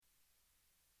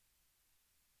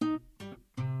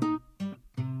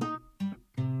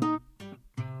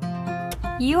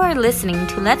You are listening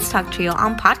to Let's Talk Trio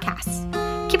on podcasts.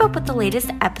 Keep up with the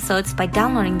latest episodes by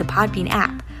downloading the Podbean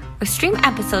app or stream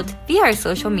episodes via our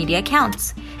social media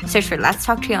accounts. Search for Let's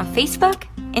Talk Trio on Facebook,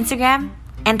 Instagram,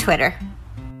 and Twitter.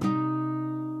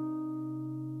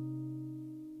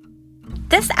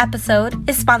 This episode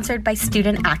is sponsored by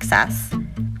Student Access.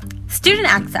 Student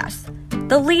Access,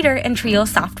 the leader in Trio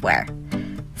software.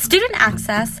 Student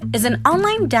Access is an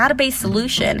online database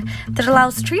solution that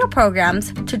allows Trio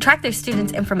programs to track their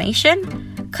students'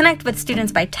 information, connect with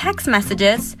students by text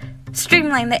messages,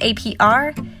 streamline the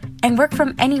APR, and work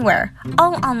from anywhere,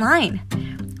 all online,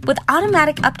 with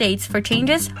automatic updates for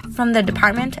changes from the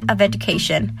Department of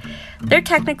Education. Their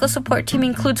technical support team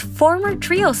includes former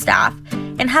Trio staff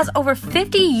and has over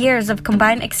 50 years of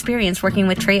combined experience working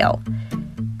with Trio.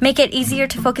 Make it easier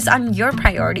to focus on your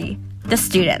priority, the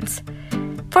students.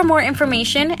 For more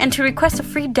information and to request a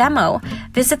free demo,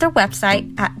 visit their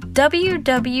website at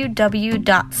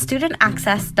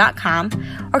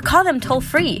www.studentaccess.com or call them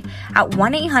toll-free at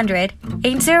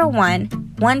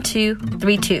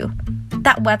 1-800-801-1232.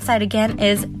 That website again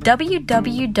is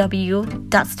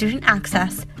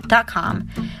www.studentaccess.com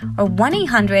or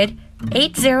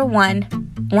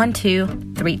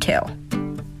 1-800-801-1232.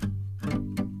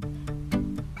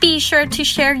 Be sure to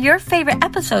share your favorite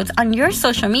episodes on your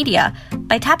social media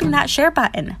by tapping that share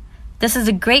button. This is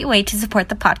a great way to support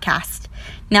the podcast.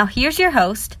 Now here's your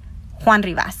host, Juan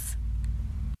Rivas.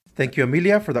 Thank you,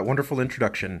 Amelia, for that wonderful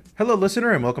introduction. Hello, listener,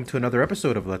 and welcome to another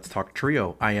episode of Let's Talk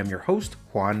Trio. I am your host,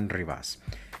 Juan Rivas.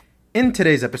 In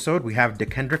today's episode, we have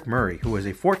Dekendrick Murray, who is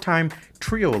a four-time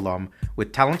Trio alum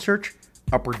with Talent Search,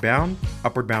 Upward Bound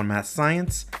Math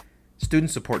Science,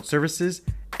 Student Support Services,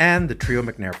 and the Trio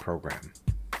McNair program.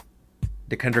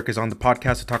 Dekendrick is on the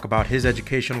podcast to talk about his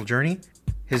educational journey,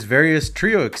 his various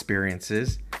Trio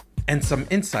experiences, and some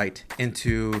insight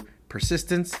into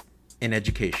persistence in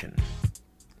education.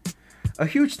 A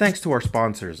huge thanks to our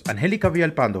sponsors, Angelica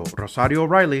Villalpando, Rosario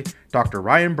O'Reilly, Dr.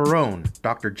 Ryan Barone,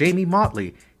 Dr. Jamie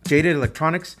Motley, Jaded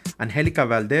Electronics, Angelica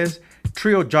Valdez,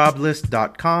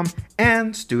 TrioJoblist.com,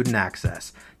 and Student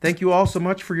Access. Thank you all so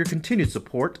much for your continued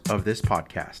support of this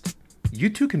podcast. You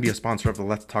too can be a sponsor of the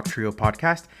Let's Talk Trio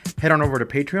podcast. Head on over to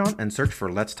Patreon and search for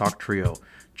Let's Talk Trio.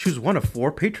 Choose one of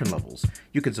 4 patron levels.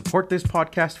 You can support this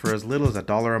podcast for as little as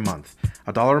 $1 a month.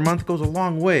 $1 a month goes a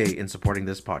long way in supporting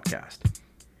this podcast.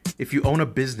 If you own a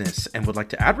business and would like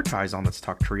to advertise on Let's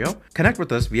Talk Trio, connect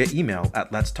with us via email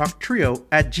at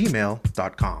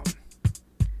letstalktrio@gmail.com.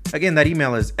 Again, that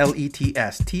email is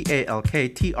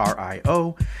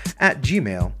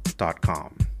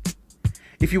letstalktrio@gmail.com.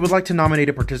 If you would like to nominate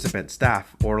a participant,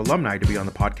 staff, or alumni to be on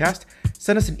the podcast,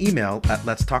 send us an email at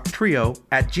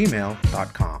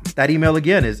letstalktrio@gmail.com. That email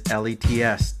again is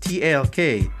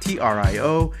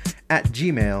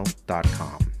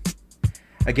letstalktrio@gmail.com.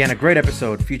 Again, a great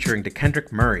episode featuring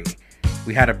Dekendrick Murray.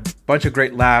 We had a bunch of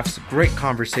great laughs, great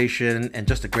conversation, and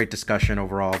just a great discussion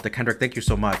overall. Dekendrick, thank you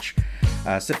so much.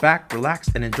 Sit back, relax,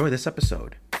 and enjoy this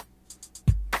episode.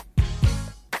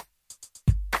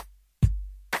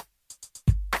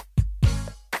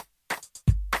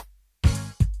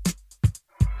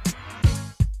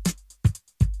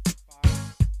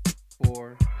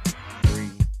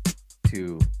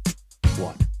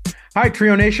 Hi,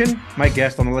 Trio Nation. My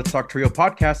guest on the Let's Talk Trio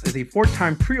podcast is a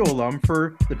 4-time Trio alum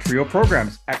for the Trio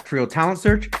programs at Trio Talent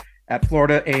Search at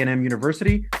Florida A&M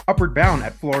University, Upward Bound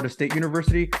at Florida State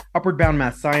University, Upward Bound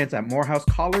Math Science at Morehouse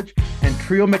College, and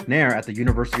Trio McNair at the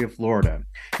University of Florida.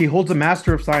 He holds a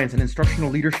Master of Science in Instructional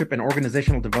Leadership and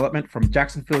Organizational Development from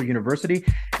Jacksonville University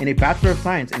and a Bachelor of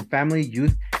Science in Family,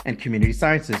 Youth, and Community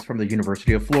Sciences from the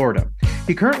University of Florida.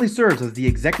 He currently serves as the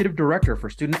Executive Director for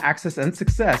Student Access and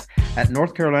Success at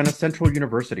North Carolina Central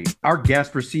University. Our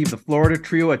guest received the Florida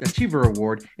Trio Achiever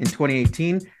Award in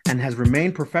 2018 and has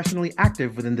remained professionally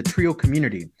active within the Trio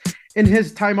community. In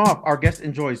his time off, our guest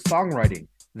enjoys songwriting,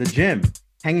 the gym,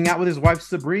 hanging out with his wife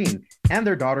Sabrine, and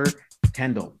their daughter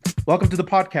Kendall. Welcome to the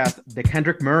podcast,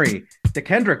 Dekendrick Murray.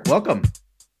 Dekendrick, welcome.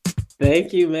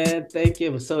 Thank you, man. Thank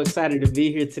you. I'm so excited to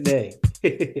be here today.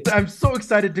 I'm so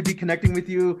excited to be connecting with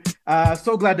you.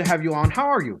 So glad to have you on. How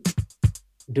are you?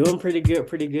 Doing pretty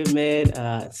good,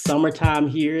 man. Summertime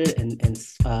here in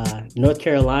North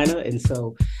Carolina, and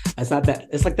so it's like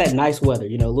that nice weather, a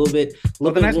little bit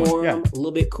nice warm, yeah. A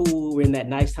little bit cool. We're in that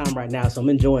nice time right now, so I'm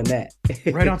enjoying that.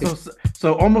 Right on.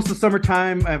 So almost the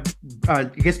summertime. I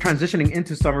guess transitioning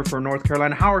into summer for North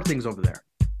Carolina. How are things over there?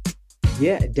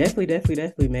 Yeah,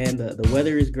 definitely, man. The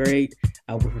weather is great.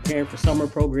 We're preparing for summer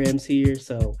programs here,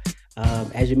 so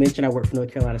As you mentioned, I work for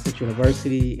North Carolina State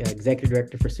University, executive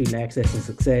director for student access and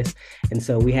success. And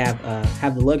so we have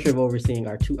the luxury of overseeing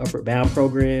our two upward bound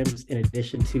programs, in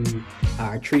addition to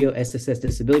our TRIO SSS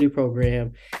disability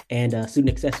program and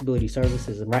student accessibility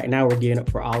services. And right now we're gearing up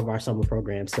for all of our summer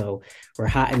programs. So we're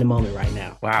hot in the moment right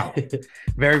now. Wow.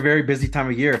 Very, very busy time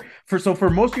of year. For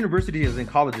most universities and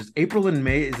colleges, April and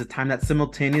May is a time that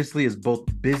simultaneously is both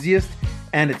busiest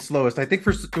and it's slowest. I think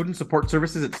for student support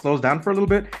services, it slows down for a little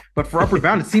bit, but for Upward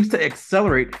Bound, it seems to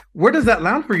accelerate. Where does that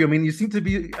land for you? I mean, you seem to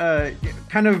be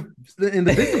kind of in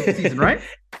the business season, right?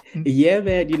 Yeah,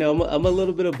 man. I'm a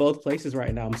little bit of both places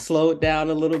right now. I'm slowed down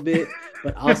a little bit,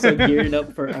 but also gearing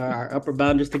up for our upper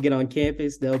bounders to get on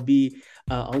campus. They'll be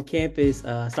on campus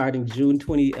starting June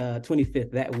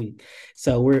 25th that week.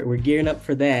 So we're gearing up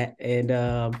for that. And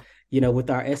with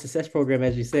our SSS program,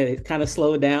 as you said, it's kind of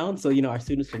slowed down. So, our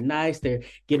students are nice. They're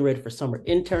getting ready for summer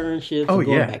internships and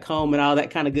going back home and all that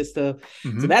kind of good stuff.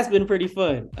 Mm-hmm. So that's been pretty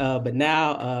fun. But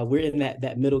now we're in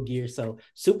that middle gear. So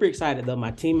super excited, though.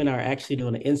 My team and I are actually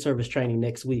doing an in-service training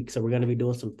next week. So we're going to be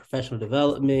doing some professional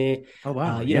development,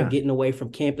 getting away from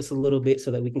campus a little bit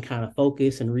so that we can kind of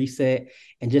focus and reset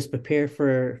and just prepare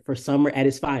for summer at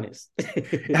its finest.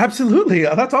 Absolutely.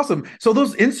 That's awesome. So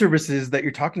those in-services that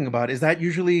you're talking about, is that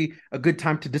usually a good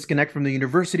time to disconnect from the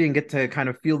university and get to kind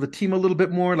of feel the team a little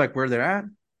bit more, like where they're at?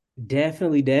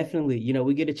 Definitely.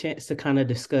 We get a chance to kind of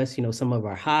discuss, some of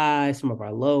our highs, some of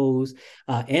our lows,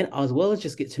 and as well as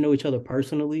just get to know each other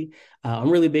personally.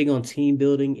 I'm really big on team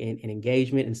building and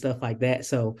engagement and stuff like that.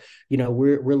 So,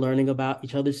 we're learning about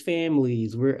each other's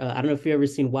families. I don't know if you've ever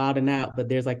seen Wild and Out, but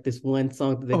there's like this one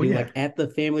song that they do like at the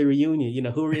family reunion,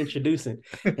 who we're introducing.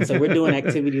 And so we're doing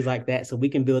activities like that so we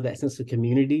can build that sense of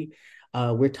community.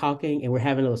 We're talking and we're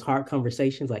having those hard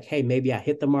conversations like, hey, maybe I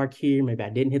hit the mark here, maybe I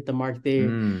didn't hit the mark there.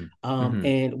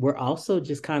 And we're also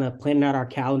just kind of planning out our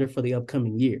calendar for the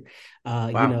upcoming year.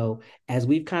 As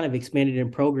we've kind of expanded in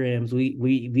programs,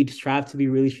 we strive to be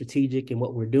really strategic in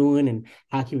what we're doing and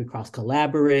how can we cross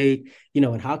collaborate,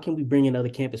 and how can we bring in other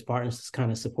campus partners to kind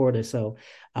of support us. So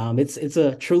it's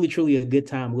a truly a good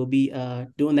time. We'll be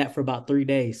doing that for about 3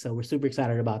 days. So we're super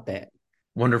excited about that.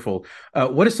 Wonderful.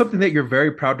 What is something that you're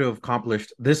very proud to have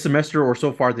accomplished this semester or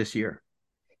so far this year?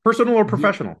 Personal or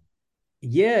professional?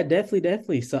 Yeah,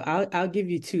 definitely. So I'll give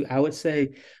you two. I would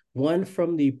say one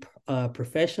from the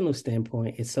professional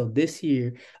standpoint is so this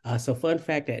year. So fun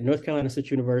fact, at North Carolina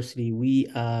State University, we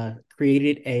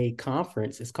created a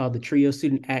conference. It's called the TRIO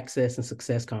Student Access and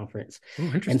Success Conference. Oh,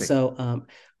 interesting. And so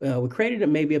we created it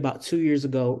maybe about 2 years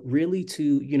ago, really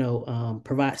to,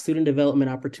 provide student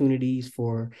development opportunities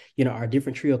for, our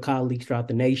different TRIO colleagues throughout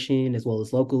the nation, as well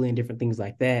as locally and different things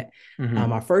like that.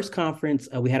 Mm-hmm. Our first conference,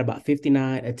 we had about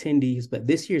 59 attendees, but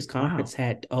this year's conference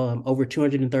had over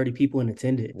 230 people in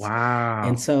attendance. Wow.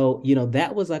 And so,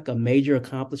 that was like a major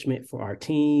accomplishment for our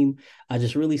team.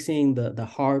 Just really seeing the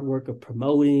hard work of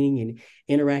promoting and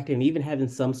interacting, and even having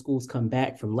some schools come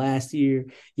back from last year,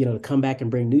 to come back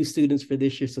and bring new students for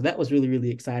this year. So that was really, really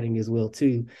exciting as well,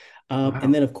 too.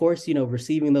 And then, of course,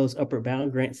 receiving those Upward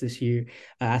Bound grants this year,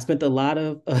 I spent a lot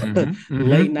of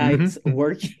late nights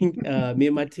working, me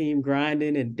and my team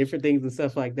grinding and different things and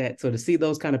stuff like that. So to see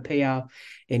those kind of pay off,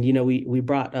 and, we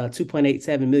brought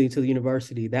 $2.87 million to the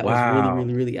university. That was really,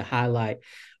 really, really a highlight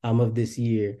of this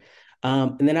year.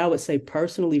 And then I would say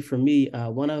personally for me,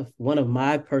 one of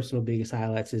my personal biggest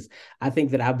highlights is I think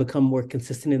that I've become more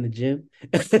consistent in the gym.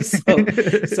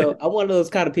 so I'm one of those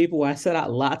kind of people where I set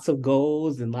out lots of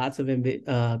goals and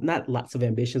not lots of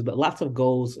ambitions, but lots of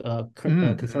goals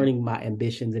concerning my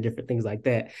ambitions and different things like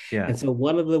that. Yeah. And so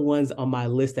one of the ones on my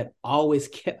list that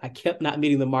I kept not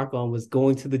meeting the mark on was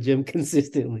going to the gym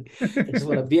consistently. I just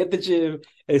want to be at the gym.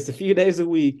 It's a few days a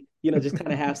week. Just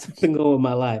kind of have something going in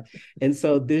my life. And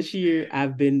so this year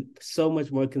I've been so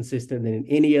much more consistent than in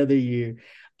any other year.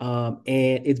 And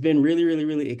it's been really, really,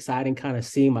 really exciting kind of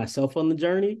seeing myself on the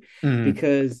journey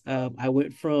because I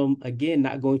went from, again,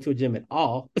 not going to a gym at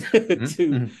all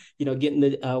to, getting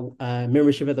the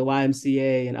membership at the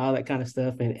YMCA and all that kind of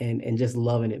stuff and just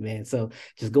loving it, man. So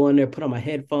just going there, put on my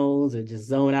headphones and just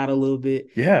zone out a little bit.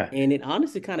 Yeah. And it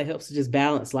honestly kind of helps to just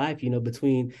balance life,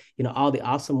 between, all the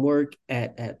awesome work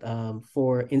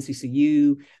for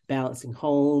NCCU, balancing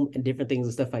home and different things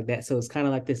and stuff like that. So it's kind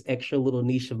of like this extra little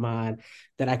niche of mine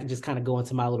that I can just kind of go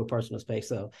into my little personal space.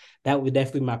 So that would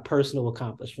definitely be my personal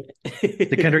accomplishment.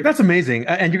 Dekendrick, that's amazing.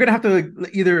 And you're going to have to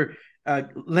either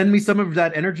lend me some of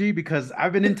that energy because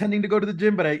I've been intending to go to the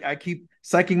gym, but I keep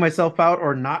psyching myself out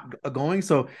or not going.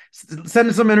 So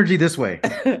send some energy this way.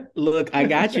 Look, I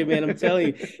got you, man. I'm telling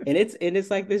you. And it's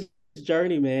like this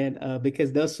journey, man,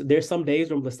 because there's some days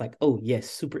where I'm just like, oh yes,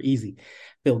 super easy,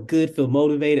 feel good, feel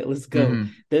motivated, let's go. Mm-hmm.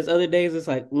 There's other days it's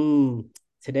like,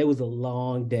 today was a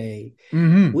long day.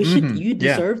 Mm-hmm. We should, Mm-hmm. you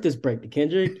Yeah. deserve this break,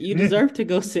 Kendrick. You deserve to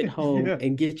go sit home Yeah.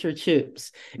 and get your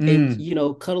chips and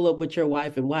Mm. cuddle up with your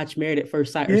wife and watch Married at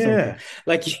First Sight or something. Yeah.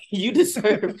 Like you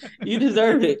deserve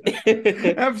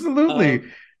it. Absolutely.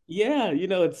 um, yeah,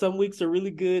 and some weeks are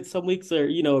really good, some weeks are,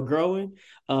 growing.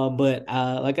 But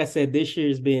like I said, this year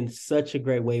has been such a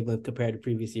great wavelength compared to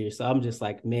previous years. So I'm just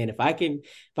like, man, if I can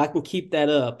keep that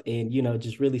up and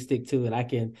just really stick to it, I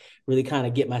can really kind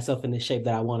of get myself in the shape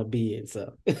that I want to be in.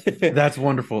 So That's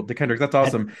wonderful. Dekendrick, that's I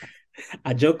awesome.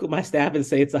 I joke with my staff and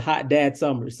say it's a hot dad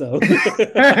summer. So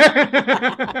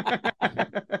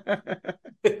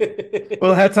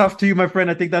Well, hats off to you, my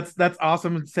friend. I think that's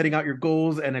awesome, setting out your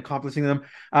goals and accomplishing them.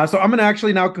 So I'm gonna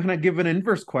actually now kind of give an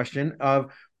inverse question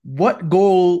of what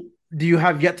goal do you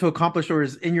have yet to accomplish or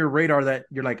is in your radar that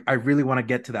you're like, I really want to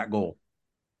get to that goal?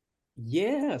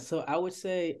 Yeah, so I would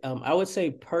say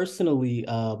personally,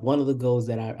 one of the goals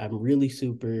that I'm really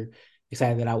super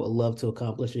excited that I would love to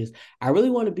accomplish is I really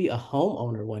want to be a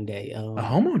homeowner one day. A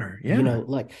homeowner, yeah.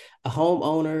 Like a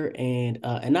homeowner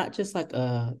and not just like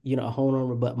a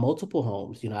homeowner, but multiple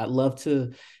homes. I'd love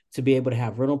to be able to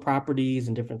have rental properties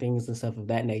and different things and stuff of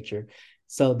that nature.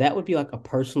 So that would be like a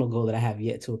personal goal that I have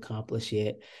yet to accomplish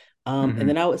yet. And Hmm.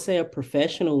 then I would say a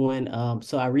professional one.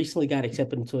 So I recently got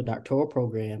accepted into a doctoral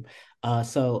program.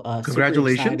 So super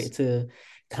Congratulations. excited to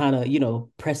kind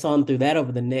of, press on through that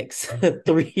over the next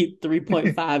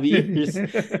 3.5 years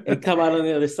and come out on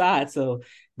the other side. So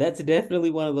that's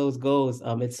definitely one of those goals.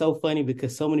 It's so funny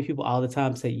because so many people all the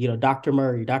time say, Dr.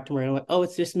 Murray, Dr. Murray. I'm like, oh,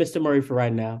 it's just Mr. Murray for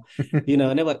right now. And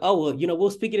they're like, oh, well,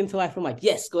 we'll speak it into life. I'm like,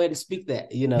 yes, go ahead and speak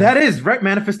that. That is right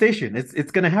manifestation.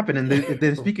 It's going to happen, and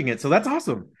they're speaking it. So that's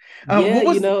awesome. Yeah, What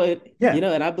was? Yeah,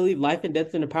 and I believe life and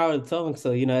death in the power of the tongue.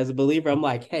 So, as a believer, I'm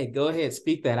like, hey, go ahead,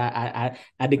 speak that.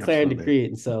 I declare and absolutely. decree it.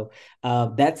 And so,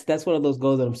 that's one of those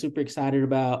goals that I'm super excited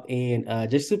about,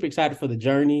 and just super excited for the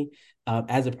journey.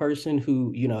 As a person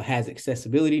who has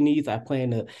accessibility needs, I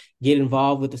plan to get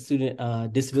involved with the student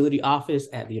disability office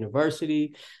at the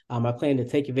university. I plan to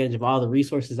take advantage of all the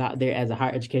resources out there as a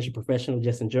higher education professional,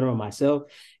 just in general myself.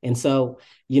 And so,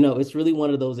 it's really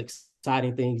one of those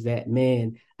exciting things that,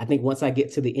 man, I think once I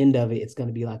get to the end of it, it's going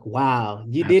to be like, wow,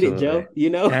 you did it, Absolutely.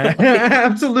 Joe.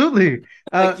 Absolutely.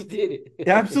 Like you did it.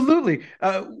 Absolutely.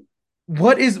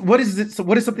 What is it? So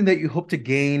what is something that you hope to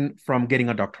gain from getting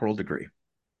a doctoral degree?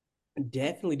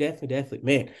 Definitely,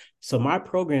 man. So my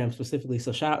program specifically,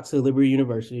 so shout out to Liberty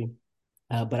University.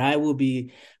 But I will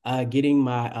be getting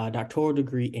my doctoral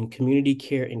degree in community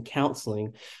care and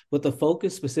counseling with a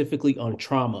focus specifically on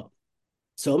trauma.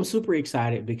 So I'm super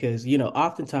excited because,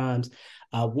 oftentimes,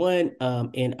 one,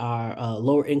 in our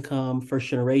lower income, first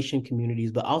generation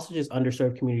communities, but also just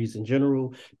underserved communities in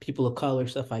general, people of color,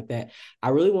 stuff like that. I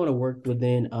really want to work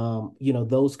within,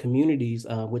 those communities,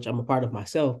 which I'm a part of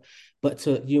myself, but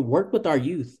to work with our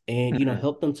youth and, Mhm.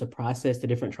 help them to process the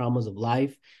different traumas of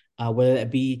life, whether that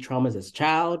be traumas as a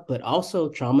child, but also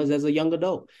traumas as a young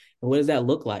adult. And what does that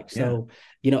look like? Yeah. So,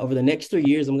 over the next 3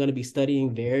 years, I'm going to be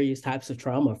studying various types of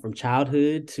trauma from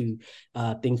childhood to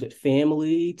things with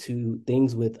family to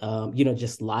things with,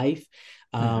 just life.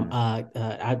 Hmm.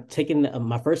 I've taken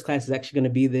my first class is actually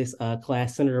going to be this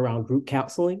class centered around group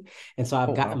counseling. And so Oh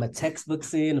I've gotten wow. my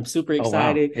textbooks in. I'm super Oh wow.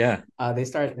 excited. Yeah. They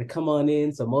started to come on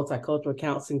in. So multicultural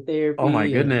counseling Oh my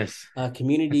therapy and goodness.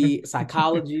 community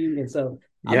psychology. And so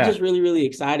I'm Yeah. just really, really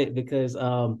excited because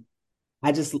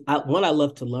one, I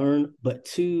love to learn, but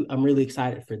two, I'm really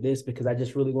excited for this because I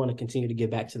just really want to continue to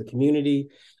give back to the community,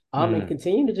 and Mm.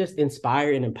 continue to just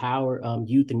inspire and empower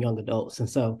youth and young adults. And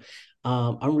so,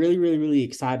 I'm really, really, really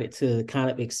excited to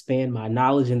kind of expand my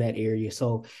knowledge in that area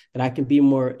so that I can be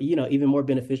more, even more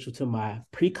beneficial to my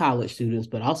pre-college students,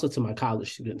 but also to my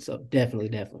college students. So definitely,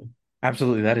 definitely.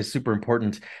 Absolutely. That is super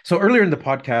important. So earlier in the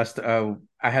podcast,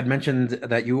 I had mentioned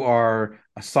that you are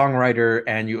a songwriter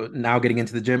and you now getting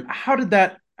into the gym. How did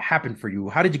that happen for you?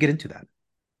 How did you get into that?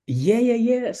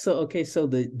 Yeah. So okay, so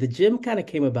the gym kind of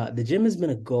came about. The gym has been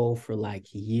a goal for like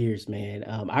years, man.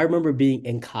 I remember being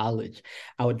in college.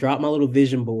 I would drop my little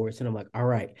vision boards and I'm like, all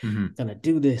right, Hmm. I'm gonna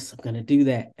do this, I'm gonna do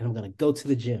that, and I'm gonna go to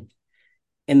the gym.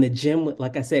 And the gym,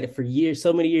 like I said, for years,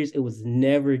 so many years, it was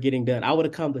never getting done. I would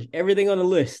accomplish everything on the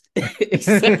list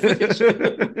except for the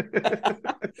gym.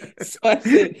 So I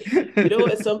said, you know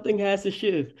what, something has to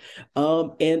shift.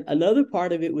 And another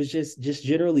part of it was just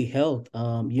generally health.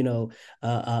 On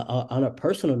a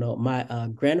personal note, my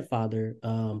grandfather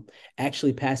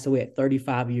actually passed away at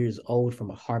 35 years old from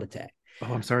a heart attack.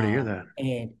 Oh, I'm sorry to hear that.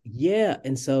 And yeah,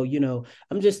 and so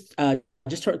I'm just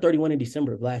turned 31 in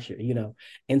December of last year,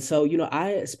 and so I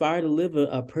aspire to live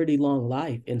a pretty long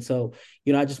life, and so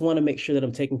I just want to make sure that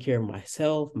I'm taking care of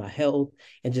myself, my health,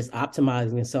 and just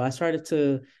optimizing. And so I started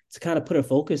to kind of put a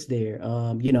focus there.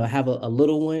 I have a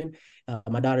little one.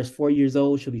 My daughter's 4 years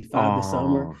old. She'll be 5 this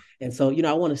summer. Oh, And so,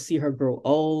 I want to see her grow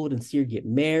old and see her get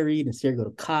married and see her go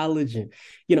to college and,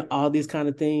 all these kind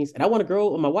of things. And I want to grow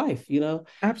with my wife, I want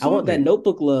that absolutely.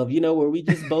 notebook love, where we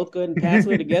just both go and pass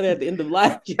away together at the end of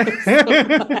life.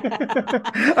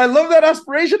 I love that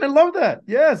aspiration. I love that.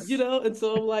 Yes. And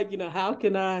so I'm like,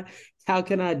 how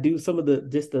can I do some of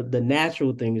the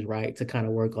natural things right to kind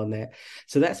of work on that?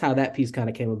 So that's how that piece kind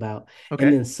of came about. And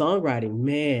Okay. then songwriting,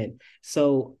 man.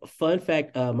 So fun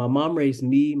fact, my mom raised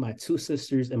me, my two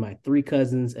sisters, and my three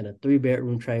cousins in a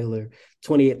 3-bedroom trailer,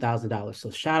 $28,000. So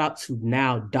shout out to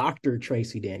now Dr.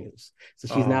 Tracy Daniels. So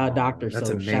she's now a Oh, doctor. that's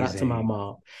So shout out to my amazing.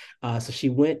 mom. So she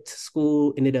went to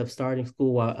school, ended up starting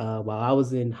school while I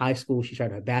was in high school. She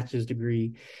started her bachelor's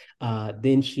degree.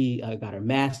 Then she got her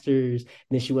master's. And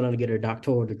then she went on to get her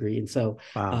doctoral degree. And so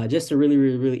Wow. just a really,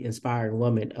 really, really inspiring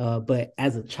woman. But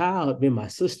as a child, me and my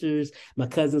sisters, my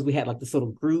cousins, we had like this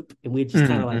little group and we just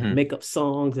kind of like Mm-hmm. make up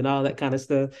songs and all that kind of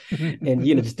stuff. And,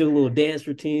 just do little dance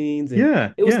routines. And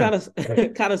Yeah, it was yeah. kind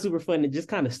of kind of super fun. It just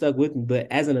kind of stuck with me. But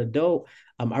as an adult,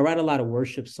 I write a lot of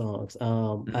worship songs.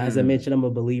 As I Mm, mentioned, I'm a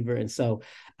believer. And so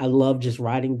I love just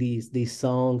writing these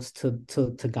songs to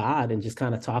God and just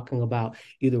kind of talking about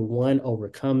either one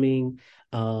overcoming,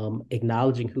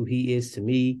 acknowledging who he is to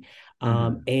me,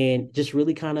 mm-hmm. and just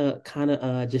really kind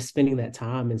of just spending that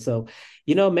time. And so,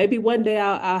 maybe one day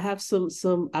I'll have some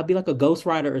I'll be like a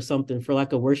ghostwriter or something for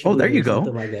like a worship Oh, there leader you or go.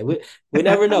 something like that. We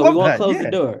never I know. We love won't that. close the Yeah.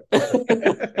 door.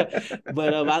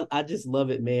 But I just love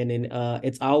it, man. And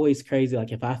it's always crazy.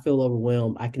 Like if I feel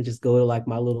overwhelmed, I can just go to like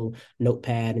my little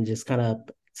notepad and just kind of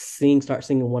start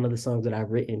singing one of the songs that I've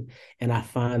written, and I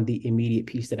find the immediate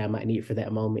piece that I might need for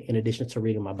that moment, in addition to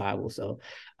reading my Bible. So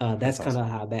that's That's kind of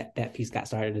awesome. how that piece got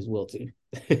started as well too.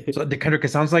 So, Dekendrick, it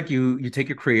sounds like you take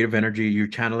your creative energy, you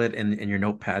channel it in your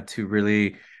notepad to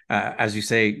really, as you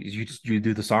say, you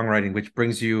do the songwriting, which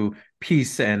brings you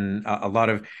peace and a lot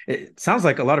of. It sounds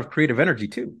like a lot of creative energy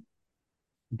too.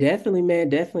 Definitely, man.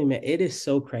 Definitely, man. It is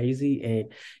so crazy.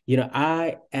 And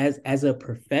I as a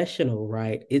professional,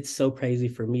 right? It's so crazy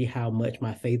for me how much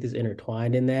my faith is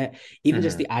intertwined in that. Even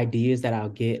just Hmm. the ideas that I'll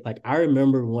get. Like I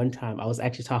remember one time I was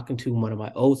actually talking to one of my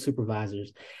old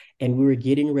supervisors, and we were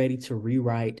getting ready to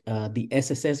rewrite the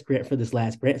SSS grant for this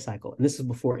last grant cycle. And this is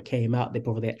before it came out,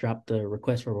 before they had dropped the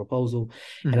request for proposal.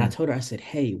 And I Hmm. told her, I said,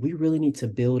 hey, we really need to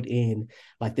build in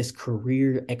like this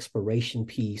career exploration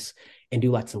piece and do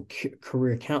like some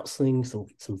career counseling, some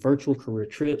virtual career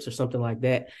trips or something like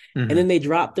that. And then Hmm. they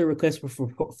dropped the request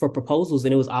for proposals,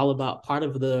 and it was all about part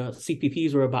of the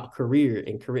CPPs were about career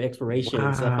and career exploration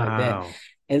and stuff like that. Wow.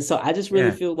 And so I just really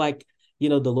Yeah. feel like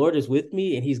the Lord is with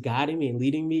me and He's guiding me and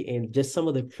leading me, and just some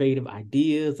of the creative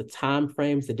ideas, the time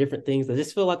frames, the different things. I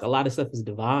just feel like a lot of stuff is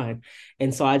divine,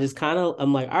 and so I just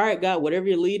I'm like, all right, God, whatever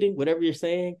you're leading, whatever you're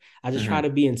saying, I just try Hmm.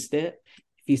 to be in step.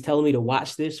 If he's telling me to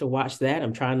watch this or watch that,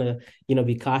 I'm trying to,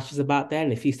 be cautious about that.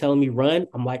 And if he's telling me run,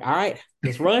 I'm like, all right,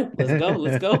 let's run, let's go,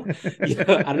 let's go. I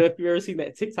don't know if you've ever seen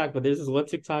that TikTok, but there's this one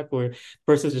TikTok where the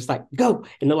person's just like, go,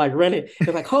 and they're like running.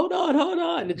 They're like, hold on,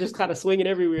 and they're just kind of swinging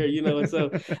everywhere. And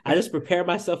so I just prepare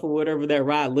myself for whatever that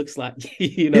ride looks like.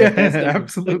 If that's Yeah, gonna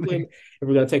be quickly, absolutely. if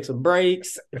we're gonna take some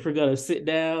breaks, if we're gonna sit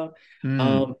down.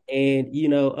 Mm,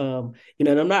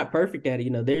 And I'm not perfect at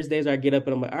it. There's days I get up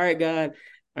and I'm like, all right, God,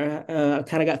 I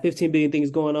kind of got 15 billion things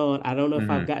going on. I don't know if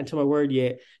I've hmm. gotten to my word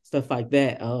yet, stuff like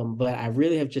that. But I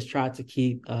really have just tried to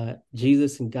keep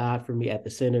Jesus and God for me at the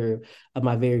center of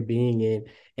my very being.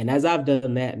 And as I've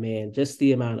done that, man, just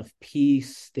the amount of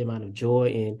peace, the amount of joy,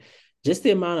 and just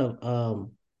the amount of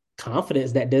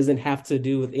confidence that doesn't have to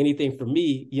do with anything for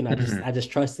me. Hmm. I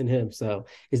just trust in Him. So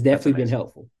it's That's definitely been amazing.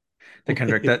 helpful. The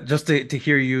Kendrick, that just to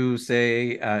hear you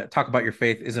say talk about your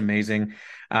faith is amazing.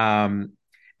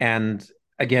 And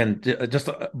again, just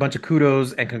a bunch of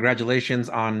kudos and congratulations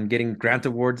on getting grant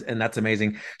awards, and that's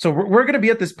amazing. So we're going to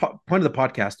be at this point of the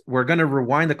podcast. We're going to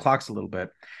rewind the clocks a little bit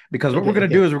because what we're Okay, going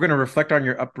to do okay. is we're going to reflect on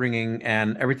your upbringing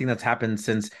and everything that's happened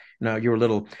since you were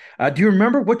little. Do you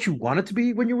remember what you wanted to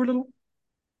be when you were little?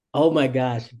 Oh my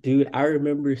gosh, dude, I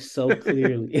remember so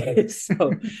clearly.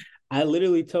 So I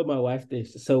literally told my wife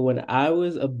this. So when I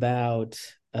was about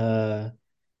well,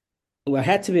 I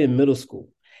had to be in middle school.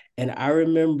 And I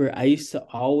remember I used to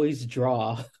always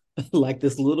draw like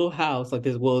this little house, like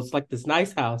this, well, it's like this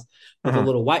nice house with a Uh-huh.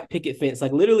 little white picket fence,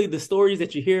 like literally the stories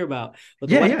that you hear about with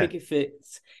the Yeah, white yeah. picket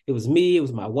fence. It was me, it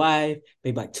was my wife,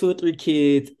 maybe like two or three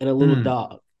kids, and a little Mm.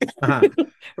 dog. Uh-huh.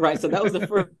 Right. So that was the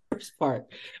first part.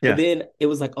 But Yeah. then it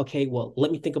was like, okay, well,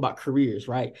 let me think about careers.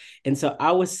 Right. And so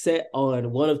I was set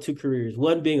on one of two careers,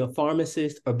 one being a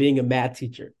pharmacist or being a math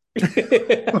teacher.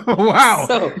 Wow.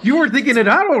 so, You were thinking it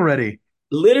out already.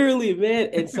 Literally, man.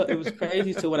 And so it was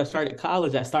crazy. So when I started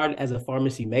college, I started as a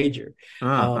pharmacy major. And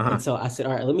Uh-huh. so I said,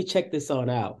 all right, let me check this on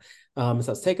out. So I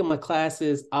was taking my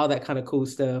classes, all that kind of cool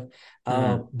stuff.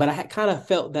 Mm. But I had kind of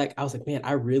felt like I was like, man,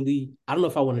 I don't know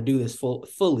if I want to do this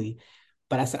fully.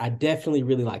 But I said, I definitely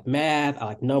really like math. I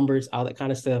like numbers, all that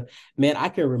kind of stuff. Man,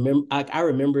 I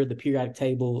remember the periodic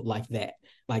table like that.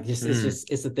 Like Mm.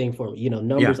 it's a thing for me. Yeah.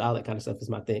 Numbers, all that kind of stuff is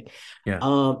my thing. Yeah.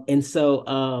 And so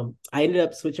I ended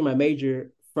up switching my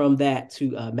major from that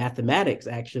to mathematics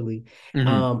actually. Mm-hmm.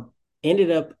 Um,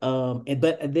 Ended up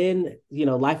but then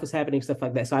life was happening, stuff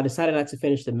like that. So I decided not to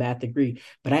finish the math degree,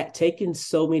 but I had taken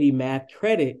so many math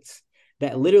credits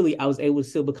that literally I was able to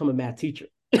still become a math teacher.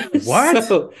 What?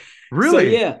 so so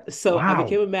Really? yeah, so I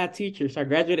became Wow. a math teacher. So I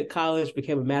graduated college,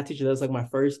 became a math teacher. That was like my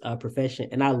first profession,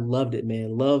 and I loved it,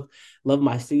 man. Love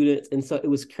my students. And so it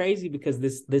was crazy because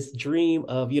this dream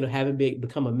of having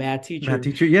become a math Math teacher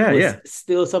teacher. Yeah, was yeah.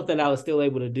 still something I was still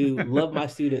able to do. Love my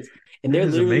students. And That they're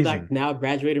is literally like amazing. now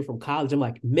graduating from college. I'm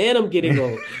like, man, I'm getting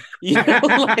old. Like,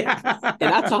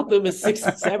 and I taught them as sixth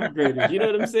and seventh graders. You know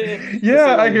what I'm saying? And so Yeah,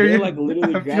 I like hear they're you. like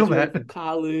literally I feel graduating that. from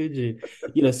college,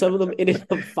 and some of them ended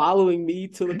up following me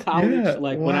to the college. Yeah.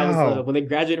 Like Wow. when they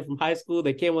graduated from high school,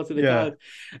 they came onto the Yeah.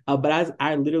 college. But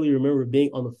I literally remember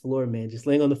being on the floor, man, just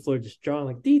laying on the floor, just drawing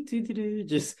like dee, dee, dee, dee,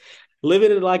 just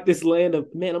living in like this land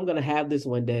of, man, I'm gonna have this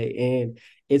one day. And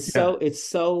Yeah. it's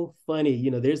so funny.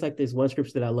 There's like this one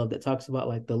scripture that I love that talks about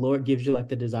like the Lord gives you like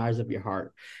the desires of your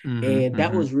heart. Mm-hmm. And that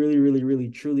Mm-hmm. was really, really, really,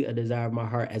 truly a desire of my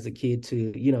heart as a kid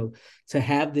to, to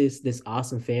have this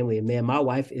awesome family. And man, my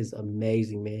wife is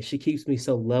amazing, man. She keeps me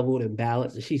so leveled and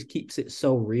balanced, and she keeps it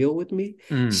so real with me.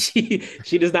 Mm.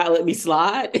 She does not let me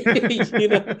slide,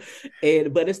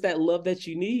 And but it's that love that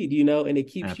you need, and it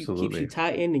keeps you Absolutely.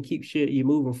 tightened and keeps you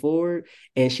moving forward.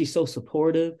 And she's so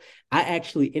supportive. I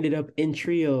actually ended up in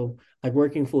trio, like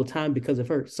working full time because of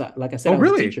her. So, like I said, Oh, I was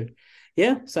a really? teacher.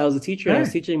 Yeah, so I was a teacher. I was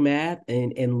Okay. teaching math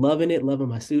and loving it, loving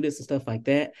my students and stuff like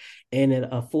that. And then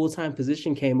a full time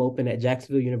position came open at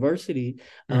Jacksonville University.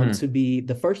 Mm-hmm. To be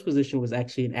the first position was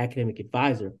actually an academic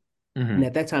advisor. And Mm-hmm.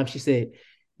 at that time, she said,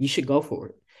 "You should go for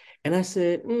it." And I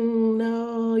said,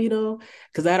 "No,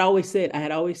 because I had always said,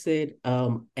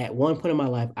 at one point in my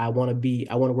life, I want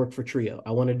to work for Trio.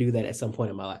 I want to do that at some point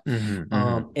in my life." Mm-hmm.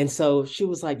 Mm-hmm. And so she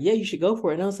was like, "Yeah, you should go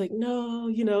for it." And I was like,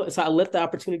 "No, So I let the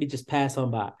opportunity just pass on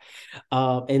by.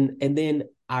 And then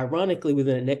ironically,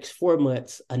 within the next 4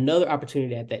 months, another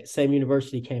opportunity at that same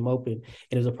university came open, and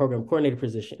it was a program coordinator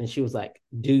position. And she was like,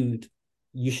 "Dude,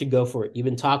 you should go for it. You've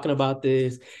been talking about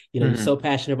this. You're Mm-hmm. so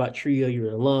passionate about Trio. You're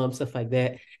an alum, stuff like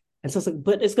that." And so it's like,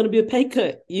 but it's going to be a pay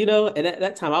cut, And at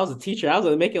that time, I was a teacher. I was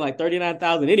only making like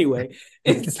 39,000 anyway.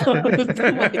 And so I'm like,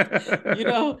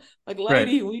 like, Right.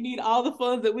 lady, we need all the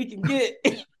funds that we can get.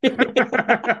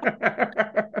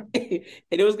 And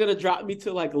it was gonna drop me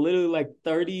to like literally like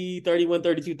 30, 31,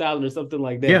 32,000 or something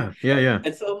like that. Yeah. Yeah. Yeah.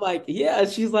 And so I'm like, yeah,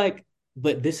 she's like,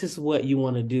 but this is what you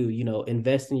want to do,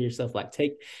 invest in yourself, like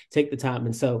take the time.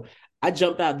 And so I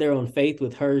jumped out there on faith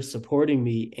with her supporting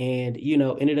me, and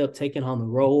ended up taking on the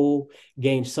role,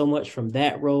 gained so much from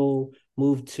that role,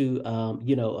 moved to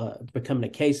becoming a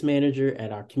case manager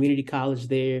at our community college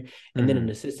there, and then an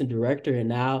Mm-hmm. assistant director, and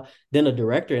now then a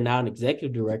director, and now an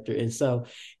executive director. And so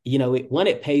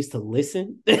it pays to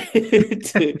listen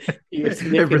to your It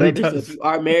significant really other. So if does. you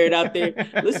are married out there,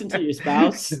 listen to your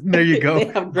spouse. There you go. They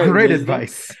have great Great wisdom.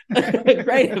 advice.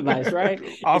 Great advice, right? And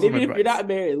Awesome even if you're advice. not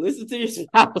married, listen to your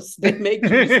spouse. They may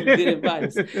give you some good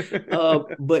advice.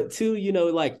 But two,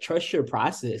 like trust your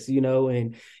process,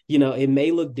 and it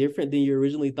may look different than you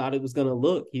originally thought it was going to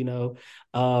look.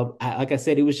 Like I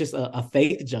said, it was just a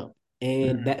faith jump.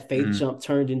 And that faith Mm-hmm. jump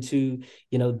turned into,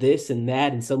 this and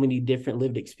that, and so many different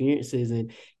lived experiences.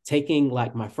 And taking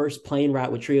like my first plane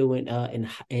ride with Trio in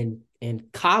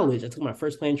college. I took my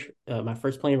first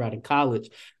plane ride in college,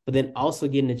 but then also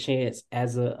getting a chance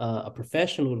as a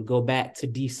professional to go back to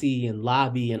DC and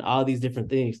lobby and all these different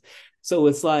things. So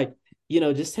it's like,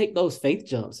 just take those faith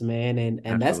jumps, man. And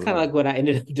that's kind of Absolutely. like what I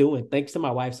ended up doing. Thanks to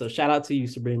my wife. So shout out to you,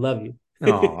 Sabrina. Love you.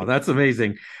 Oh, that's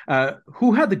amazing.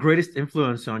 Who had the greatest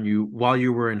influence on you while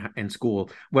you were in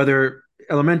school, whether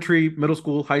elementary, middle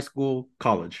school, high school,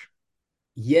 college?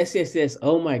 Yes, yes, yes.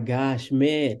 Oh my gosh,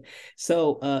 man.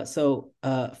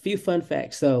 A few fun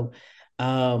facts.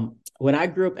 When I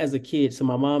grew up as a kid, so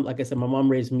my mom, like I said, my mom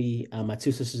raised me, my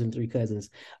two sisters and three cousins.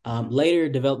 Later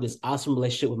developed this awesome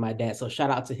relationship with my dad. So shout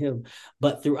out to him.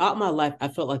 But throughout my life, I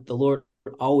felt like the Lord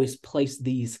always placed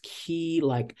these key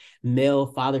like male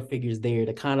father figures there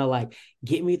to kind of like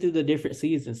get me through the different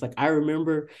seasons. Like I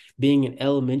remember being in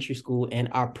elementary school and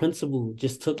our principal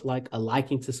just took like a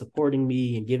liking to supporting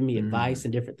me and giving me Mm, advice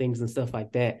and different things and stuff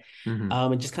like that. hmm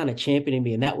And just kind of championing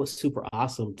me. And that was super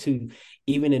awesome too.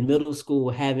 Even in middle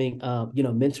school, having,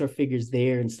 mentor figures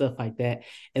there and stuff like that.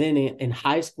 And then in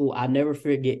high school, I'll never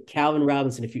forget Calvin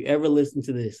Robinson. If you ever listen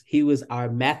to this, he was our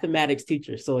mathematics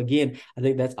teacher. So again, I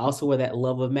think that's also where that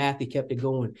love of math, he kept it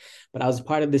going. But I was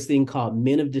part of this thing called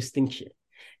Men of Distinction.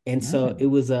 And so mm, it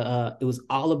was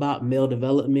all about male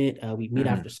development. We'd meet hmm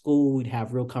after school. We'd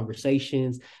have real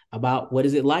conversations about what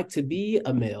is it like to be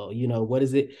a male. What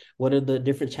is it? What are the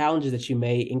different challenges that you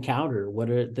may encounter? What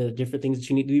are the different things that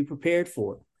you need to be prepared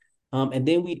for? And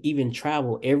then we'd even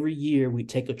travel every year. We'd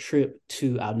take a trip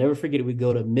to. I'll never forget it. We'd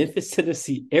go to Memphis,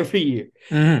 Tennessee every year.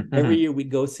 hmm Every hmm year we'd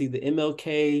go see the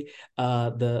MLK,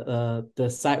 the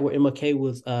site where MLK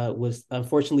was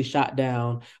unfortunately shot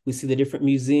down. We see the different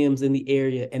museums in the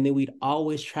area, and then we'd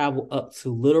always travel up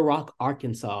to Little Rock,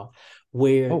 Arkansas,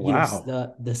 where Oh,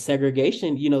 wow. the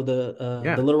segregation, the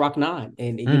Yeah. Little Rock Nine,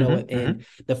 and Hmm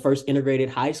the first integrated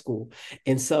high school,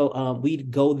 and so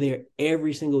we'd go there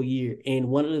every single year. And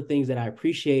one of the things that I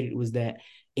appreciated was that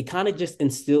it kind of just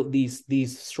instilled these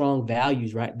strong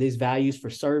values, right? These values for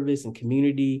service and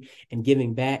community and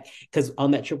giving back. Because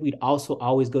on that trip, we'd also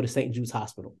always go to St. Jude's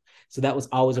Hospital. So that was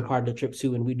always a Wow. part of the trip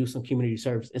too, and we do some community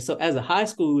service. And so as a high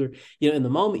schooler, in the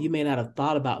moment you may not have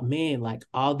thought about, man, like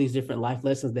all these different life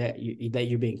lessons that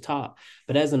you're being taught.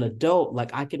 But as an adult,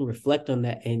 like I can reflect on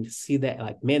that and see that,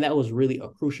 like, man, that was really a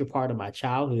crucial part of my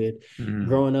childhood, Mm,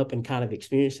 growing up and kind of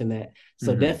experiencing that.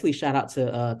 So hmm definitely shout out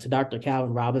to Dr.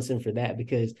 Calvin Robinson for that,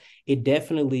 because it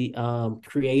definitely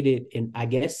created, and I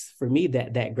guess for me,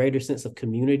 that greater sense of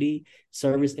community,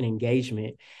 service, and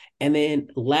engagement. And then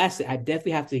lastly, I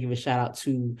definitely have to give a shout out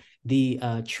to the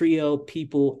trio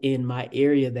people in my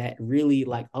area that really,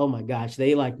 like, oh my gosh,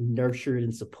 they like nurtured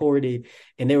and supported,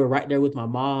 and they were right there with my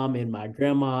mom and my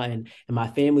grandma and my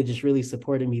family, just really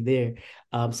supporting me there.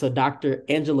 So Dr.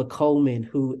 Angela Coleman,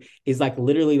 who is like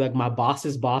literally like my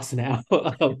boss's boss now,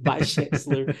 vice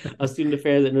chancellor of student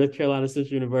affairs at North Carolina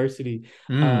Central University,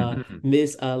 mm-hmm.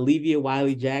 Miss Levia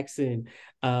Wiley Jackson,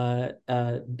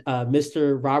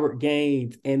 Mr. Robert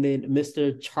Gaines, and then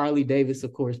Mr. Charlie Davis,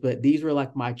 of course. But these were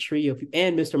like my trio,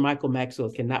 and Mr. Michael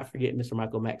Maxwell. Cannot forget Mr.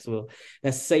 Michael Maxwell.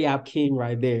 That's Sayab King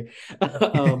right there.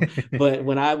 But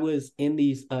when I was in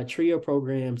these trio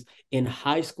programs in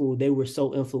high school, they were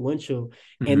so influential.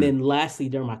 And hmm then lastly,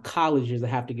 during my college years, I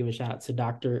have to give a shout out to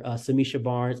Dr. Samisha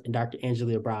Barnes and Dr.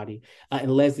 Angela Browdy,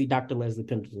 and Dr. Leslie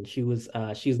Pendleton.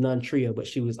 She's non-trio, but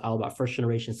she was all about first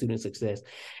generation student success.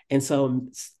 And so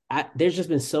there's just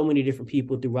been so many different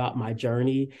people throughout my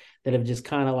journey that have just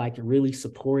kind of like really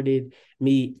supported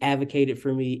me, advocated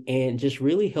for me, and just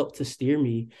really helped to steer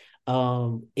me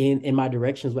in my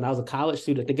directions when I was a college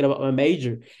student, thinking about my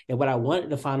major and what I wanted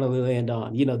to finally land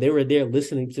on. They were there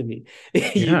listening to me.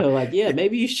 Yeah, Like, yeah,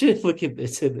 maybe you should look at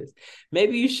this.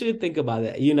 Maybe you should think about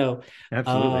that.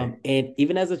 absolutely. And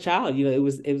even as a child, it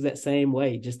was that same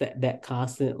way, just that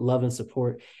constant love and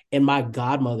support. And my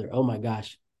godmother, oh my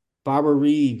gosh, Barbara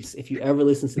Reeves, if you ever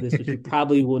listen to this, which you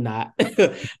probably will not,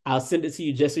 I'll send it to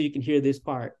you just so you can hear this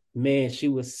part. Man, she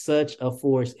was such a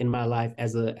force in my life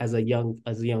as a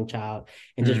young child,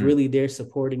 and just hmm really there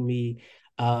supporting me.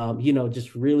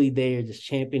 Just really there, just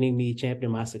championing me,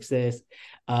 championing my success,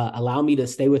 allow me to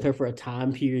stay with her for a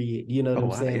time period. You know what Oh,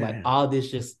 I'm wow. saying? Like Yeah. all this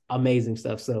just amazing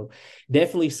stuff. So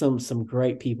definitely some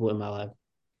great people in my life.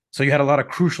 So you had a lot of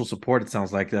crucial support, it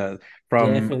sounds like, from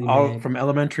Definitely, all man. from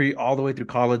elementary all the way through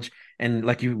college. And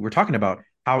like you were talking about,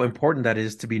 how important that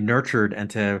is to be nurtured and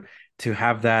to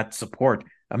have that support.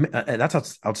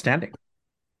 That's outstanding.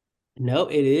 No,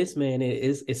 it is, man.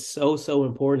 It's so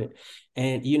important.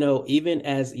 And even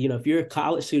as if you're a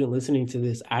college student listening to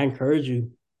this, I encourage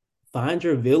you, find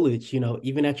your village,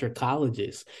 even at your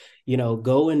colleges.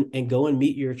 Go and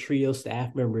meet your trio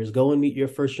staff members, go and meet your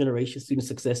first generation student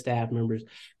success staff members,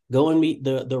 go and meet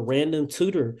the random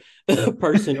tutor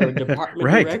person or department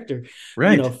Right. director.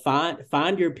 Right.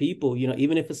 Find your people,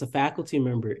 even if it's a faculty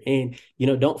member, and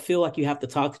don't feel like you have to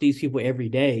talk to these people every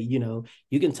day.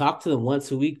 You can talk to them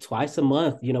once a week, twice a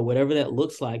month, whatever that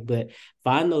looks like, but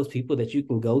find those people that you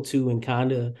can go to and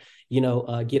kind of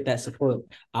get that support.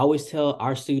 I always tell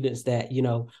our students that,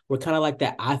 we're kind of like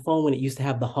that iPhone when it used to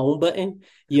have the home button.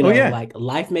 Oh yeah. Like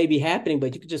life may be happening,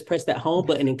 but you can just press that home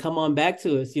button and come on back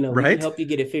to us. We can Right. help you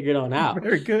get it figured on out.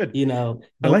 Very good. I Don't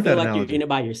like feel that like you're in analogy. it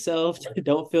by yourself.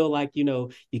 Don't feel like, you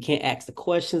can't ask the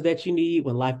questions that you need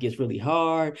when life gets really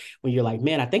hard, when you're like,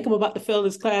 man, I think I'm about to fail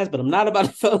this class, but I'm not about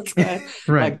to fail this class.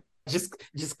 Right. Like,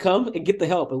 just come and get the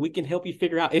help, and we can help you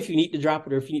figure out if you need to drop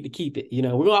it or if you need to keep it. We're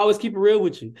gonna always keep it real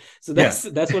with you. So Yeah.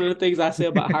 that's one of the things I say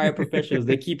about hired professionals.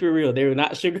 They keep it real. They're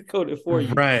not sugarcoated for you.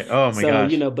 Right. Oh my So,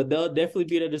 gosh. but they'll definitely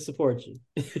be there to support you.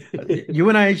 You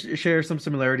and I share some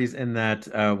similarities in that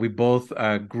we both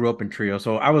grew up in Trio.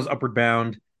 So I was Upward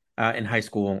Bound in high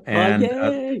school Oh, and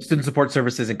yay. student support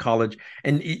services in college.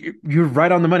 And you're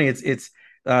right on the money. It's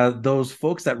those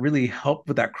folks that really help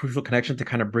with that crucial connection to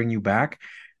kind of bring you back.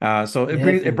 So it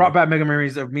brought Definitely. back mega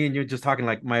memories of me and you just talking,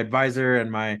 like my advisor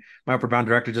and my Upward Bound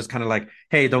director, just kind of like,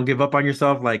 hey, don't give up on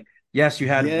yourself. Like, yes, you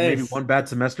had maybe Yes. one bad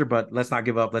semester, but let's not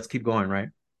give up. Let's keep going, right?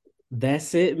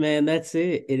 That's it, man. That's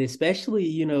it. And especially,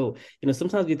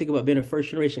 sometimes we think about being a first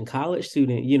generation college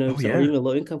student, Oh or yeah. even a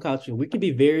low income college student, we can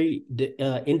be very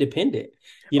independent,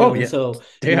 Oh and yeah. so,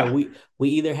 Yeah. we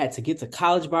either had to get to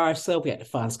college by ourselves, we had to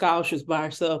find scholarships by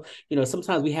ourselves.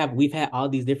 Sometimes we've had all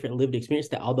these different lived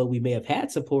experiences that although we may have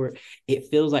had support, it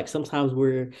feels like sometimes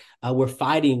we're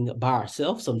fighting by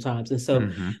ourselves sometimes. And so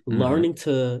Hmm. Hmm. learning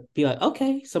to be like,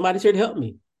 okay, somebody's here to help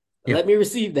me. Yeah. Let me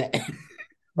receive that.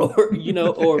 Or maybe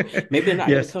they're not going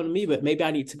to Yes. come to me, but maybe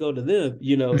I need to go to them,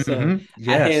 so I hands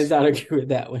Yes. down agree with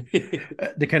that one.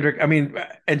 Dekendrick, I mean,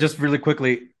 and just really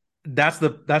quickly, that's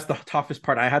the toughest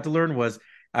part I had to learn was,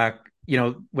 uh,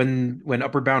 when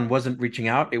Upward Bound wasn't reaching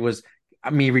out, it was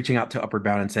me reaching out to Upward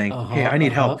Bound and saying, "Hey, Uh-huh, I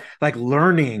need help." uh-huh. Like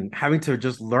learning, having to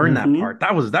just learn that part.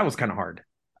 Mm-hmm. That was kind of hard.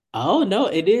 Oh no,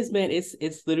 it is, man. It's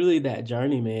literally that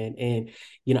journey, man. And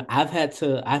I've had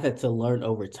to learn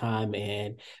over time,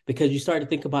 man, because you start to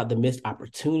think about the missed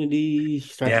opportunities, you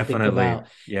start to think Definitely. about,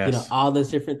 Yes. all those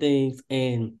different things.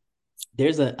 And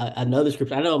there's another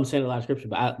scripture. I know I'm saying a lot of scripture,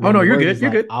 but Oh man, no, the you're word good. is You're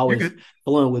like good. You're always good.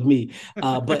 flowing with me.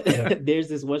 But Yeah. there's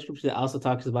this one scripture that also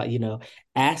talks about,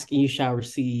 ask and you shall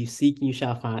receive, seek and you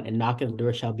shall find, and knock and the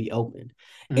door shall be opened.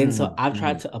 And so I've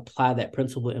tried Mm. to apply that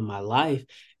principle in my life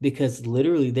because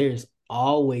literally there's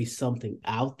always something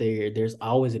out there. There's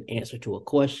always an answer to a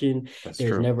question. That's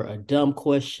There's true. never a dumb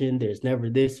question. There's never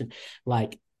this. And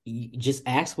like, you just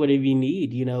ask whatever you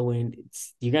need, and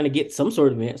you're gonna get some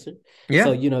sort of answer.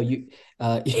 So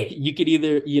Yeah. you could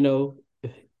either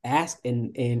ask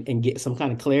and get some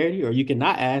kind of clarity, or you can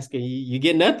not ask and you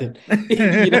get nothing.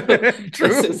 it's,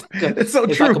 True. it's like a It's so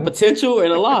it's like a true. potential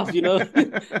and a loss.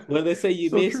 When they say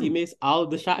So you true. miss all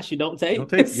of the shots you don't You don't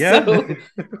take. take, yeah.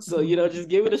 So just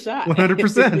give it a shot.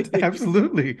 100%.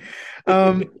 Absolutely.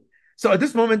 Um, so at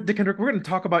this moment, Dick Hendrick, we're going to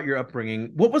talk about your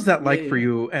upbringing. What was that Yeah, like for yeah.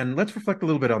 you? And let's reflect a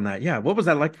little bit on that. Yeah. What was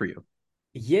that like for you?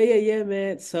 Yeah,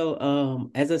 man. So,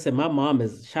 as I said, my mom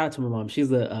is shout out to my mom.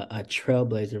 She's a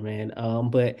trailblazer, man.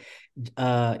 But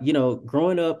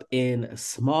growing up in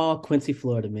small Quincy,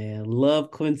 Florida, man,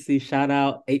 love Quincy. Shout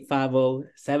out 850,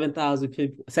 7,000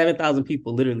 people, 7,000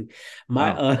 people, literally.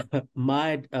 My Wow.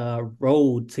 my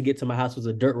road to get to my house was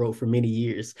a dirt road for many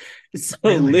years. So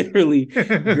Really? literally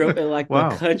grew up in like the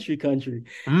Wow. country.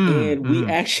 Mm, And we mm.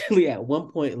 actually at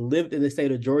one point lived in the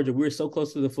state of Georgia. We were so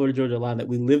close to the Florida Georgia line that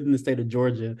we lived in the state of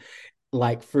Georgia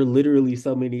like for literally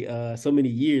so many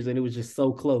years, and it was just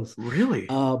so close. Really?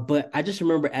 But I just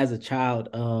remember as a child,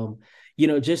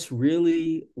 just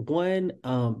really one,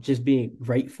 just being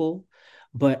grateful,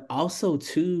 but also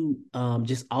two,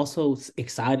 just also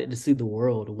excited to see the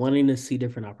world, wanting to see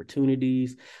different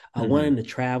opportunities, Hmm. wanting to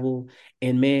travel.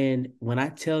 And man, when I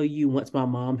tell you, once my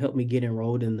mom helped me get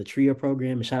enrolled in the TRIO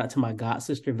program, and shout out to my god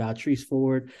sister Valtrice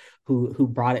Ford, who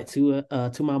brought it to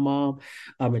my mom,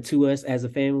 and to us as a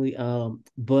family.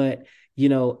 But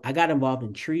I got involved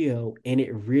in Trio, and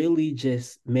it really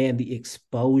just, man, the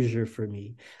exposure for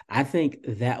me. I think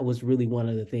that was really one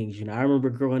of the things. I remember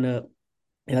growing up,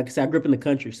 and like I said, I grew up in the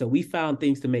country, so we found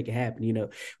things to make it happen. We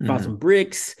found Hmm. some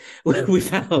bricks, we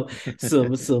found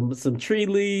some tree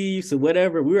leaves, or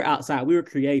whatever. We were outside, we were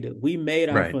creative. We made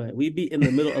our Right. fun. We'd be in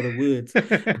the middle of the woods,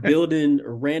 building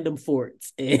random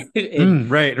forts, and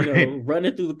Right, right.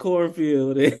 running through the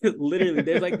cornfield. And literally,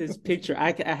 there's like this picture.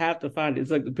 I have to find it.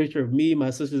 It's like the picture of me, my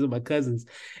sisters, and my cousins,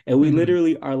 and we Hmm.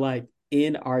 literally are like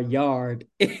in our yard,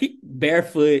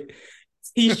 barefoot,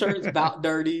 T-shirts about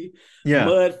dirty, Yeah.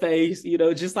 mud face,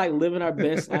 just like living our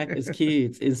best life as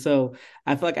kids. And so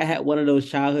I feel like I had one of those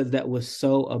childhoods that was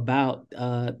so about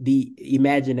the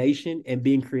imagination and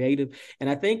being creative. And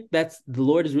I think that's the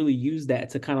Lord has really used that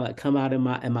to kind of like come out in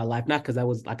my life, not because I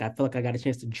was like I feel like I got a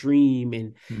chance to dream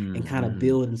and kind of Mm-hmm.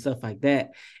 build and stuff like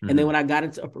that. And then Mm-hmm. when I got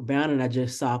into Upward Bound and I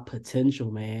just saw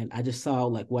potential, man, I just saw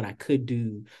like what I could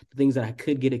do, the things that I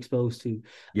could get exposed to.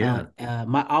 Yeah.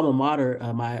 My alma mater,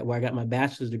 my where I got my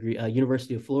bachelor's degree,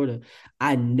 University of Florida,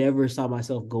 I never saw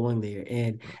myself going there.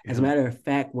 And as a Yeah. matter of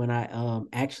fact, when I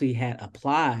actually had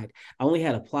applied, I only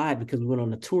had applied because we went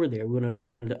on a tour there. We went on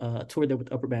a tour there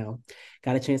with Upward Bound,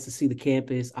 got a chance to see the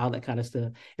campus, all that kind of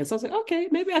stuff. And so I was like, okay,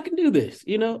 maybe I can do this.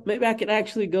 Maybe I can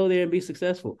actually go there and be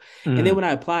successful. And then Mm. when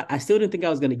I applied, I still didn't think I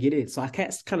was going to get it. So I kind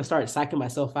of started psyching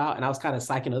myself out, and I was kind of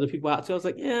psyching other people out too. I was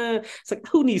like, yeah, it's like,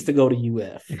 who needs to go to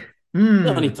UF? You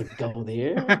don't need Mm. to go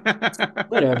there.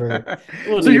 Whatever.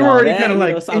 We don't So need you're all already kind that, of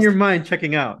like So I in was, your mind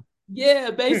checking out. yeah,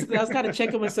 basically, I was kind of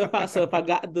checking myself out. So if I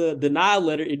got the denial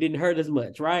letter, it didn't hurt as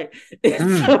much, right? And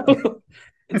Mm. so,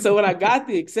 and so when I got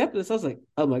the acceptance, I was like,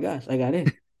 oh my gosh, I got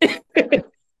in.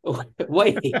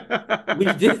 Wait, we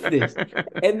did this.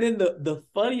 And then the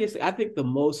funniest, I think the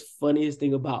most funniest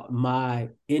thing about my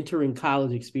entering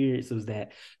college experience was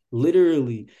that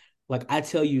literally, like I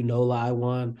tell you, no lie,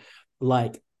 one,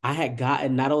 like I had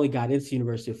gotten not only got into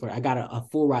University of Florida, I got a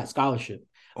full ride scholarship.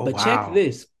 Oh But check wow.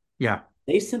 this. Yeah.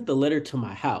 They sent the letter to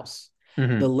my house. The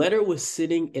Hmm. letter was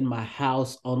sitting in my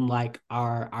house on like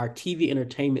our TV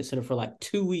entertainment center for like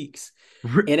 2 weeks.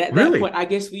 And at that Really? point, I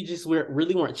guess we just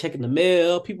really weren't checking the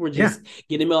mail. People were Yeah. just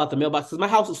getting mail out the mailbox because my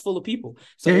house was full of people.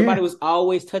 So Yeah. everybody Yeah. was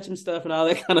always touching stuff and all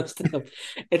that kind of stuff.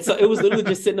 And so it was literally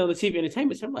just sitting on the TV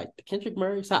entertainment. So I'm like, Kendrick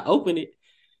Murray. So I opened it.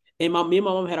 And me and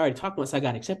my mom had already talked once I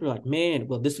got accepted. We're like, man,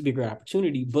 well, this would be a great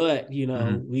opportunity, but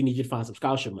Hmm. we need you to find some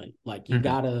scholarship money. Like you Hmm.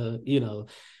 gotta,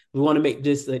 we want to make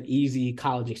this an easy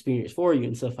college experience for you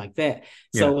and stuff like that.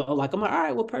 Yeah. So like, I'm like, all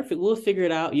right, well, perfect. We'll figure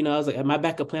it out. I was like, my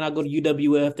backup plan, I'll go to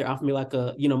UWF. They're offering me like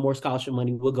more scholarship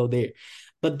money. We'll go there.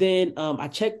 But then I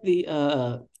checked the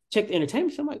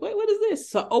entertainment. So I'm like, wait, what is this?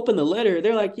 So I open the letter.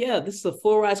 They're like, yeah, this is a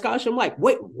full ride scholarship. I'm like,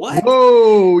 wait, what?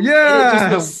 Whoa. And it just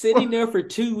Yeah. was sitting there for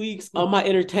 2 weeks on my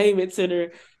entertainment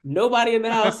center. Nobody in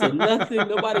the house said nothing.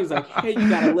 Nobody was like, hey, you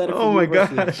got a letter from Oh my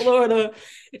University of gosh. Florida.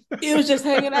 It was just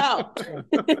hanging out.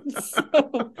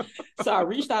 so I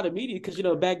reached out immediately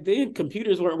because, back then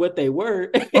computers weren't what they were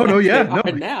Oh no. as Yeah. they No.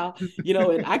 are now,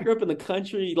 and I grew up in the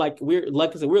country, like I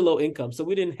said, we're low income. So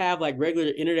we didn't have like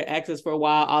regular internet access for a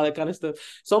while, all that kind of stuff.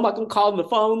 So I'm calling the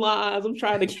phone lines. I'm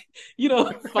trying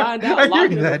to, find out, I hear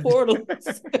logging in the that.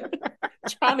 portals.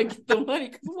 Trying to get the money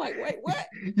because I'm like, wait, what?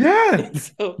 Yeah. And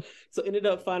so ended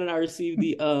up finding I received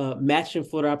the Matching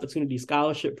Florida Opportunity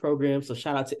Scholarship Program. So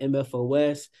shout out to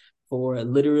MFOS for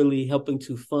literally helping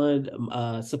to fund,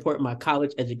 support my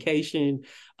college education.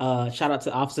 Shout out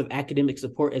to Office of Academic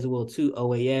Support as well too,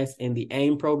 OAS, and the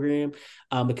AIM program,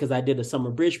 because I did a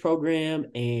summer bridge program,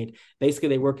 and basically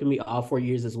they worked with me all 4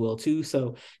 years as well too.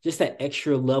 So just that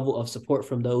extra level of support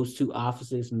from those two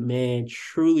offices, man,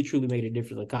 truly, truly made a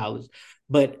difference in college.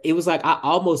 But it was like I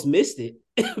almost missed it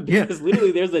Yeah. because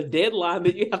literally there's a deadline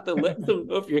that you have to let them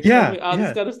know if you're Yeah. coming, all this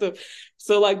Yeah. kind of stuff.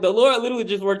 So like the Lord literally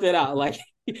just worked it out. Like,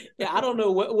 yeah, I don't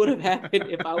know what would have happened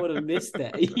if I would have missed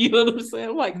that. You know what I'm saying?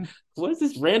 I'm like, what is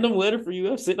this random letter for you?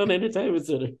 I'm sitting on the entertainment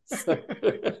center. So.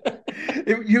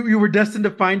 You were destined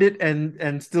to find it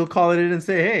and still call it in and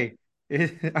say,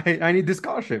 hey, I need this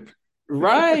scholarship.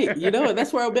 Right. And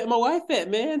that's where I bet my wife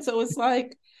at, man. So it's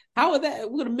like, how would that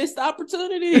would have missed the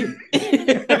opportunity?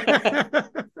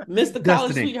 Missed the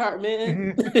college Destiny. sweetheart,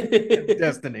 man.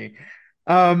 Destiny.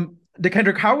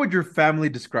 Dekendrick, how would your family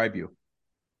describe you?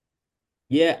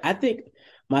 Yeah, I think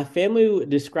my family would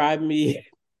describe me.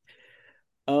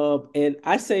 And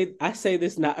I say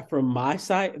this not from my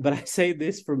side, but I say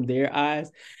this from their eyes.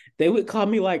 They would call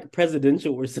me like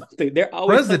presidential or something. They're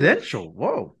always talking about Presidential.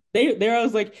 Whoa. they're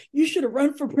always like, you should have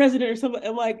run for president or something.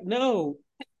 I'm like, no,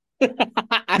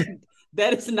 I,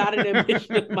 that is not an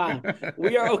ambition of mine.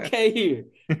 We are okay here.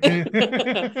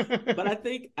 But I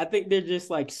think they're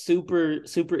just like super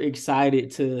super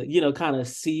excited to kind of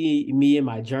see me and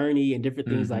my journey and different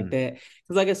things like Hmm. that.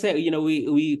 Because like I said,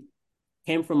 we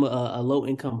came from a low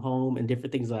income home and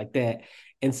different things like that.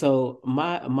 And so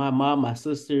my mom, my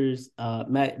sisters,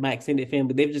 my extended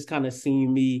family, they've just kind of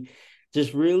seen me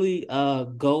just really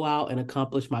go out and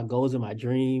accomplish my goals and my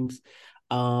dreams.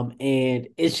 And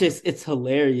it's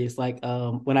hilarious. Like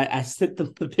when I sent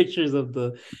them the pictures of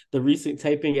the recent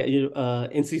taping at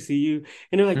NCCU,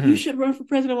 and they're like, "You Mhm. should run for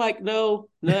president." I'm like, no,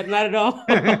 not at all.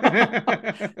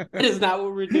 That is not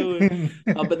what we're doing.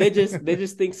 But they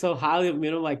just think so highly of me.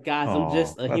 And I'm like, guys, I'm Oh,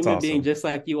 just a that's human being, awesome. just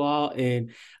like you all,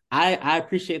 and I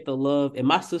appreciate the love. And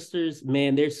my sisters,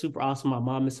 man, they're super awesome. My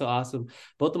mom is so awesome.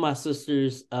 Both of my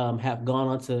sisters have gone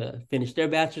on to finish their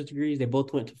bachelor's degrees. They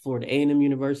both went to Florida A&M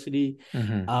University,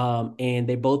 Hmm. and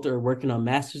they both are working on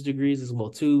master's degrees as well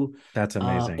too. That's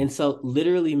amazing. And so,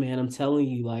 literally, man, I'm telling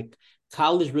you, like,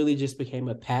 college really just became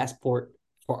a passport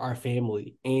for our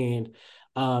family, and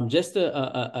just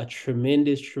a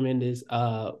tremendous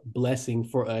blessing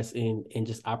for us in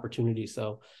just opportunity.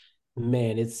 So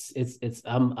man, it's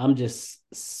I'm just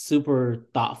super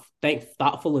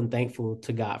thoughtful and thankful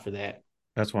to God for that.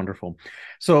 That's wonderful.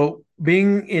 So,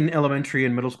 being in elementary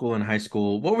and middle school and high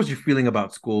school, what was your feeling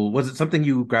about school? Was it something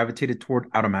you gravitated toward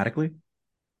automatically?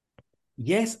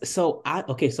 Yes, so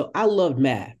I love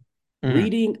math. Hmm.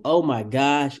 Reading, oh my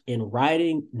gosh, and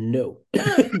writing, no.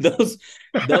 those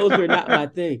those were not my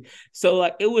thing. So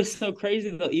like it was so crazy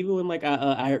though. Even when like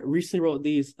I recently wrote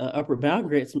these upper bound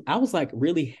grades, I was like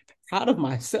really proud of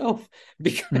myself Hmm.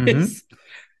 because That's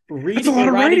a reading lot and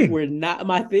of writing writing. were not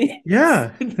my things.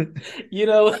 Yeah.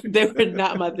 They were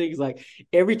not my things. Like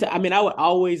every time, I mean, I would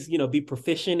always, be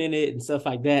proficient in it and stuff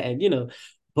like that. And,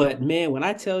 but man, when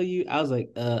I tell you, I was like,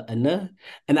 enough.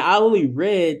 And I only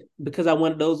read because I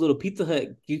wanted those little Pizza Hut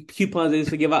coupons they used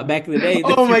to give out back in the day Oh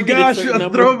that you my read a gosh, certain a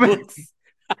number of throwback. books.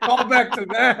 Call back to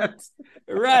that.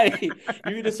 Right.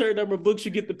 You read a certain number of books,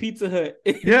 you get the Pizza Hut.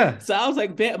 Yeah. So I was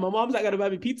like, bet my mom's not gonna buy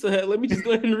me Pizza Hut. Let me just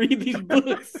go ahead and read these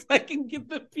books so I can get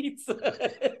the Pizza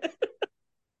Hut.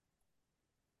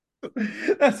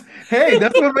 That's Hey,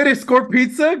 that's one way to score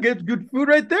pizza. Get good food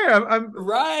right there. I'm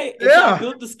Right. And so I Yeah.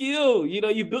 built the skill.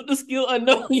 You built the skill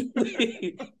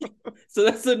unknowingly. So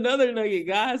that's another nugget,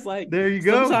 guys. Like There you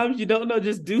go. sometimes you don't know,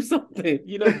 just do something.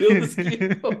 Build the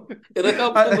skill. It'll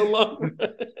help you in the I, long run.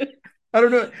 I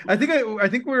don't know. I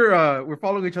think we're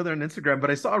following each other on Instagram, but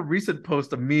I saw a recent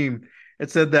post, a meme. It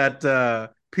said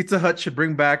that Pizza Hut should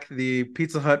bring back the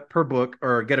Pizza Hut per book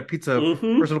or get a pizza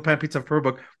Hmm. personal pan pizza per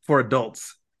book for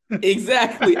adults.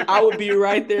 Exactly. I would be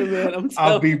right there, man. I'm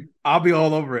telling you. I'll be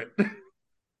all over it.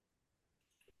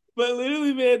 But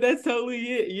literally, man, that's totally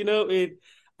it. And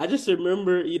I just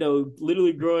remember,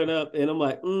 literally growing up, and I'm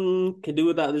like, can do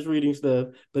without this reading stuff.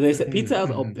 But they said pizza. I was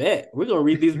like, oh, bet we're gonna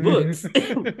read these books.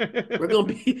 We're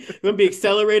gonna be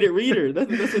accelerated reader.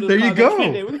 That's what it's There you called back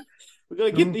in the day. go. We're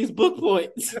gonna get Mm, these book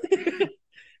points.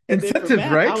 And then for incentives,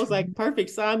 math, I right? was like, perfect,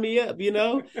 sign me up.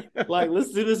 Like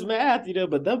let's do this math.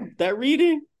 But that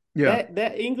reading, Yeah.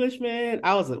 that English, man,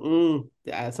 I was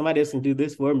like, somebody else can do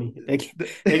this for me. They can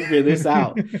figure this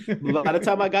out. But by the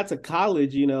time I got to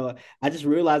college, I just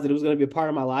realized that it was going to be a part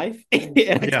of my life, and I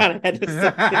Yeah. kind of had to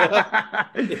suck it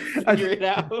up and figure it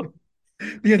out.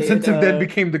 The And incentive then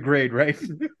became the grade, right?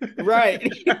 right,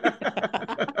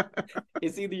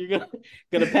 it's either you're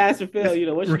gonna pass or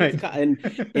fail. Once you get to Right.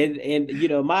 college,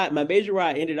 and my major where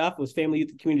I ended off was family,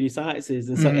 youth, and community sciences,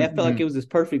 and so I felt like Hmm. it was this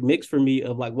perfect mix for me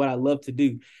of like what I love to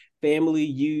do, family,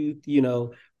 youth,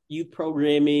 youth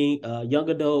programming, young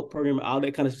adult programming, all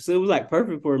that kind of stuff. So it was like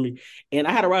perfect for me, and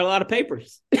I had to write a lot of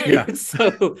papers, Yeah.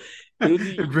 so It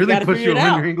you really got to puts figure you it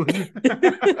on your out. English.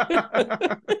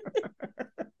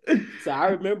 So I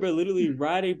remember literally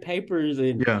writing papers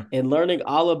and Yeah. and learning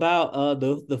all about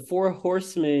the four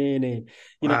horsemen and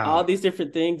all Wow. these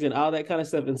different things and all that kind of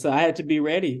stuff. And so I had to be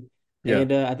ready. Yeah.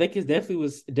 And I think it definitely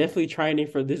was definitely training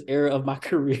for this era of my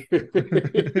career.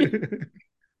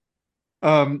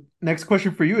 Next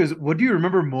question for you is what do you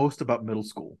remember most about middle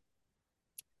school?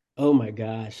 Oh my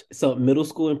gosh. So middle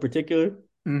school in particular,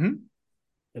 Hmm.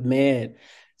 man.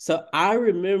 So I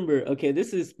remember, okay,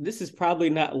 this is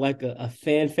probably not like a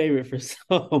fan favorite for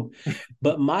some,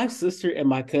 but my sister and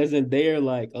my cousin, they are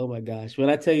like, oh my gosh,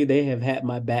 when I tell you they have had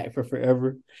my back for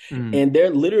forever. Mm. And they're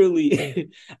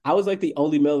literally, I was like the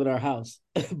only male in our house,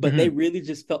 but they Hmm. really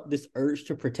just felt this urge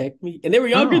to protect me. And they were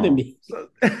younger than Oh. me.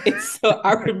 And so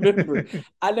I remember,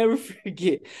 I never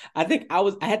forget. I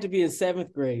had to be in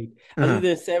seventh grade. I was Uh-huh. either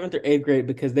in seventh or eighth grade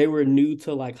because they were new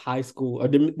to like high school or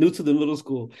new to the middle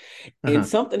school. And Uh-huh.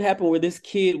 something happened where this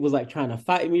kid was like trying to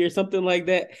fight me or something like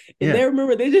that. And Yeah. they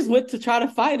remember they just went to try to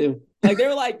fight him. Like they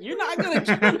were like, "You're not gonna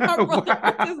kill my brother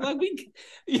with this." Wow.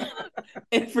 Like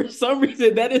and for some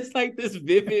reason that is like this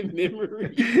vivid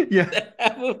memory Yeah. that I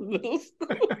have of middle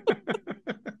school.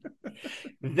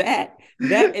 That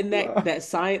and Wow. that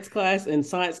science class and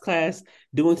science class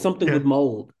doing something Yeah. with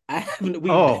mold. I haven't we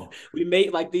Oh. we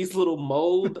made like these little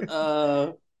mold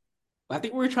I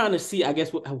think we were trying to see, I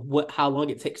guess, what how long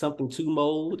it takes something to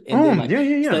mold, and then like Yeah,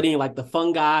 yeah, yeah. studying like the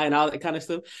fungi and all that kind of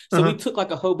stuff. So we Uh-huh. took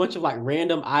like a whole bunch of like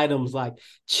random items like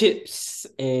chips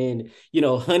and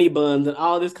honey buns and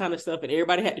all this kind of stuff, and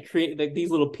everybody had to create like these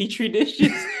little petri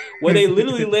dishes where they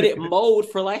literally let it mold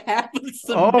for like half of the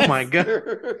Oh my God.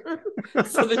 semester,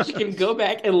 so that you can go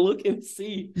back and look and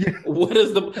see Yeah. what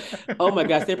is the. Oh my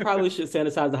gosh, they probably should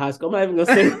sanitize the high school. I'm not even gonna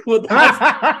say what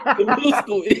the middle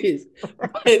school is,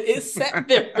 but it sat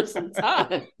there for some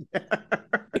time.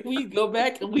 If we go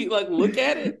back and we like look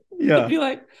at it, it'd Yeah. be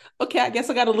like, okay, I guess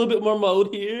I got a little bit more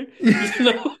mold here, you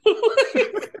know.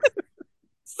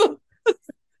 So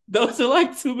those are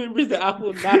like two memories that I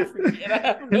will not forget. I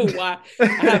have no why.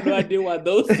 I have no idea why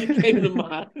those two came to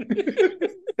mind.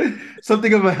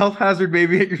 Something of a health hazard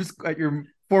maybe at your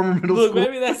former middle Look, school.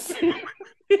 maybe that's.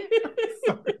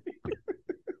 Sorry.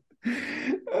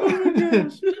 Oh my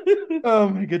gosh. Oh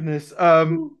my goodness.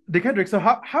 Dekendrick, so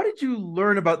how did you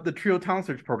learn about the Trio Talent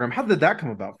Search program? How did that come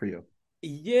about for you?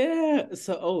 Yeah.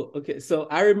 So, okay. So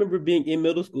I remember being in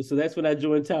middle school. So that's when I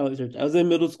joined Talent Search. I was in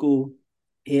middle school,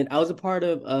 and I was a part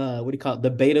of what do you call it? The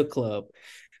Beta Club,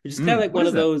 which is kind of like What one is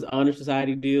of that? those honor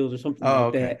society deals or something Oh,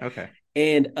 like okay, that. okay.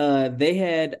 And they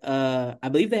had I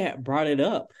believe they had brought it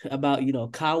up about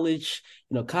college,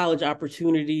 college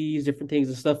opportunities, different things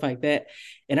and stuff like that.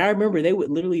 And I remember they would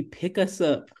literally pick us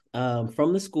up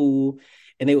from the school,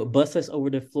 and they would bus us over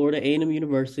to Florida A&M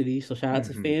University. So shout out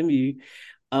to Hmm. FAMU.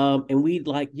 And we'd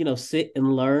like sit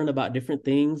and learn about different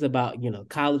things about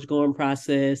college going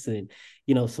process, and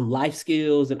some life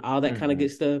skills and all that kind of Hmm.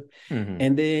 good stuff. Hmm.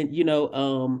 And then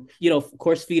of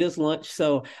course, feed us lunch.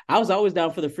 So I was always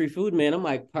down for the free food, man. I'm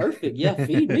like, perfect, yeah,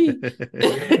 feed me.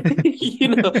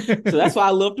 So that's why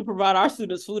I love to provide our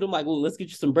students food. I'm like, well, let's get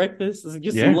you some breakfast, let's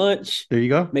get some Yeah, lunch, there you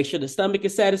go. make sure the stomach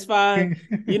is satisfied.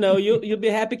 You'll be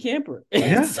a happy camper. and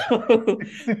Yeah. so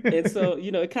and so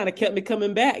it kind of kept me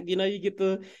coming back. You get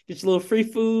your little free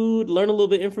food, learn a little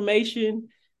bit of information.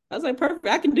 I was like, perfect,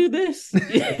 I can do this.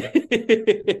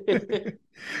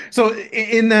 So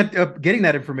in that getting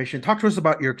that information, talk to us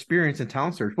about your experience in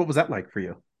talent search. What was that like for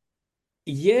you?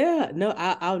 Yeah, no,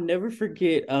 I'll never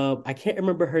forget. I can't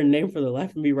remember her name for the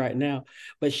life of me right now,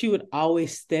 but she would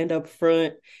always stand up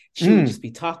front. She would Mm, just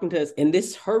be talking to us, and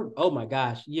this her. Oh my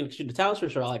gosh, the talent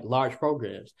shows are like large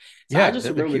programs, so I yeah, just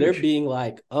they're remember there huge. being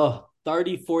like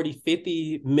 30, 40,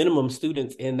 50 minimum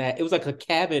students in that. It was like a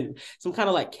cabin, some kind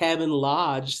of like cabin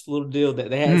lodge little deal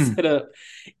that they had Mm. set up,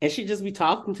 and she'd just be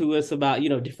talking to us about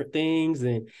different things,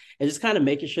 and just kind of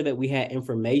making sure that we had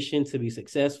information to be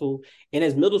successful. And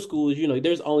as middle schoolers,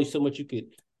 there's only so much you could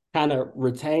kind of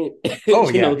retain, Oh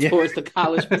yeah, yeah. towards the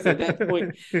college piece at that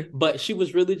point. But she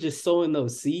was really just sowing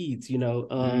those seeds, and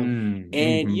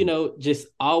Hmm. just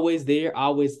always there,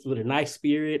 always with a nice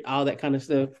spirit, all that kind of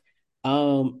stuff.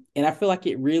 And I feel like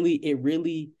it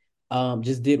really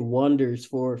just did wonders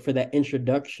for that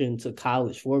introduction to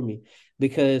college for me,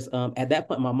 because at that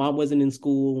point my mom wasn't in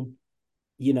school.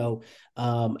 you know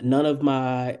none of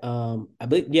my I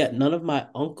believe, yeah, none of my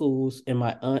uncles and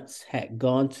my aunts had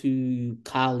gone to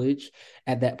college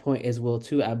at that point as well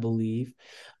too, I believe.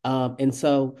 And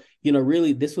so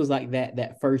really this was like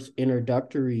that first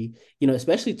introductory,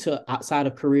 especially to outside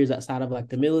of careers, outside of like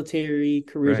the military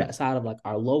careers, Right. outside of like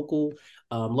our local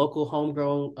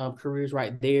homegrown careers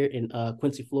right there in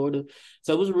Quincy, Florida.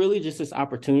 So it was really just this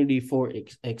opportunity for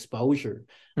exposure.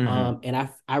 Hmm. And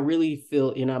I really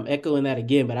feel, I'm echoing that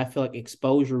again, but I feel like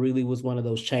exposure really was one of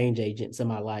those change agents in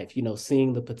my life,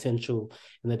 seeing the potential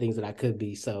and the things that I could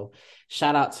be. So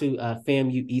shout out to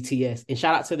FAMU ETS, and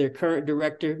shout out to their current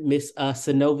director, Miss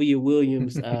Synovia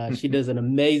Williams. She does an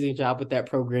amazing job with that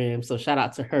program. So shout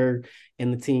out to her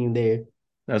and the team there.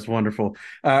 That's wonderful.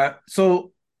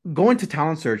 So going to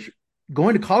talent search,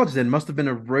 going to college then must have been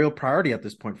a real priority at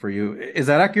this point for you. Is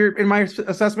that accurate in my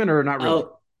assessment or not really?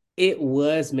 Oh, it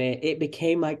was, man. It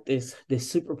became like this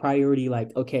super priority.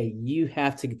 Like, okay, you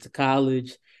have to get to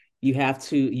college. You have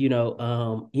to,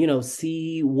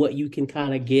 see what you can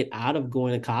kind of get out of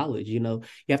going to college. You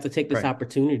have to take this Right.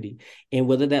 opportunity, and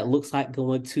whether that looks like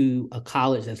going to a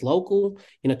college that's local,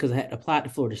 because I had applied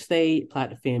to Florida State, applied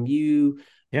to FAMU,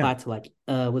 Yeah. applied to like,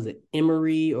 was it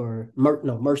Emory or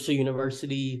no, Mercer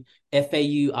University,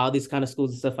 FAU, all these kind of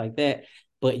schools and stuff like that.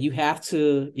 But you have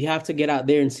to get out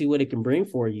there and see what it can bring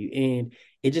for you. And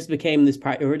it just became this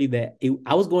priority that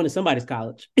I was going to somebody's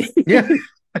college. Yeah.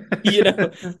 you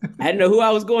know, I didn't know who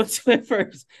I was going to at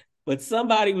first, but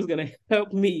somebody was going to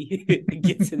help me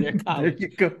get to their There college. you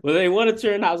go. Well, they want to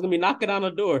turn, I was going to be knocking on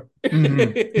a door.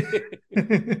 Hmm.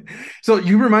 So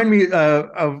you remind me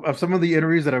of some of the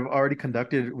interviews that I've already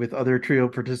conducted with other trio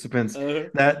participants uh,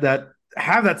 that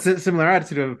have that similar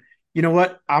attitude of, you know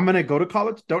what, I'm gonna go to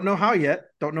college. Don't know how yet.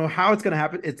 Don't know how it's gonna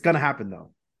happen. It's gonna happen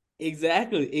though.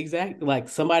 Exactly, exactly. Like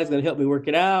somebody's gonna help me work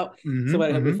it out. Mm-hmm.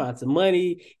 Somebody help me Mm-hmm. find some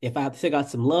money. If I have to take out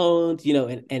some loans,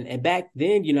 and back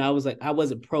then, I was like, I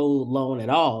wasn't pro loan at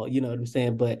all. You know what I'm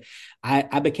saying? But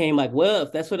I became like, well,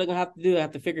 if that's what I'm gonna have to do, I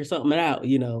have to figure something out.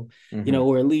 Mm-hmm.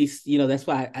 Or at least, that's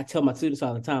why I tell my students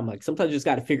all the time, like sometimes you just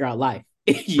got to figure out life,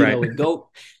 Right. and go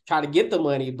try to get the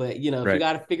money. But if you Right.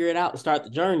 got to figure it out and start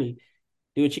the journey,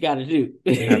 do what you got to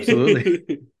Absolutely.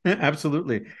 do.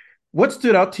 Absolutely. What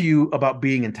stood out to you about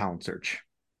being in talent search?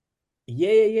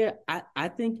 Yeah. I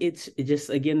think it's just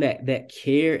again that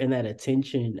care and that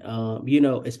attention.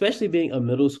 Especially being a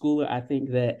middle schooler, I think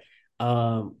that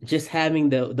just having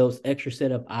those extra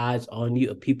set of eyes on you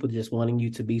of people just wanting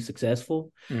you to be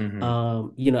successful. Mm-hmm.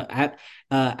 I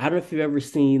don't know if you've ever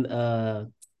seen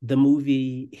the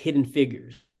movie Hidden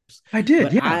Figures. I did.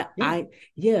 But Yeah. I, Yeah. I,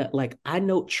 yeah, like I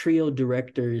know trio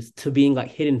directors to being like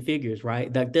hidden figures,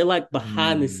 right? Like they're like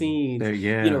behind the scenes, There.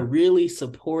 Yeah. really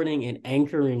supporting and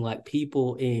anchoring like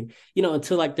people in,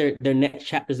 until like their next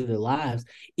chapters of their lives,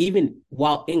 even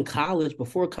while in college,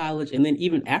 before college, and then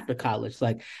even after college.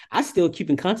 Like I still keep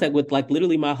in contact with like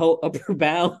literally my whole upper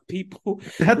bound people,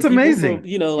 the That's people from, amazing. like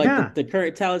the, Yeah. the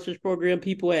current talent search program,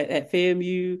 people at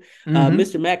FAMU. Mm-hmm.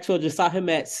 Mr. Maxwell just saw him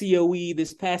at COE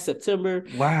this past September.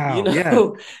 you Wow. Yeah.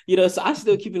 know, so I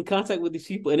still keep in contact with these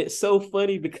people, and it's so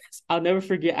funny because I'll never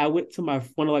forget. I went to my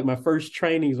one of like my first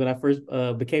trainings when I first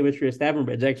became a trio staff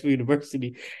member at Jacksonville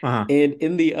University, Uh-huh. and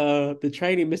in the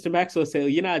training, Mr. Maxwell said,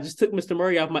 I just took Mr.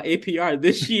 Murray off my APR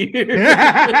this year." So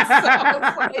I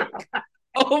was like,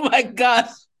 "Oh my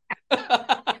gosh."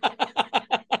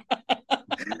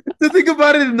 To think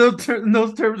about it in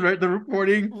those terms, right? The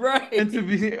reporting and to Right.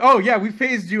 be, oh yeah, we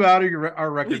phased you out of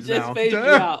our We records just now. phased you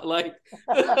out. Like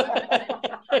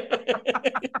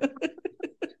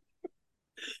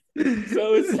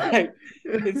so it's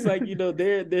like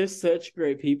they're such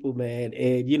great people, man.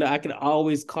 And I can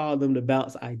always call them to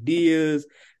bounce ideas.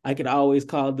 I can always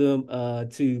call them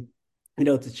to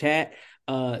chat.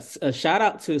 A shout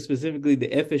out to specifically the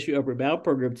FSU Upper Bound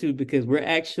program too, because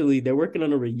they're working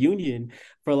on a reunion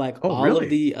for like Oh, all of really?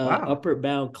 the Wow. Upper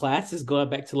Bound classes going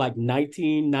back to like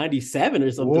 1997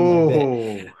 or something like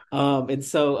that. Whoa. And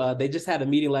so they just had a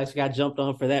meeting last week. I jumped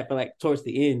on for that for like towards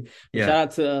the end. But Yeah. shout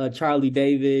out to Charlie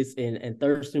Davis and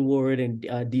Thurston Ward and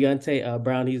Deontay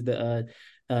Brown. He's the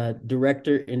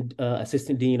director and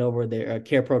assistant dean over their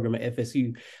care program at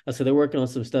FSU. So they're working on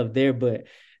some stuff there. But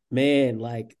man,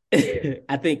 like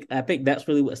I think that's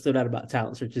really what stood out about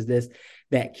talent search is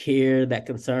that care, that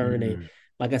concern, and Mm.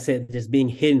 like I said, just being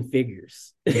hidden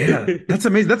figures. Yeah, that's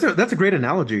amazing. That's a great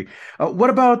analogy. What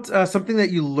about something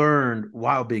that you learned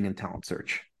while being in talent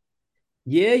search?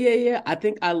 Yeah. I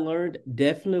think I learned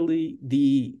definitely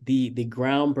the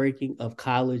groundbreaking of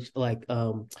college. Like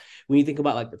when you think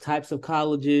about like the types of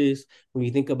colleges, when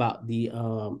you think about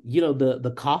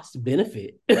the cost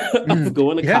benefit of Mm.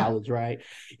 going to Yeah. college, right?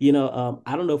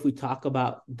 I don't know if we talk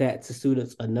about that to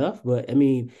students enough, but I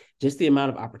mean, just the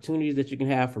amount of opportunities that you can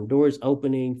have from doors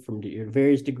opening, from your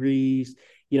various degrees,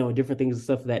 and different things and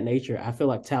stuff of that nature. I feel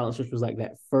like talent search was like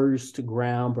that first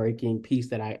groundbreaking piece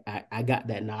that I got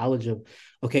that knowledge of,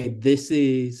 okay, this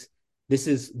is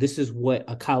what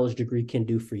a college degree can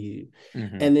do for you. Hmm.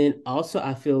 And then also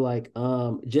I feel like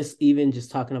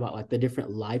just talking about like the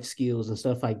different life skills and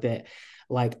stuff like that.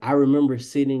 Like I remember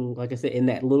sitting, like I said, in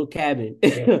that little cabin,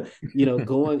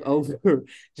 going over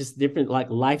just different like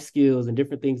life skills and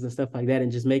different things and stuff like that,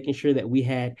 and just making sure that we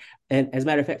had, and as a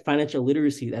matter of fact, financial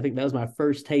literacy. I think that was my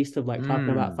first taste of like talking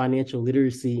about Mm. financial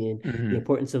literacy and the Hmm.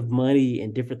 importance of money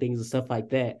and different things and stuff like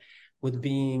that with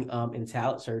being in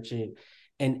talent searching,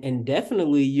 and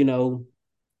definitely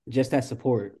just that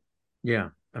support. Yeah,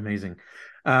 amazing.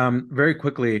 Very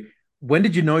quickly, when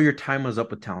did you know your time was up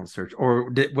with talent search,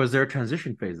 or was there a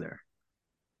transition phase there?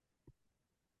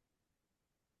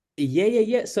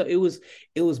 Yeah. So it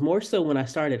was more so when I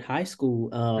started high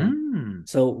school. Mm.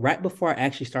 So right before I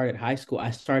actually started high school, I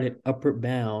started Upward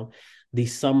Bound the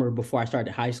summer before I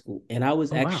started high school, and I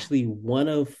was Oh, wow. actually one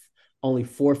of only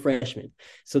four freshmen.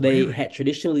 So they Really? had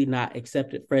traditionally not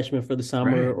accepted freshmen for the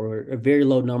summer Right. or very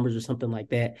low numbers or something like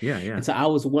that. Yeah, yeah. And so I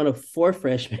was one of four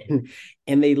freshmen,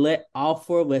 and they let all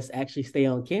four of us actually stay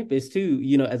on campus too,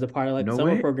 as a part of like the No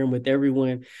summer way. program with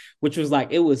everyone, which was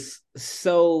like it was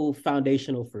so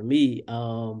foundational for me.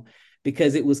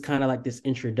 Because it was kind of like this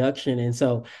introduction. And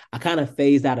so I kind of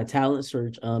phased out of talent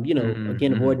search, again,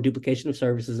 Hmm. avoiding duplication of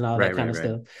services and all that Right, kind right,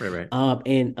 of right, stuff. right, right.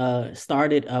 And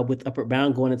started with Upward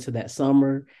Bound going into that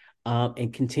summer,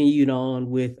 and continued on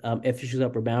with FSU's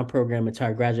Upward Bound program until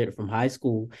I graduated from high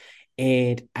school.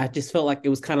 And I just felt like it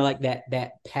was kind of like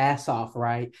that pass off,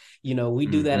 right? We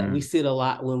do that. We Mm-hmm. see it a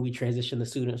lot when we transition the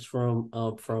students from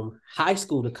high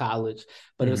school to college,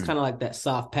 but it was Mm-hmm. kind of like that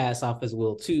soft pass off as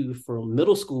well too, from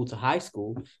middle school to high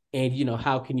school. And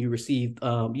how can you receive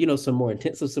some more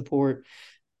intensive support,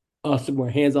 some more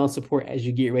hands-on support as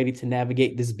you get ready to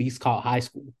navigate this beast called high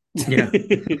school. Yeah.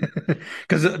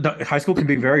 Because high school can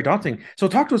be very daunting. So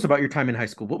talk to us about your time in high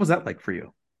school. What was that like for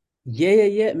you?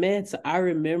 Yeah, man. So I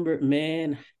remember,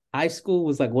 man, high school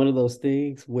was like one of those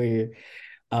things where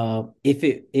if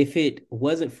it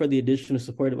wasn't for the additional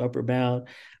support of Upper Bound,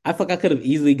 I feel like I could have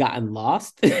easily gotten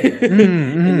lost in the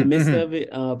Mm-hmm. midst Mm-hmm. of it.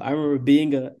 I remember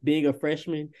being a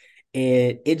freshman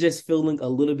and it just feeling a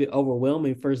little bit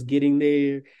overwhelming first getting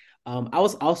there. I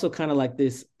was also kind of like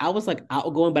this. I was like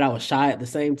outgoing, but I was shy at the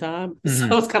same time. So I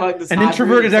Mm-hmm. was kind of like this An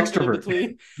hybrid or introverted something in extrovert.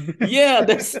 between. Yeah,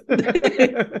 that's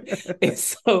and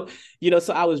so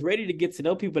so I was ready to get to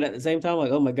know people, but at the same time,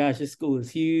 like, oh my gosh, this school is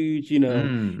huge. And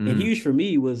Mm-hmm. huge for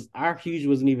me was our huge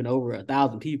wasn't even over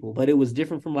 1,000 people, but it was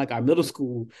different from like our middle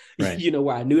school, Right.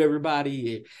 where I knew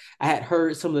everybody. And I had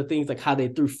heard some of the things like how they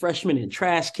threw freshmen in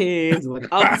trash cans and like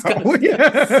all this kind of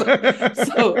Wow. stuff.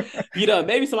 So, Yeah.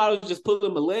 maybe somebody was just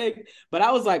pulling my leg, but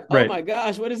I was like, oh Right. my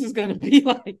gosh, what is this going to be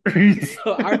like?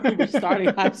 So I remember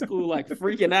starting high school like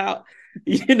freaking out,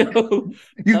 you know.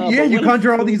 Yeah, But you one of the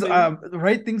conjure all cool these things,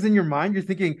 right things in your mind. You're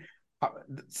thinking, uh,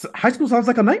 high school sounds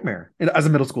like a nightmare as a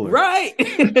middle schooler. right?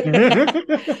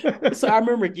 So I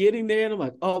remember getting there and I'm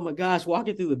like, oh my gosh,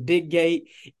 walking through the big gate.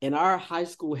 And our high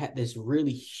school had this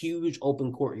really huge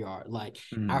open courtyard. Like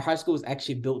our Mm-hmm. high school was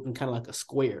actually built in kind of like a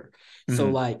square. So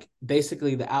Mm-hmm. like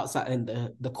basically the outside and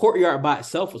the courtyard by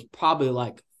itself was probably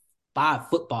like 5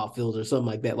 football fields or something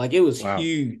like that. Like it was Wow,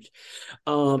 huge.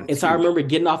 that's And so I huge. remember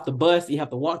getting off the bus, you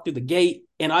have to walk through the gate,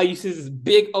 and all you see is this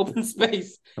big open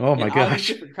space Oh and my all these gosh.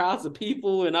 different crowds of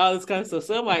people and all this kind of stuff.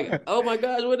 So I'm like, oh my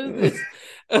gosh, what is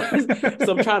this?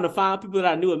 So I'm trying to find people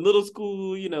that I knew in middle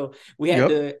school.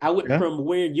 Yep. I went Yeah. from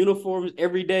wearing uniforms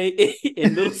every day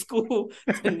in middle school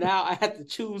to now I had to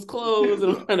choose clothes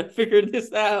and I'm trying to figure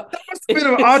this out. It's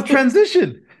been an odd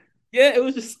transition. Yeah, it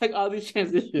was just like all these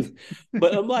transitions.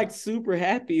 But I'm like super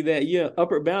happy that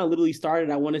Upper Bound literally started.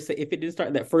 I want to say if it didn't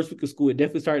start that first week of school, it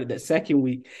definitely started that second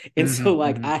week. And so Mm-hmm.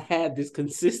 like Mm-hmm. I had this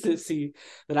consistency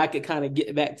that I could kind of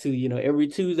get back to, every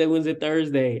Tuesday, Wednesday,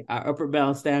 Thursday, our Upper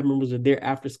Bound staff members are there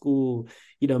after school,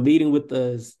 meeting with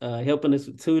us, helping us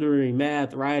with tutoring,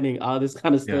 math, writing, all this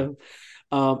kind of Yeah.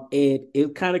 stuff. And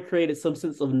it kind of created some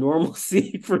sense of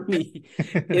normalcy for me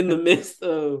in the midst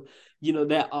of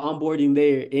that onboarding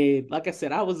there. And like I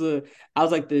said, I was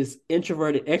like this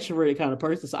introverted extroverted kind of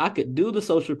person, so I could do the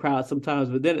social crowd sometimes,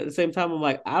 but then at the same time I'm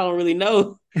like, I don't really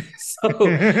know.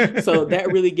 So that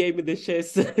really gave me the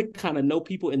chance to kind of know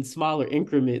people in smaller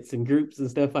increments and groups and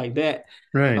stuff like that,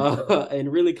 Right.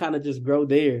 and really kind of just grow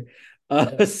there.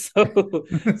 So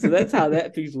that's how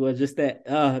that piece was. Just that,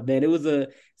 man, it was a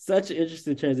such an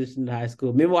interesting transition to high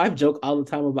school. Me and my wife joke all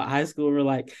the time about high school. We're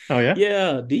like, Oh yeah.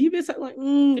 yeah, do you miss that? Like,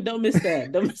 don't miss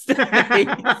that. Don't miss that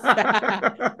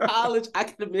phase. College, I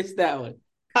could have missed that one.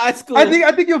 High I school, think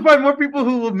I think you'll find more people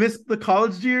who will miss the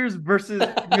college years versus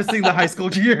missing the high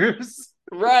school years.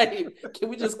 right? Can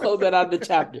we just close that out of the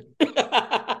chapter?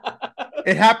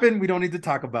 It happened. We don't need to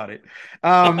talk about it.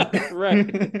 Um,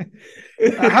 Right.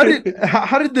 how did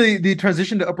the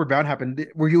transition to Upward Bound happen?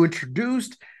 Were you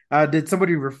introduced? Did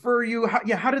somebody refer you?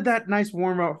 How did that nice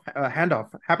warm up handoff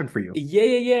happen for you?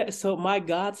 Yeah. So my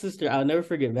god sister, I'll never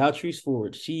forget Valtrice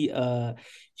Ford. She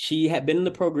had been in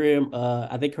the program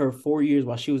I think her 4 years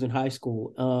while she was in high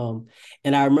school.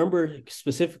 And I remember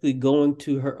specifically going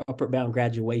to her Upward Bound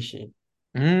graduation.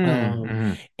 Um,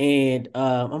 Mm-hmm. and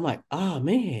I'm like, oh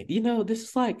man,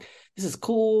 this is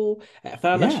cool. I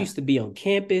found out she Yeah. used to be on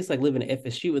campus, like living at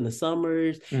FSU in the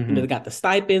summers. They Mm-hmm. got the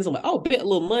stipends. I'm like, oh, bet a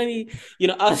little money,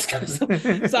 all this kind of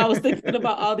stuff. So I was thinking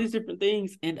about all these different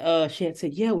things, and she had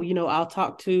said, yeah, well, I'll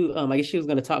talk to I guess she was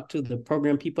going to talk to the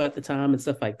program people at the time and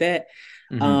stuff like that.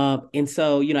 Mm-hmm. And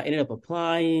so I ended up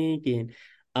applying and.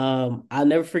 I'll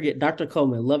never forget Dr.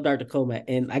 Coleman. Love Dr. Coleman,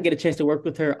 and I get a chance to work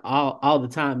with her all the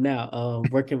time now.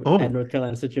 Working at Oh, North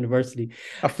Carolina State University.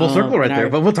 a full circle And right there. I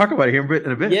But we'll talk about it here in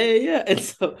a bit. yeah. And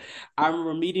so I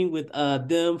remember meeting with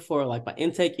them for like my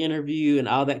intake interview and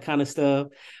all that kind of stuff.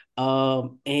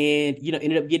 And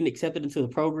ended up getting accepted into the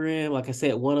program. Like I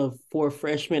said, one of 4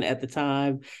 freshmen at the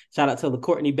time. Shout out to the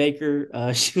Courtney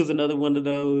Baker. She was another one of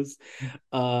those.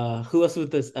 Who else was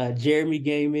this? Jeremy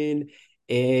Gaiman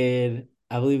and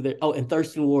I believe they're. Oh, and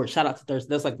Thurston Ward. Shout out to Thurston.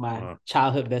 That's like my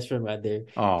childhood best friend right there.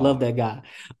 Love Oh. that guy.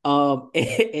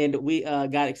 And we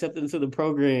got accepted into the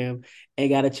program and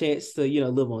got a chance to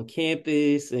live on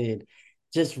campus and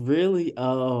just really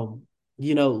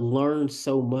learn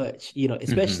so much. Hmm.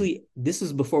 Especially this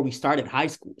was before we started high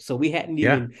school, so we hadn't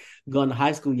Yeah. even gone to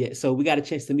high school yet. So we got a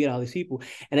chance to meet all these people.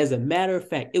 And as a matter of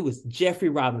fact, it was Jeffrey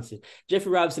Robinson.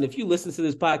 Jeffrey Robinson, if you listen to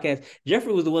this podcast,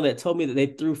 Jeffrey was the one that told me that they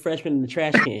threw freshmen in the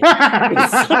trash can.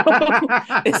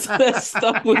 And so that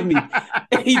stuck with me.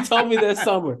 And he told me that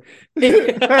summer.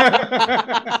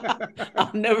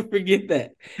 I'll never forget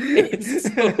that.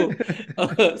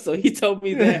 So he told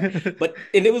me that.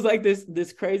 And it was like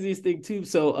this craziest thing too.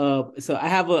 So I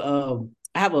have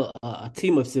a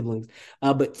team of siblings,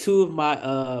 but two of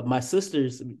my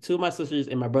sisters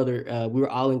and my brother, we were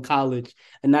all in college,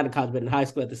 and not in college, but in high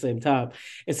school at the same time.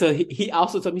 And so he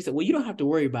also told me, he said, "Well, you don't have to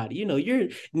worry about it. You're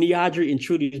Neaudrey and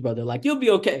Trudy's brother. Like, you'll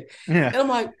be okay." Yeah. And I'm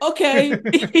like, okay,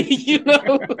 you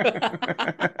know.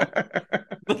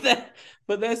 but that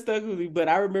but that stuck with me. But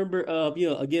I remember,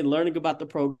 again, learning about the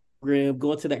program,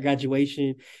 going to that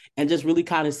graduation, and just really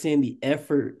kind of seeing the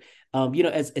effort.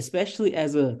 As especially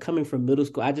as a coming from middle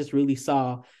school, I just really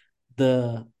saw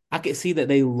I could see that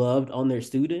they loved on their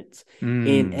students.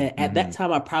 And at that Mm-hmm.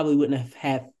 time, I probably wouldn't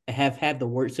have had the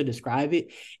words to describe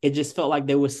it. It just felt like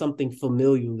there was something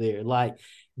familiar there, like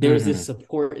there was this Hmm.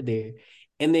 support there.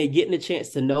 And then getting a chance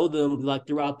to know them like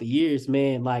throughout the years,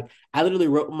 man. Like, I literally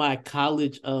wrote my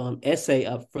college essay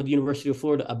up for the University of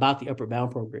Florida about the Upward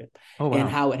Bound program Oh, and wow.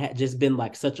 how it had just been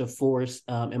like such a force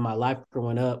in my life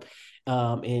growing up,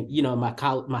 and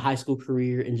my high school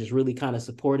career, and just really kind of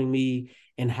supporting me,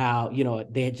 and how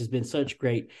they had just been such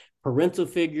great parental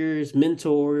figures,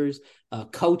 mentors,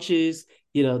 coaches.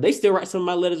 They still write some of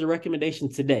my letters of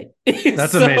recommendation today.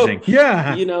 That's So, amazing.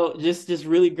 Yeah. just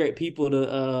really great people to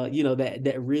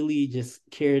that really just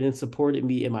cared and supported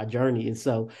me in my journey. And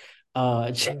so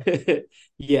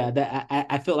yeah, that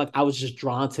I felt like I was just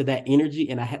drawn to that energy,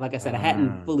 and like I said, I hadn't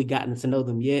Ah. fully gotten to know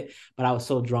them yet, but I was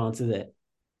so drawn to that.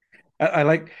 I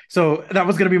like, so that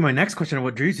was going to be my next question of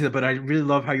what drew you to that, but I really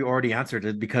love how you already answered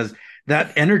it, because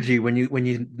that energy, when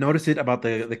you notice it about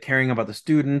the caring about the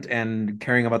student and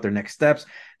caring about their next steps,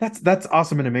 that's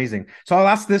awesome and amazing. So I'll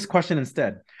ask this question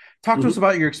instead. Talk to us Mhm.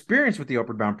 about your experience with the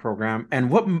Upward Bound program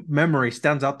and what memory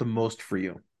stands out the most for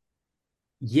you.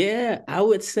 Yeah, I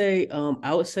would say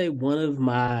one of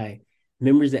my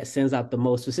memories that stands out the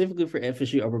most, specifically for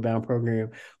FSU Overbound program,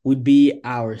 would be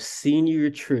our senior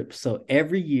trip. So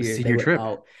every The year they senior would trip.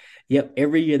 all, yep,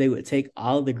 every year they would take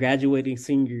all of the graduating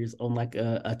seniors on like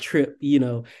a trip,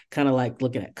 kind of like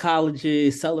looking at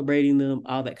colleges, celebrating them,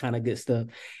 all that kind of good stuff.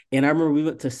 And I remember we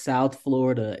went to South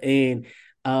Florida, and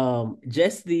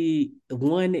just the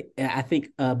one, I think,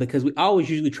 because we always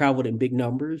usually traveled in big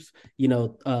numbers,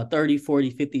 30, 40,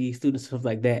 50 students, stuff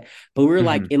like that. But we were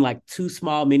like Hmm. in like two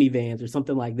small minivans or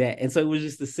something like that. And so it was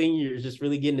just the seniors just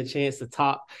really getting a chance to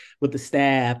talk with the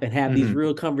staff and have these Hmm.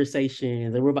 real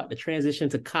conversations. And we're about to transition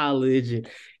to college, and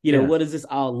Yeah. what does this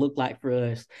all look like for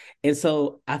us? And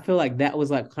so I feel like that was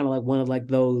like kind of like one of like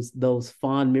those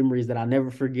fond memories that I'll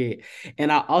never forget.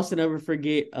 And I also never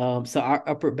forget. So our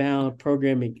Upward Bound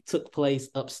programming took place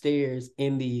upstairs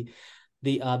in the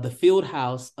field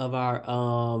house of our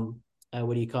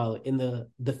what do you call it, in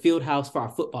the field house for our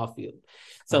football field.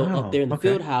 So up there Wow. in the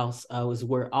field Okay. house was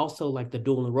where also like the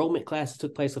dual enrollment classes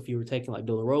took place. So if you were taking like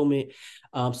dual enrollment,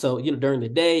 so during the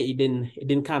day it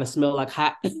didn't kind of smell like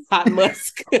hot hot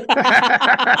musk.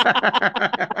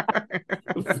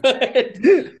 but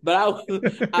but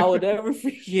I would never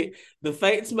forget the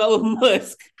faint smell of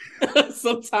musk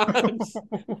sometimes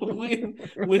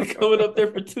when coming up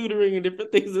there for tutoring and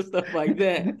different things and stuff like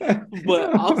that.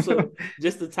 But also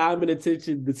just the time and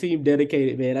attention the team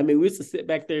dedicated, man. I mean, we used to sit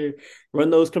back there, run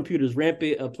those computers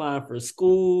rampant, applying for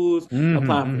schools, applying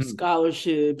for Hmm.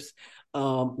 scholarships,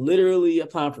 literally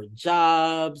applying for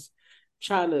jobs,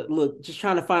 trying to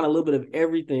find a little bit of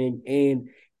everything. And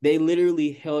they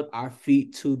literally held our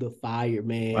feet to the fire,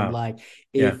 man. Wow. Like,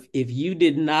 Yeah. if you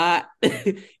did not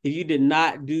if you did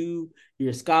not do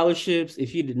your scholarships,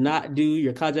 if you did not do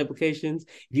your college applications,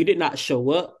 if you did not show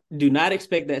up, do not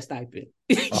expect that stipend.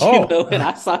 Oh. And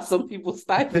I saw some people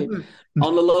stipend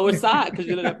on the lower side because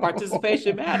that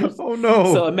participation matters. Oh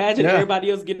So no. imagine Yeah.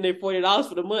 everybody else getting their $40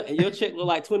 for the month and your check look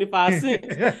like 25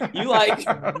 cents. You like,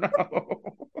 No.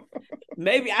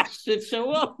 maybe I should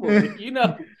show up for it.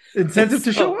 And Incentive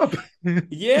to show so up.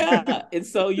 Yeah. And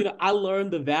so, I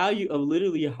learned the value of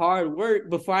literally hard work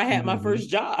before I had my Hmm. first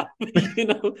job,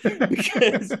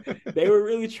 because they were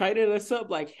really training us up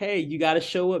like, hey, you got to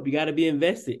show up, you got to be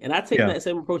invested. And I take Yeah, that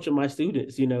same approach with my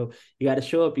students, you got to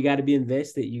show up, you got to be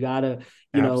invested, you got to,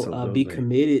 be absolutely.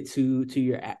 committed to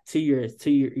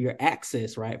your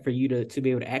access, right? For you to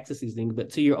be able to access these things, but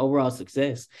to your overall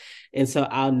success. And so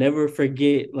I'll never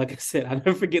forget, like I said, I'll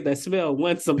never forget that smell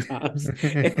once sometimes.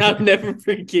 And I'll never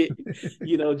forget,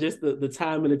 just the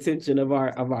time and attention of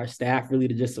our staff really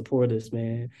to just support us,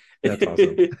 man. That's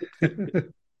awesome.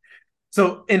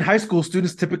 So, in high school,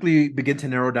 students typically begin to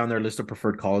narrow down their list of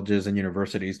preferred colleges and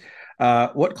universities.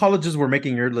 What colleges were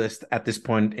making your list at this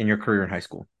point in your career in high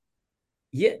school?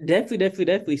 Yeah, definitely, definitely,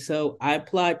 definitely. So I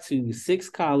applied to 6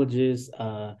 colleges: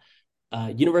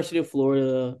 University of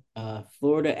Florida,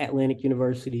 Florida Atlantic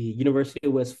University, University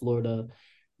of West Florida,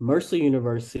 Mercer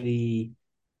University,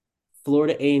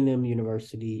 Florida A&M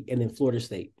University, and then Florida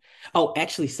State. Oh,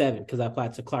 actually 7, because I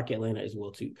applied to Clark Atlanta as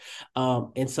well too.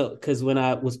 And so because when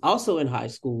I was also in high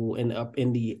school and up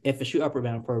in the FSU Upward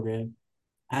Bound program,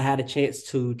 I had a chance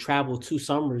to travel 2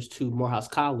 summers to Morehouse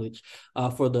College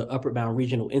for the Upward Bound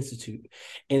Regional Institute.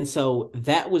 And so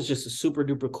that was just a super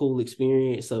duper cool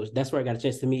experience. So that's where I got a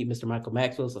chance to meet Mr. Michael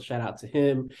Maxwell. So shout out to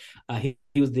him. He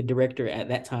was the director at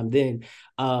that time then.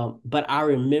 But I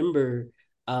remember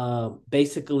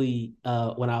basically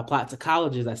when I applied to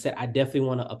colleges, I said, I definitely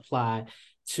want to apply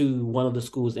to one of the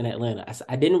schools in Atlanta.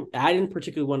 I didn't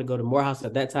particularly want to go to Morehouse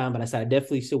at that time, but I said I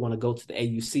definitely still want to go to the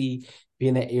AUC, be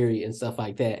in that area and stuff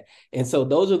like that. And so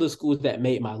those are the schools that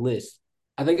made my list.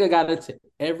 I think I got into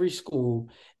every school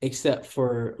except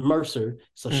for Mercer.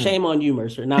 So Hmm. shame on you,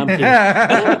 Mercer. No, I'm kidding.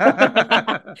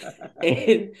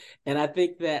 and and I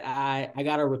think that I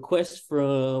got a request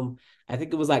from, I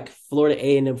think it was like Florida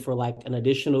A&M for like an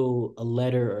additional a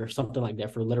letter or something like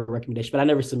that, for a letter of recommendation, but I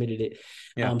never submitted it.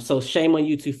 Yeah. So shame on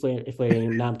you too, Florida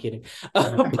A&M. No, I'm kidding.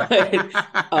 But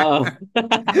um,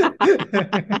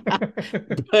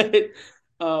 but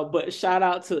but shout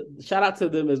out to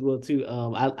them as well too.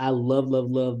 I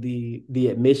love the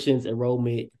admissions,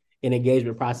 enrollment, and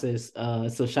engagement process.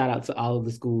 So shout out to all of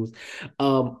the schools.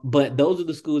 But those are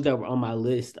the schools that were on my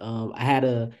list. I had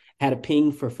a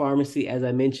ping for pharmacy, as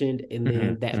I mentioned, and Hmm.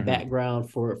 then that Hmm. background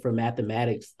for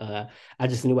mathematics. I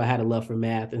just knew I had a love for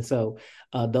math, and so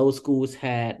most of those schools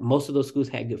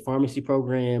had good pharmacy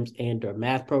programs and or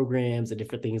math programs and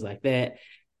different things like that.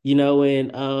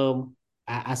 And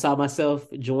I saw myself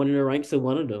joining the ranks of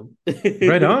one of them.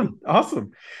 Right on.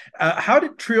 Awesome. How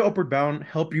did Trio Upward Bound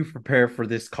help you prepare for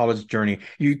this college journey?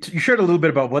 You shared a little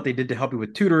bit about what they did to help you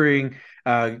with tutoring,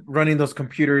 running those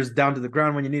computers down to the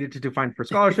ground when you needed to find for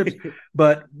scholarships.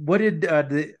 But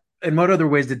in what other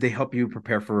ways did they help you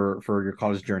prepare for your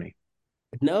college journey?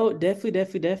 No, definitely,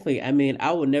 definitely, definitely. I mean,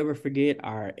 I will never forget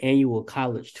our annual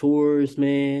college tours,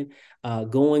 man.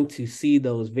 Going to see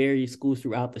those various schools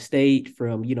throughout the state,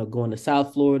 from going to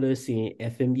South Florida, seeing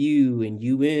FMU and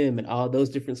UM and all those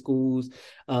different schools,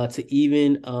 to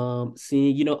even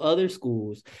seeing other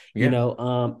schools, Yeah.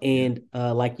 Yeah. and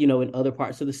like in other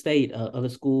parts of the state, other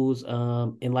schools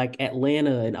in like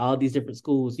Atlanta and all these different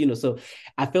schools. So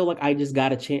I feel like I just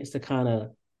got a chance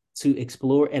to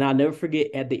explore. And I'll never forget,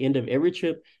 at the end of every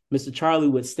trip, Mr. Charlie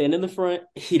would stand in the front.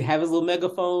 He'd have his little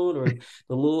megaphone or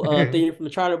the little thing from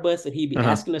the charter bus, and he'd be Uh-huh.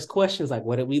 asking us questions like,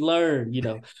 "What did we learn?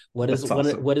 What is That's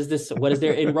awesome. what is this? What is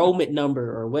their enrollment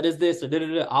number? Or what is this? Or da, da,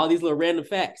 da, all these little random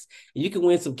facts. And you can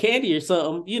win some candy or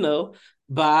something,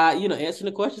 by answering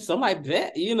the question. So I'm like,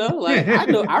 bet, like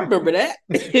I remember that,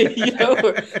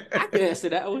 I can answer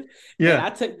that one. And Yeah.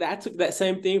 I took that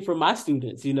same thing for my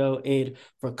students, and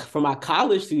for my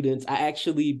college students, I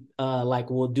actually like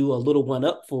will do a little one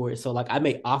up for it. So like I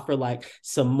may offer like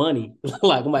some money.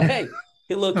 Like I'm like, hey,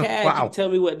 hit a little cash, you can Wow. tell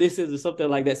me what this is or something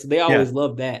like that. So they Yeah. always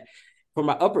love that. For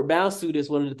my upward bound students,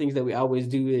 one of the things that we always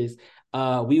do is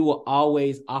we will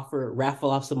always offer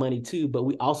raffle off some money too, but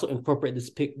we also incorporate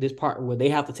this part where they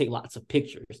have to take lots of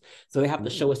pictures. So they have to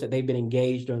show Ooh. us that they've been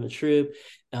engaged during the trip.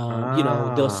 They'll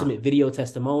Ah, submit video that's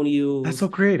testimonials, so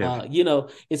creative.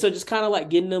 and so just kind of like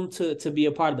getting them to be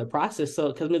a part of the process.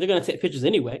 So because I mean they're gonna take pictures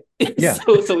anyway, Yeah.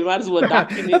 so we might as well That's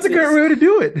document a great this. way to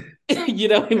do it.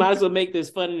 We might as well make this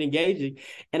fun and engaging.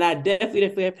 And I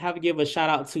definitely have to give a shout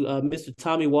out to Mr.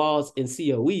 Tommy Walls and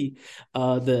COE,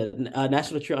 the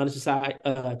National Trio Honor Society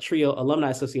Trio Alumni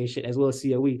Association, as well as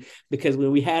COE, because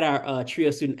when we had our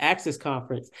Trio Student Access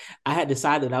Conference, I had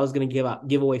decided I was going to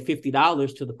give away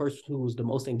 $50 to the person who was the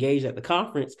most engaged at the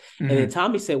conference. And then Hmm.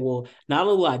 Tommy said, "Well, not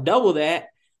only will I double that,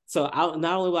 So I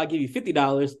not only will I give you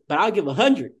 $50, but I'll give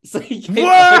 100. So he gave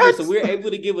 100. So What? we're able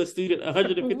to give a student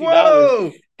 $150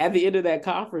 Whoa! at the end of that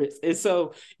conference. And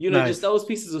so, just Nice. those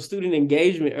pieces of student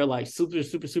engagement are like super,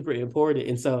 super, super important.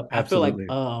 And so I feel like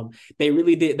Absolutely. they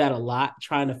really did that a lot,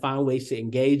 trying to find ways to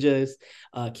engage us,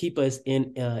 keep us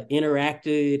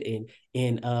interacted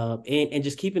and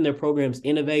just keeping their programs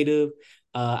innovative.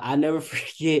 I never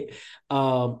forget,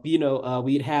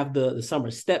 we'd have the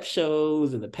summer step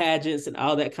shows and the pageants and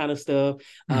all that kind of stuff,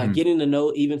 Mhm. getting to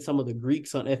know even some of the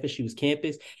Greeks on FSU's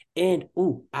campus. And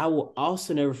I will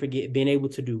also never forget being able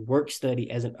to do work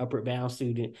study as an Upward Bound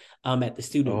student at the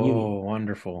student union. Oh,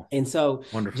 wonderful. And so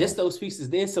just Wonderful. those pieces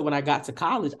then. So when I got to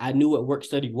college, I knew what work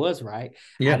study was, right?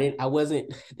 Yeah. It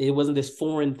wasn't this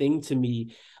foreign thing to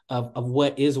me of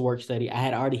what is work study. I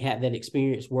had already had that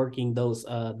experience working those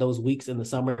weeks in the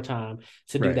summertime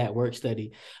to do Right. that work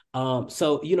study.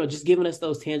 So just giving us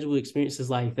those tangible experiences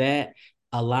like that,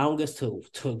 allowing us to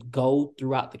go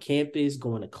throughout the campus,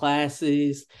 going to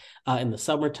classes in the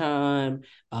summertime,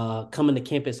 coming to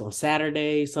campus on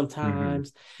Saturdays Mhm.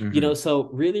 sometimes, Mhm. so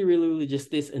really, really, really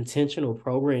just this intentional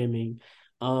programming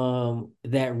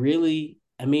that really,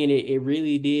 I mean, it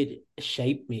really did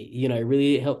shape me. It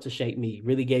really helped to shape me. It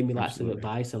really gave me lots of Absolutely.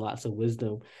 advice and lots of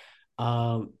wisdom.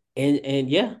 And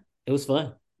yeah, it was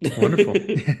fun. Wonderful.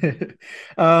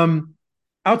 um,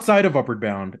 outside of Upward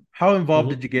Bound, how involved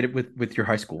did Mhm. you get it with your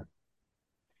high school?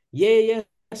 Yeah, yeah.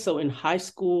 So in high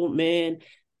school, man,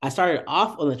 I started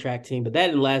off on the track team, but that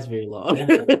didn't last very long.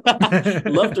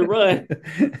 Love to run,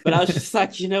 but I was just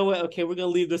like, you know what? Okay, we're gonna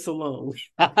leave this alone.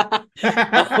 But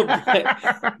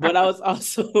I was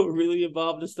also really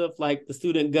involved in stuff like the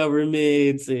student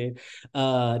governments and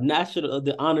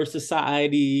the honor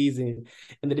societies and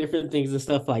the different things and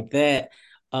stuff like that.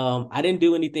 I didn't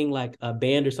do anything like a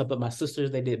band or something. My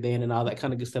sisters, they did band and all that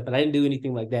kind of good stuff, but I didn't do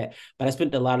anything like that. But I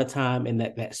spent a lot of time in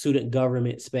that student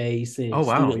government space Oh and wow,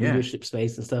 student yeah. leadership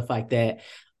space and stuff like that.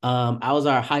 I was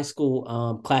our high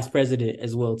school class president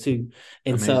as well too,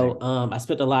 and Amazing. so I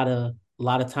spent a lot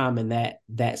of time in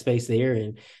that space there,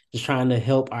 and just trying to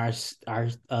help our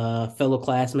fellow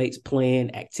classmates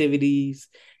plan activities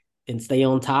and stay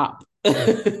on top.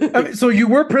 I mean, so you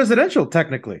were presidential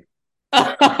technically.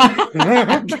 I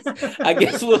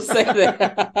guess we'll say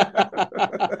that.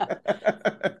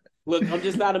 Look, I'm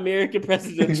just not American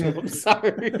presidential. I'm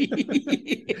sorry.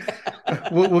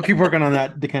 We'll keep working on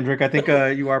that, Dekendrick. I think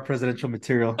you are presidential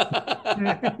material.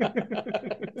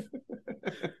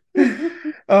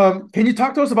 Can you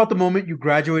talk to us about the moment you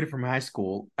graduated from high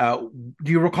school? Do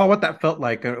you recall what that felt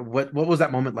like? What was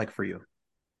that moment like for you?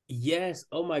 Yes.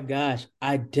 Oh my gosh.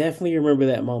 I definitely remember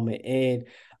that moment. And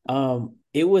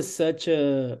it was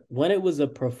it was a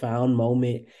profound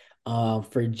moment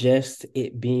for just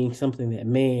it being something that,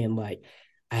 man, like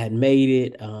I had made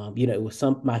it. It was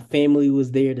my family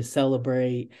was there to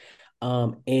celebrate.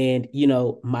 And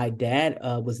my dad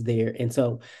was there. And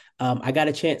so I got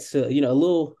a chance to, a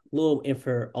little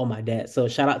info on my dad. So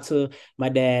shout out to my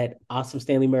dad, awesome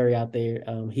Stanley Murray out there.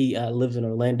 He lives in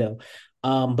Orlando.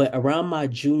 But around my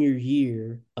junior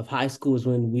year of high school is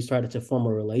when we started to form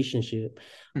a relationship.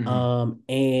 Hmm.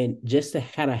 And just to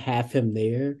kind of have him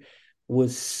there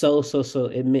was so,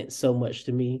 it meant so much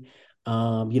to me. He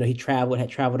had traveled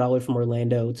all the way from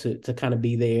Orlando to kind of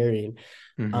be there. And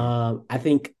Hmm. I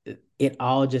think it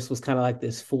all just was kind of like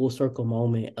this full circle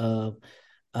moment of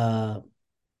uh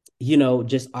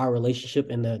just our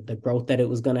relationship and the growth that it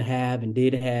was going to have and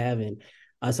did have. And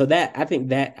so that, I think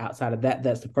that outside of that,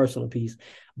 that's the personal piece.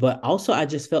 But also I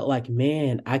just felt like,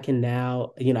 man, I can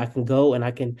now, I can go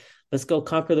and let's go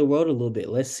conquer the world a little bit.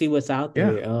 Let's see what's out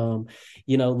Yeah.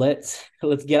 there.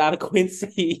 Let's get out of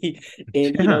Quincy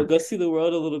and, Yeah. go see the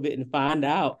world a little bit and find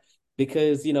out.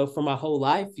 Because for my whole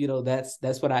life,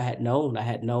 that's what I had known. I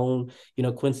had known,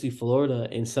 Quincy, Florida,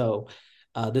 and so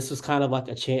this was kind of like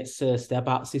a chance to step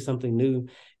out, see something new.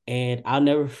 And I'll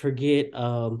never forget.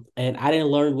 And I didn't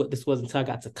learn what this was until I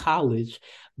got to college,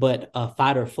 but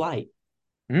fight or flight,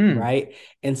 Mm. right?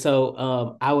 And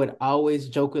so I would always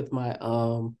joke with I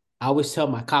always tell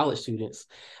my college students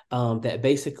that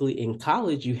basically in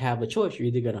college you have a choice. You're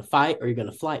either going to fight or you're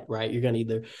going to flight, right? You're going to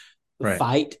either Right.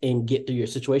 fight and get through your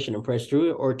situation and press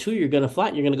through it, or two, you're going to flight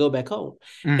and you're going to go back home.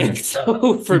 And Hmm.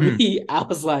 so for Hmm. me, I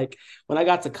was like, when I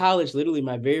got to college, literally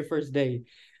my very first day,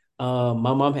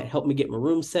 my mom had helped me get my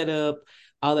room set up,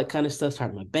 all that kind of stuff,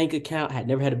 started my bank account. I had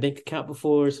never had a bank account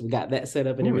before, so we got that set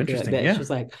up and Ooh, everything like interesting. that. She Yeah. was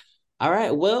like, all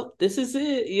right, well, this is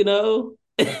it.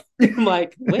 I'm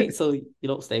like, wait, so you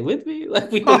don't stay with me?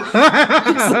 Like we don't. She's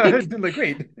like, Like,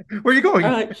 wait, where are you all going?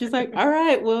 right. She's like, all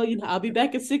right, well, I'll be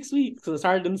back in 6 weeks. So it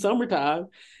started in the summertime.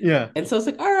 Yeah. And so it's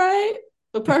like, all right.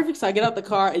 But perfect. So I get out the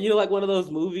car, and like one of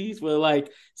those movies where like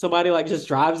somebody like just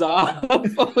drives off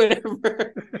or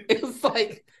whatever. It was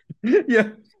like Yeah.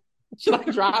 she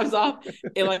like drives off,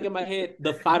 and like in my head,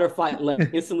 the fight or flight like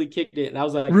instantly kicked in. And I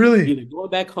was like, Really? either going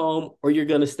back home or you're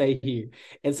gonna stay here.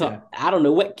 And Yeah. so I don't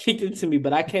know what kicked into me,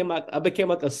 but I became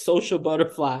like a social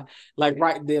butterfly. Like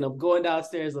right then, I'm going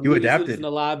downstairs, I'm You meeting students in adapted.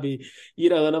 the lobby,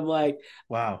 and I'm like,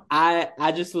 Wow.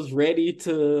 I just was ready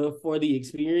for the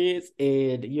experience,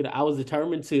 and I was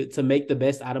determined to make the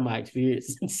best out of my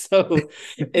experience.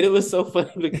 And it was so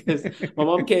funny because my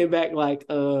mom came back like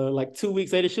 2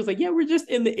 weeks later. She was like, "Yeah, we're just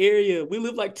in the area. We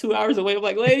live like 2 hours away." I'm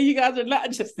like, "Lady, you guys are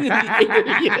not just in the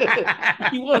area.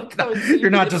 You want to come and see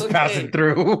You're me? not It's just passing okay."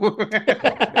 through.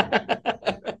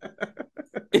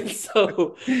 And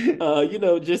so,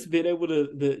 just being able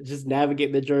to just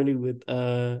navigate the journey with,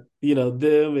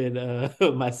 them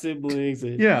and my siblings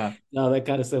and Yeah. all that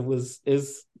kind of stuff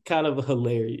is kind of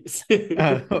hilarious.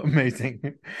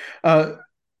 Amazing. Uh,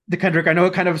 Dekendrick, I know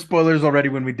it kind of spoilers already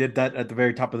when we did that at the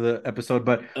very top of the episode,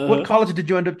 but what uh college did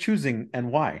you end up choosing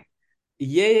and why?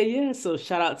 Yeah. So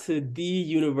shout out to the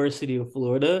University of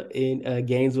Florida in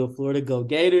Gainesville, Florida. Go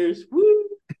Gators! Woo!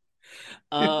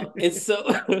 And so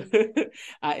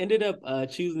I ended up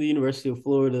choosing the University of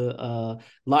Florida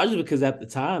largely because at the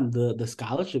time the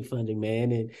scholarship funding,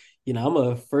 man, and I'm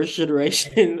a first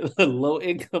generation low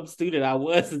income student. I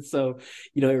was, and so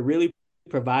it really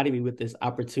provided me with this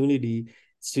opportunity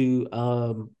to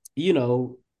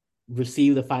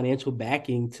receive the financial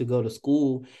backing to go to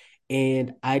school,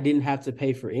 and I didn't have to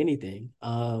pay for anything.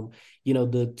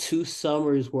 The 2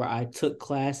 summers where I took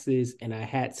classes and I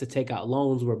had to take out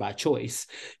loans were by choice.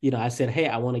 I said, hey,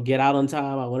 I want to get out on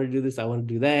time. I want to do this. I want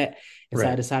to do that. And so I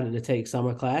Right. decided to take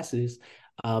summer classes.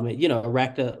 And, I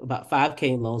racked up about 5K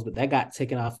in loans, but that got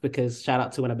taken off because shout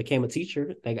out to when I became a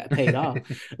teacher, they got paid off.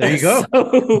 There you go.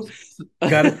 So,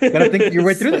 Gotta think your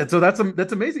way through so that. So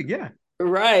that's amazing. Yeah.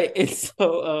 right. And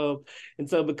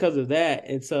so because of that,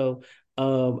 and so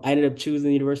I ended up choosing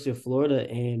the University of Florida,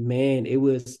 and man, it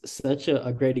was such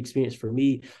a great experience for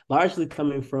me, largely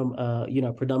coming from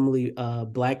predominantly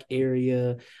black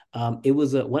area. It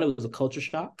was a culture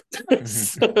shock.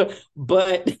 Hmm.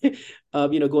 But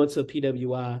going to a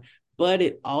PWI, but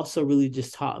it also really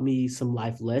just taught me some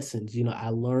life lessons. I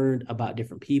learned about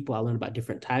different people. I learned about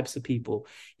different types of people.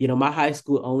 My high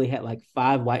school only had like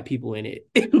 5 white people in it.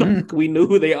 Like we knew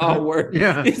who they all were.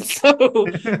 Yeah. And so,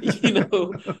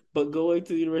 but going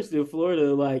to the University of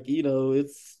Florida, like,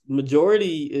 it's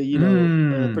majority,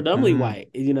 predominantly Hmm. white,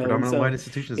 and Predominant white so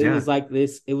institutions. it Yeah. was like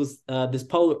this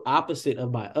polar opposite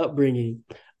of my upbringing.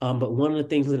 But one of the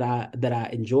things that I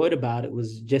enjoyed about it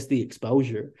was just the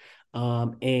exposure.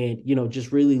 And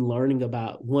just really learning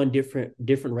about different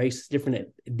races, different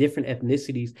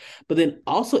ethnicities, but then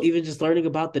also even just learning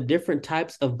about the different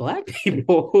types of black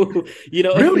people, and,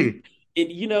 Really?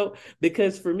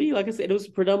 because for me, like I said, it was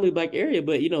a predominantly black area,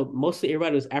 but mostly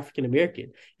everybody was African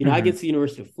American. I get Hmm. to the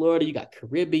University of Florida, you got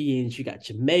Caribbeans, you got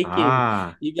Jamaican,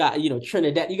 Ah. you got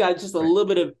Trinidad, you got just a Right.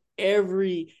 little bit of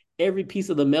every piece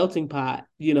of the melting pot,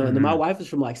 and then my Hmm. wife is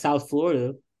from like South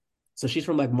Florida. So she's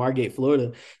from like Margate,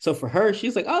 Florida. So for her,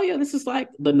 she's like, oh yeah, this is like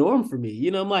the norm for me.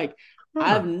 I'm like,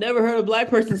 I've Huh. never heard a black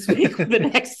person speak with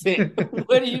an accent.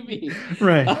 What do you mean?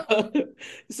 Right. Uh,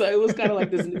 so it was kind of like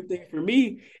this new thing for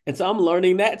me. And so I'm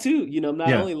learning that too. I'm not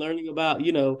Yeah. only learning about,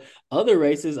 other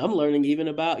races, I'm learning even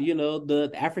about,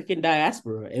 the African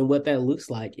diaspora and what that looks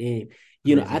like. And,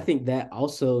 I Amazing. think that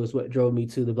also is what drove me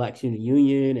to the Black Student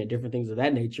Union and different things of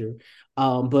that nature.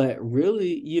 But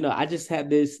really, I just had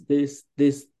this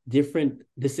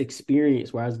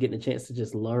experience where I was getting a chance to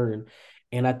just learn.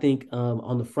 And I think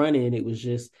on the front end, it was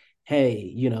just,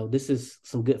 hey, this is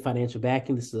some good financial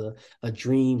backing. This is a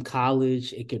dream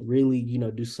college. It could really,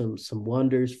 do some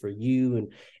wonders for you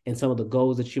and some of the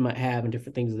goals that you might have and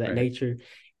different things of that Right. nature.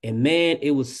 And man, it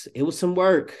was some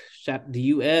work. Shout the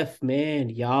UF, man,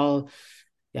 y'all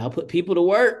put people to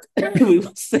work. We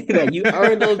will say that you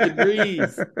earn those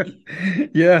degrees.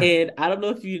 Yeah. And I don't know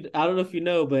if you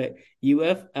know, but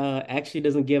UF actually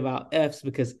doesn't give out Fs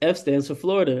because F stands for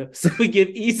Florida, so we give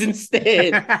E's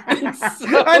instead. And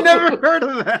I never so heard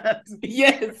of that.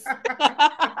 yes,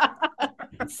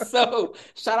 so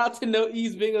shout out to no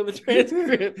E's being on the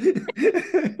transcript,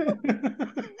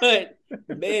 but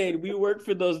man, we work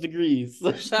for those degrees.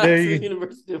 So shout There out to the you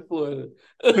University of Florida.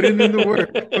 put it in the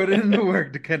work. Put it in the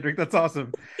work, Kendrick. That's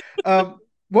awesome.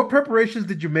 What preparations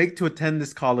did you make to attend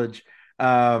this college?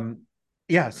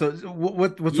 Yeah. So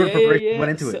what sort of Yeah, preparation yeah,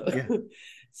 went yeah. into it? So Yeah.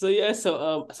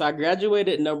 So I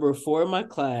graduated number 4 in my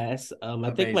class.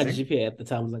 I think my Amazing. GPA at the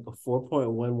time was like a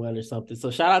 4.11 or something.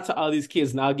 So shout out to all these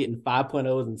kids now getting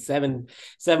 5.0s and 7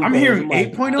 I'm point ohs. hearing I'm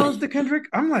like, 8.0s, Dekendrick.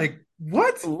 I'm like,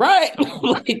 what? right.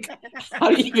 Like, how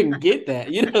do you even get that?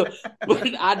 But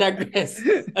I digress.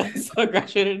 So I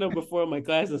graduated number 4 in my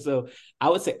class. And so I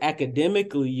would say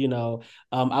academically, I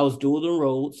was dual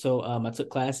enrolled. So I took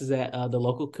classes at the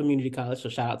local community college. So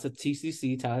shout out to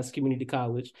TCC, Tallahassee Community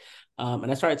College. And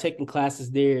I started taking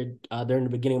classes there during the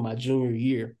beginning of my junior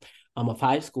year of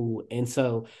high school. And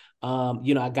so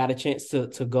I got a chance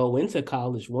to go into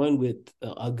college, one with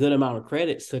a good amount of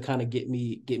credits to kind of get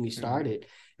me Hmm. started,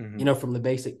 Hmm. from the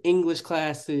basic English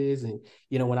classes. And,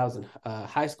 when I was in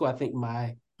high school, I think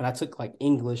when I took like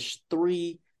English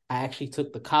 3, I actually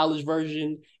took the college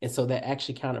version. And so that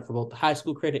actually counted for both the high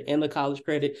school credit and the college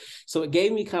credit. So it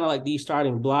gave me kind of like these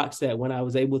starting blocks that when I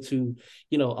was able to,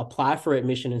 apply for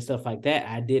admission and stuff like that,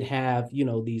 I did have,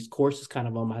 these courses kind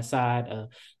of on my side.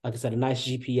 Like I said, a nice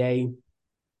GPA,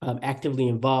 actively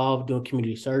involved, doing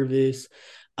community service,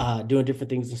 doing different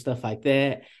things and stuff like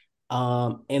that.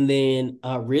 And then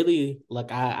really,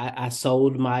 like I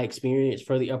sold my experience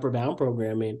for the Upper Bound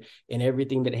program and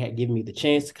everything that it had given me the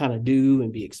chance to kind of do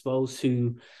and be exposed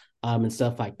to, and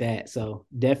stuff like that. So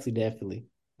definitely.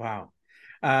 Wow.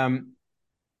 Um,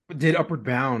 did Upward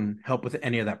Bound help with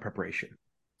any of that preparation?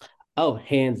 Oh,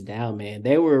 hands down, man.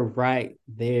 They were right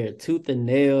there, tooth and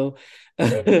nail,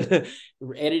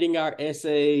 editing our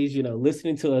essays,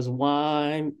 listening to us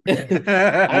whine.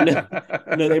 I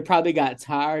know, they probably got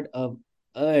tired of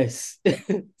us,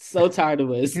 so tired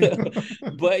of us.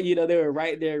 But, they were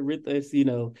right there with us,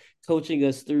 coaching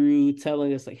us through,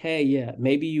 telling us, like, hey, yeah,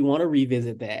 maybe you want to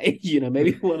revisit that,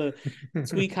 maybe you want to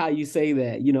tweak how you say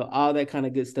that, all that kind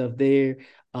of good stuff there.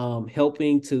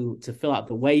 Helping to fill out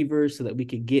the waivers so that we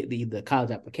could get the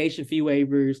college application fee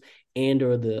waivers and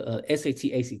or the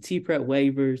SAT ACT prep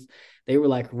waivers. They were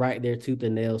like right there tooth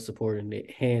and nail supporting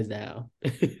it, hands down.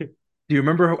 Do you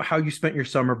remember how you spent your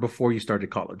summer before you started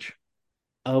college?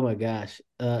 Oh my gosh.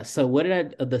 So what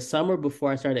did the summer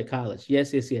before I started college?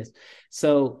 Yes.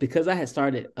 So because I had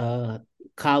started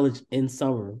college in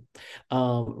summer,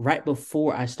 right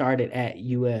before I started at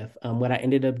UF, what I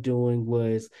ended up doing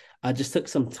was I just took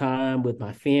some time with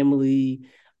my family.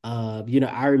 I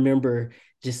remember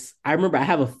I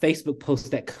have a Facebook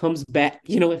post that comes back,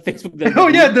 when Facebook does Oh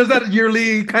that yeah, year, does that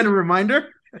yearly kind of reminder?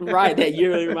 right, that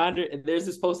yearly reminder. And there's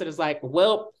this post that is like,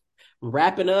 well,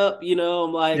 wrapping up,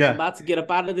 I'm like, I'm Yeah. about to get up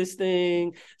out of this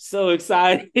thing. So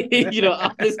excited,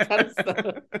 all this kind of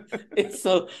stuff. And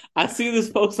so I see this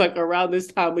post like around this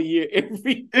time of year,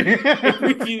 every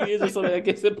few years or something. I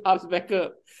guess it pops back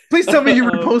up. Please tell me you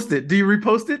um, repost it. Do you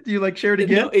repost it? Do you like share it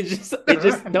no, again? it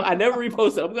just no, I never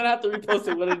reposted. I'm gonna have to repost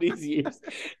it one of these years.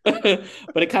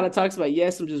 But it kind of talks about,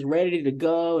 yes, I'm just ready to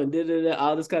go and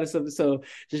all this kind of stuff. So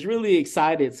just really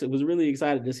excited. So was really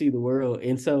excited to see the world.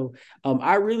 And so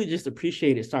I really just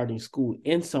appreciated starting school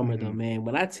in summer though, Hmm. man.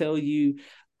 When I tell you,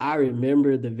 I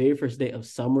remember the very first day of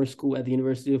summer school at the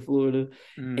University of Florida.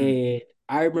 Mm. And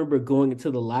I remember going into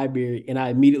the library and I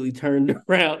immediately turned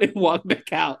around and walked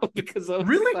back out because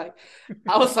Really?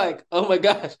 I was like, oh my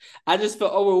gosh, I just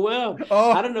felt overwhelmed. I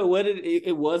Oh, don't know what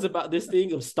it was about this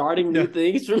thing of starting new yeah.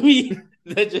 things for me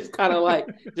that just kind of like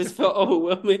just felt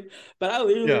overwhelming. But I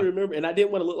literally Yeah. remember, and I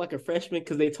didn't want to look like a freshman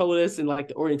because they told us in like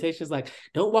the orientations, like,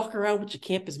 don't walk around with your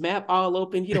campus map all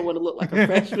open. You don't want to look like a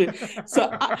freshman.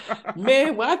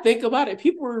 Man, when I think about it,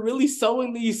 people were really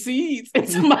sowing these seeds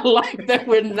into my life that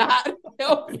were not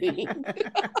helping.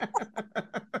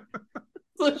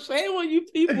 So shame on you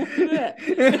people for that.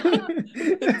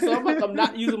 So I'm like, I'm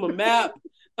not using my map.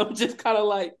 I'm just kind of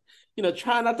like,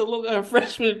 trying not to look like a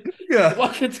freshman Yeah.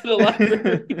 walking to the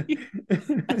library.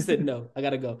 I said, no, I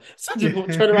gotta go. So I just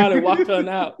turned around and walked on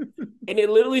out. And it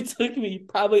literally took me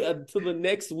probably until the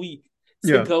next week to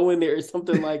Yeah. go in there or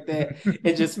something like that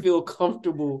and just feel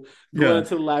comfortable going Yeah.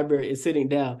 into the library and sitting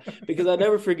down. Because I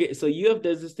never forget. So UF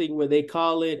does this thing where they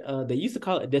used to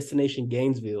call it Destination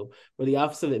Gainesville, where the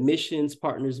Office of Admissions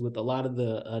partners with a lot of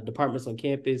the departments on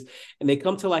campus, and they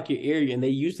come to like your area and they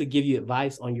usually give you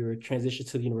advice on your transition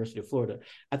to the University of Florida.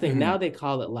 I think Hmm. now they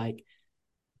call it like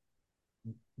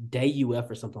Day UF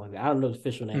or something like that. I don't know the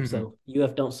official name, Hmm. so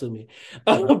UF don't sue me.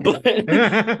 But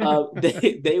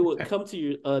they would come to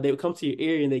your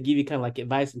area and they give you kind of like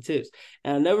advice and tips.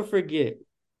 And I'll never forget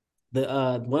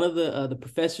the one of the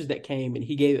professors that came and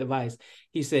he gave advice.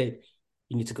 He said,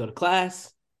 you need to go to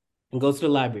class and go to the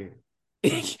library.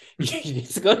 you need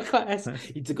to go to class,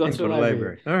 you need to go to And the go to the library.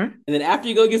 library. All right. And then after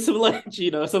you go get some lunch,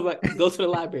 so like go to the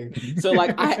library. So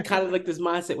like I had kind of like this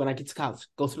mindset when I get to college,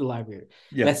 go to the library.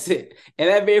 Yeah. That's it. And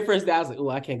that very first day, I was like, oh,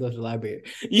 I can't go to the library.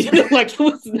 Like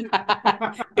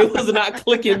it was not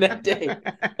clicking that day.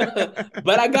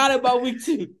 But I got it by week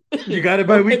 2. You got it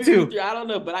by Or week maybe week 2. 3. I don't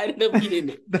know, but I ended up getting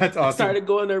it. That's I awesome. started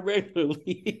going there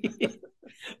regularly.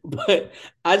 But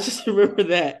I just remember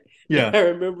that. Yeah. I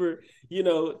remember,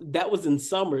 that was in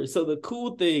summer. So the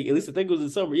cool thing, at least I think it was in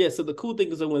summer. Yeah. So the cool thing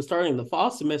is that when starting the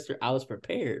fall semester, I was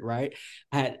prepared, right?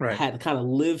 I Right. had kind of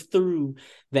lived through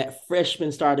that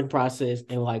freshman starting process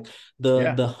and like the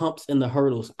Yeah. the humps and the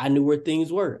hurdles. I knew where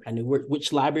things were. I knew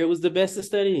which library was the best to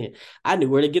study in. I knew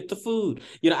where to get the food.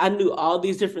 I knew all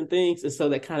these different things. And so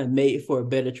that kind of made for a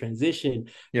better transition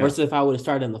Yeah. versus if I would have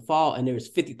started in the fall and there was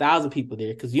 50,000 people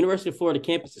there, because University of Florida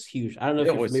campus is huge. I don't know if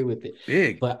It you're was familiar with it,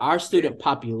 big. but our Big. student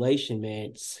population, man,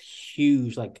 it's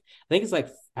huge. Like I think it's like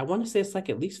I want to say it's like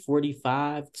at least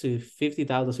 45 to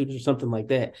 50,000 students or something like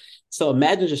that. So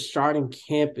imagine just starting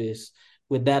campus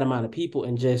with that amount of people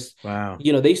and just, Wow.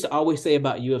 they used to always say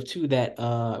about UF2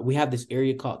 that we have this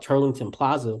area called Turlington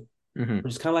Plaza, Mm-hmm.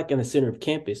 which is kind of like in the center of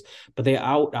campus. But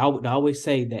I would always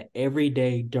say that every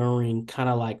day during kind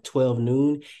of like 12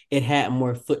 noon, it had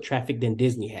more foot traffic than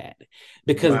Disney had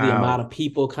because of the amount Wow. of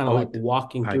people kind of Oh, like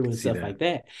walking I through could and see stuff that. like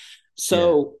that. Yeah.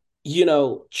 So,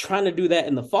 trying to do that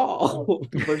in the fall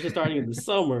versus starting in the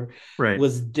summer Right.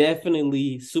 was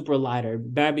definitely super lighter.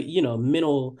 Maybe,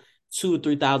 minimal 2 or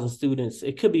 3,000 students.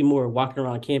 It could be more walking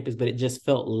around campus, but it just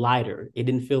felt lighter. It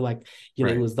didn't feel like, it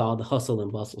Right. was all the hustle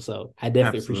and bustle. So I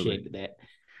definitely Absolutely. appreciated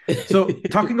that. So,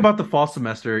 talking about the fall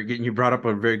semester, you brought up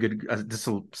a very good. This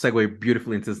will segue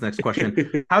beautifully into this next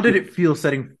question. How did it feel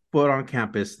setting foot on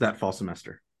campus that fall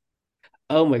semester?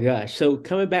 Oh my gosh. So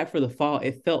coming back for the fall,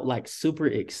 it felt like super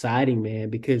exciting, man,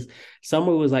 because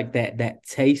summer was like that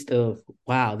taste of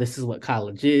wow, this is what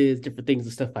college is, different things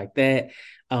and stuff like that.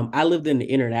 I lived in the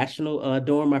international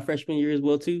dorm my freshman year as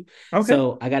well too. Okay.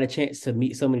 So I got a chance to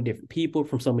meet so many different people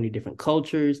from so many different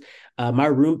cultures. Both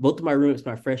of my roommates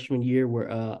my freshman year were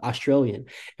Australian.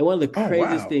 And one of the Oh,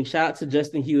 craziest wow. things, shout out to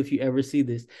Justin Hugh if you ever see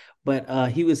this, but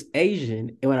he was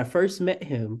Asian. And when I first met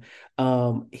him,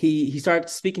 he started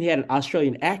speaking. He had an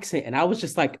Australian accent, and I was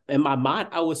just like, in my mind,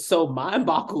 I was so mind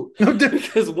boggled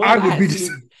because I one, I would had be just.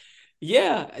 seen,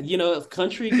 yeah, a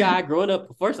country guy growing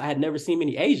up. First, I had never seen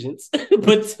many Asians,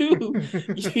 but two,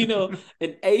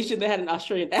 an Asian that had an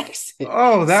Australian accent.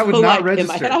 Oh, that would So not like in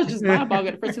my head, I register. was just mind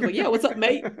boggled at first. He was like, "Yeah, what's up,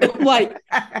 mate?" I'm like,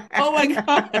 oh my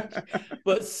gosh.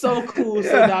 But so cool,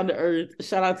 so Yeah. down to earth.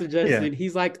 Shout out to Yeah. Justin.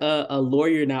 He's like a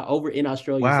lawyer now over in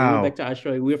Australia. So he went back Wow. to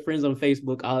Australia. We're friends on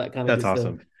Facebook, all that kind of That's good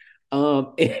stuff.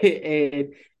 awesome.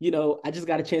 And I just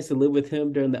got a chance to live with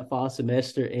him during that fall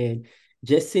semester, and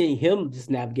just seeing him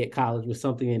just navigate college was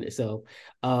something in itself.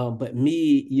 But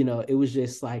me, it was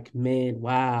just like, man,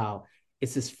 wow,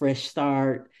 it's this fresh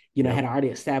start. I had Yep. already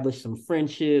established some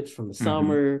friendships from the Hmm.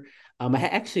 summer. I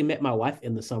had actually met my wife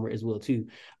in the summer as well too.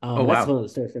 Oh, That's wow. one of the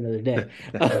stories for another day.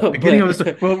 The beginning of this.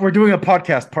 But Well, we're doing a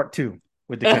podcast part 2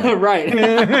 with Dekendrick. right.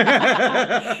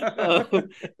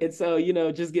 And so,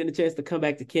 just getting a chance to come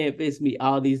back to campus, meet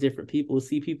all these different people,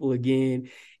 see people again.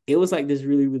 It was like this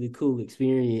really, really cool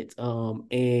experience.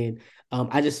 And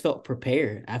I just felt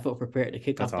prepared. I felt prepared to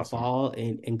kick That's off the awesome. fall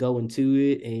and go into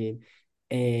it.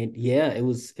 And yeah, it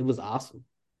was awesome.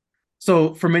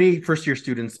 So, for many first year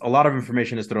students, a lot of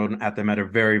information is thrown at them at a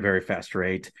very, very fast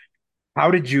rate. How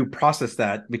did you process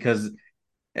that? Because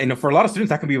for a lot of students,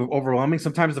 that can be overwhelming.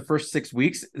 Sometimes the first 6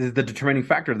 weeks is the determining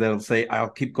factor that'll say, I'll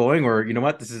keep going, or you know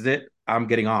what, this is it. I'm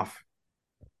getting off.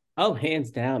 Oh,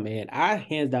 hands down, man. I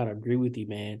hands down agree with you,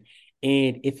 man.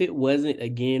 And if it wasn't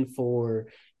again for,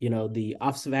 the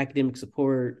Office of Academic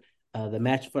Support, the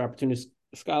Match for Opportunity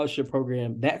Scholarship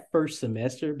Program, that first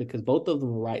semester, because both of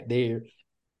them were right there,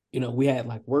 we had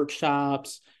like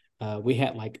workshops, we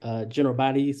had like general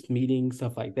bodies meetings,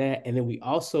 stuff like that. And then we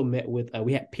also met with,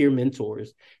 we had peer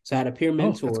mentors. So I had a peer Oh,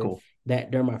 that's mentor cool.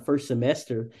 that during my first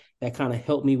semester that kind of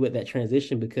helped me with that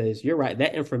transition, because you're right,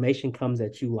 that information comes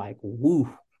at you like,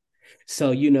 woo.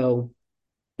 So,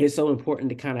 it's so important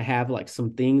to kind of have like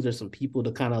some things or some people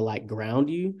to kind of like ground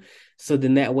you. So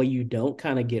then that way you don't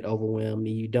kind of get overwhelmed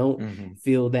and you don't Hmm.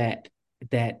 feel that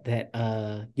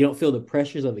you don't feel the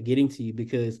pressures of it getting to you,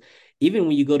 because even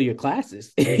when you go to your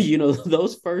classes,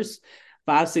 those first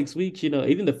 5, 6 weeks,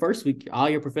 even the first week, all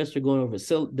your professors are going over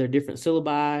their different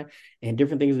syllabi and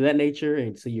different things of that nature.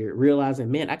 And so you're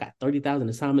realizing, man, I got 30,000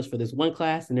 assignments for this one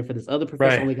class. And then for this other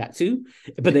professor, Right. only got two,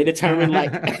 but they determined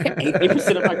like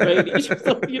 80% of my grade each.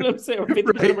 So, you know what I'm saying? Or 50%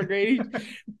 of Right. my grade each.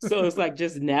 So it's like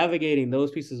just navigating those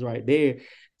pieces right there.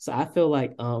 So I feel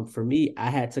like for me,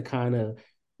 I had to kind of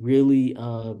really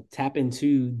tap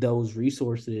into those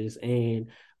resources. And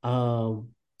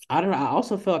I don't know. I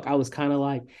also felt like I was kind of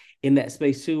like in that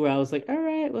space too, where I was like, all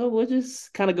right, well, we'll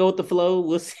just kind of go with the flow.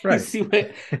 We'll see, Right. see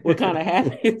what kind of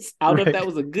happens. I don't know if that Right.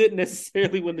 was a good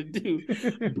necessarily one to do,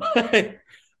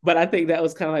 but I think that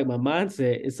was kind of like my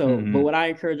mindset. And so, but Hmm. what I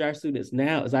encourage our students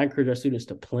now is I encourage our students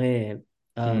to plan.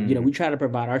 We Mm. try to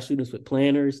provide our students with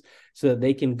planners so that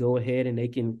they can go ahead and they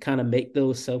can kind of make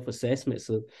those self-assessments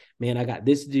of, man, I got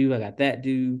this due, I got that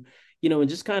due, and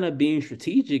just kind of being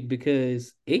strategic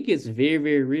because it gets very,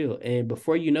 very real. And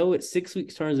before you know it, 6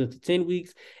 weeks turns into 10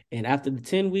 weeks. And after the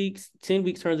 10 weeks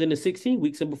turns into 16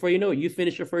 weeks. And before you know it, you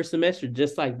finish your first semester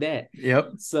just like that.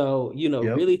 Yep. So,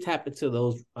 Yep. really tap into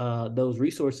those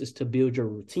resources to build your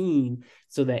routine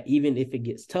so that even if it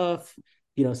gets tough,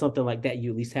 something like that, you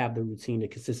at least have the routine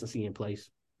and consistency in place.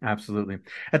 Absolutely.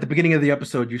 At the beginning of the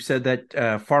episode, you said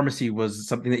that pharmacy was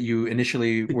something that you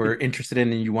initially were interested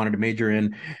in and you wanted to major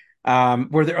in.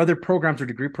 Were there other programs or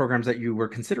degree programs that you were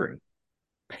considering?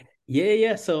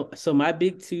 Yeah. So my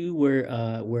big two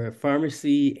were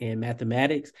pharmacy and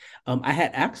mathematics. I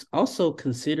had also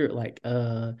considered like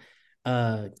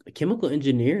chemical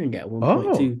engineering at one point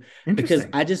Oh, too, because interesting.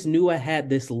 I just knew I had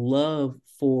this love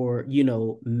for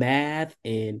math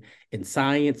and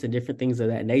science and different things of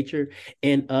that nature.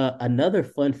 And another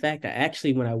fun fact, I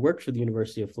actually when I worked for the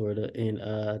University of Florida in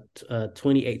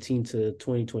 2018 to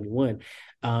 2021,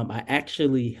 I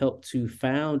actually helped to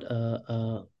found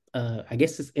I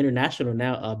guess it's international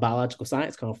now, a biological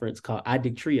science conference called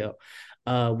iDig Trio,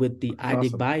 with the That's iDig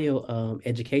awesome. Bio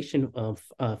Education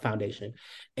Foundation.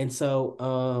 And so,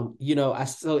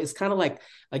 so it's kind of like,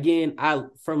 again, I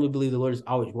firmly believe the Lord is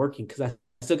always working because I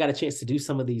still got a chance to do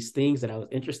some of these things that I was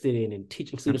interested in and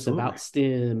teaching students Absolutely. about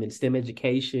STEM and STEM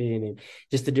education and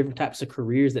just the different types of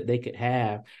careers that they could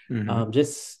have. Hmm.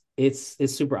 Just it's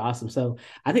super awesome. So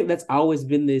I think that's always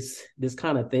been this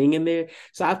kind of thing in there.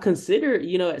 So I've considered,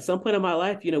 at some point in my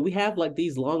life, we have like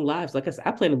these long lives. Like I said,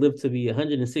 I plan to live to be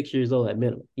 106 years old at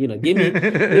minimum. Give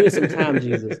me some time,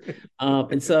 Jesus.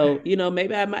 And so,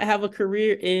 maybe I might have a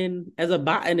career in as a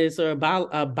botanist or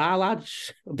biological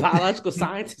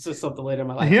scientist or something later in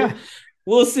my life. Yeah.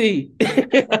 We'll see.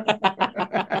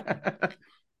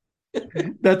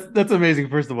 That's amazing.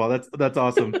 First of all, that's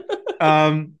awesome.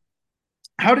 Um,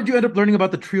 how did you end up learning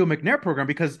about the Trio McNair program?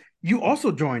 Because you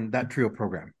also joined that Trio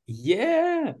program.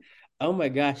 Yeah. Oh my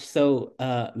gosh. So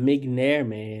McNair,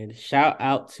 man, shout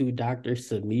out to Dr.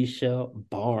 Samisha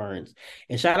Barnes.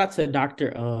 And shout out to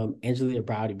Dr. Angelia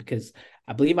Browdy because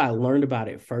I believe I learned about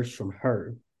it first from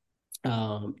her.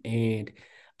 And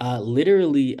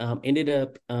literally ended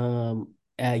up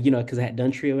because I had done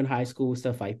trio in high school,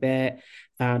 stuff like that.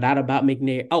 Found out about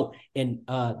McNair. Oh, and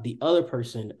the other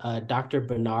person, Dr.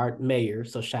 Bernard Mayer.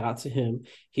 So shout out to him.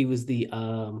 He was the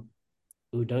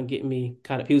don't get me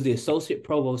kind of. He was the associate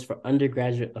provost for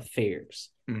undergraduate affairs.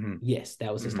 Hmm. Yes,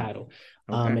 that was his Hmm. title.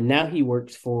 Okay. And now he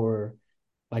works for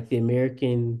like the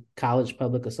American College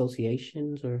Public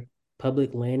Associations or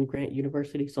Public Land Grant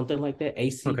University, something like that, Okay.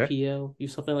 ACPL, you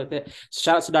something like that.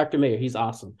 Shout out to Dr. Mayer, he's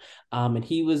awesome. And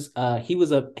he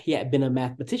had been a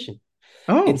mathematician.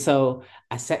 And Oh, so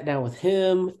I sat down with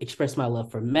him, expressed my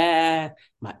love for math,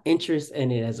 my interest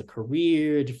in it as a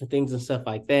career, different things and stuff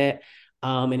like that.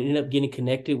 And ended up getting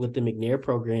connected with the McNair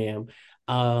program.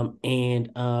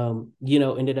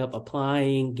 Ended up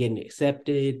applying, getting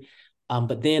accepted.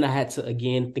 But then I had to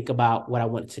again think about what I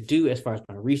wanted to do as far as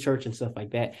my research and stuff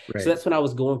like that. So right. that's when I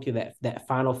was going through that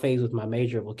final phase with my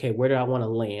major of okay, where do I want to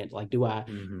land? Like, do I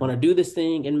want Hmm. to do this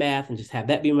thing in math and just have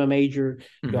that be my major?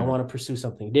 Do I Hmm. want to pursue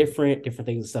something different things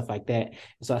and stuff like that? And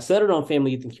so I settled on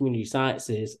family youth and community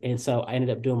sciences. And so I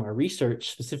ended up doing my research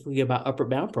specifically about upward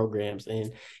bound programs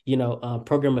and,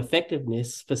 program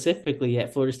effectiveness specifically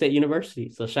at Florida State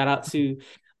University. So shout out to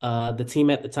the team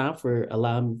at the time for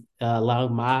allowing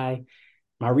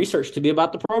my research to be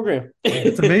about the program.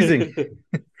 That's amazing.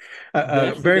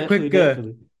 Definitely, definitely,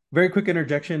 definitely. Very quick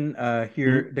interjection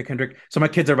here, Mhm. Dekendrick. So my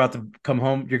kids are about to come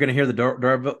home. You're gonna hear the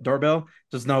doorbell.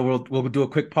 Just know we'll do a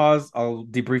quick pause. I'll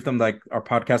debrief them like our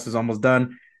podcast is almost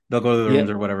done. They'll go to their rooms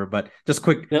or Yep. whatever. But just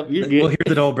quick, Nope, you're we'll hear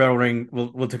good. the doorbell ring.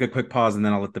 We'll take a quick pause and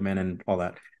then I'll let them in and all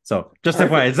that. So just FYI,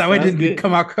 Perfect. that way it Sounds didn't good.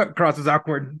 come out across as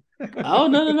awkward. Oh,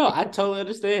 no, no, no. I totally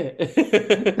understand.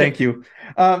 Thank you.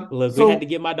 Look, we had to So,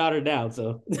 get my daughter down,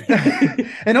 so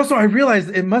and also I realized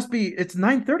it's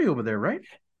 9:30 over there, right?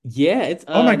 yeah, it's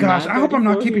Oh my gosh, I hope I'm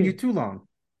not 9:34 keeping you here. too long.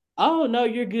 Oh no,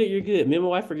 you're good. You're good. Me and my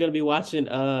wife are gonna be watching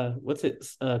what's it?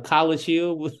 College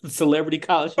Hill with Celebrity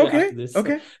College Hill Okay, after this. So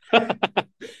okay. get a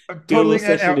little Totally.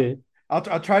 session in.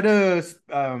 I'll try to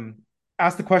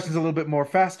ask the questions a little bit more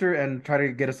faster and try to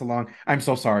get us along. I'm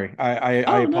so sorry. I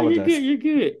Oh no, you're apologize. good. You're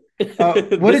good.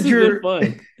 What This did has been your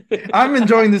fun. I'm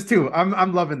enjoying this too.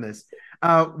 I'm loving this.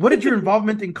 What did your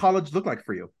involvement in college look like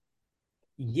for you?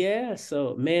 Yeah,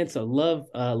 so man, so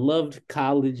loved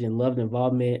college and loved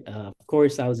involvement. Of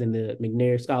course, I was in the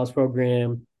McNair Scholars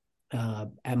Program.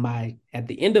 At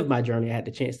the end of my journey, I had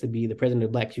the chance to be the president of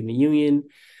the Black Student Union.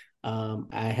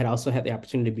 I had also had the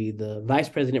opportunity to be the vice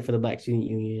president for the Black Student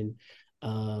Union,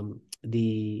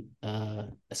 the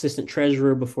assistant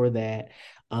treasurer before that.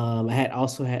 I had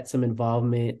also had some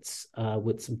involvements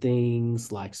with some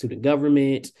things like student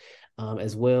government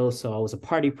as well. So I was a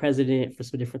party president for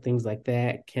some different things like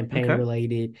that, campaign Okay.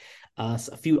 related, a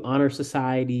few honor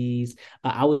societies.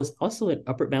 I was also an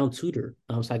Upward Bound tutor.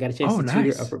 So I got a chance Oh, to tutor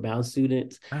nice. Upward Bound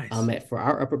students Nice. for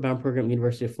our Upward Bound program,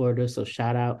 University of Florida. So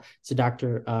shout out to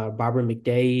Dr. Barbara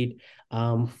McDade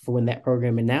for when that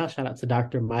program. And now shout out to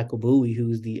Dr. Michael Bowie,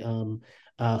 who's the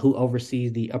who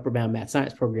oversees the Upward Bound Math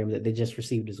Science program that they just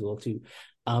received as well too.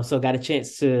 So got a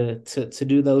chance to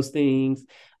do those things.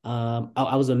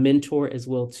 I was a mentor as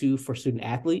well too for student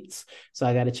athletes, so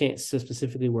I got a chance to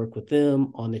specifically work with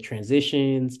them on the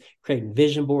transitions, creating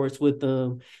vision boards with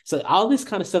them. So all this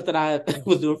kind of stuff that I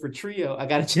was doing for Trio, I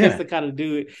got a chance Yeah. to kind of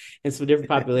do it in some different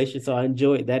populations. So I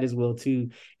enjoyed that as well too.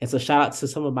 And so shout out to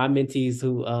some of my mentees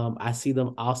who I see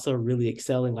them also really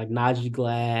excelling, like Najee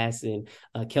Glass and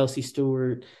Kelsey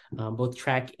Stewart, both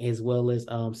track as well as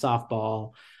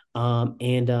softball.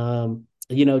 And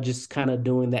just kind of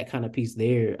doing that kind of piece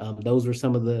there. Those were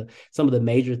some of the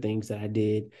major things that I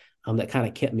did that kind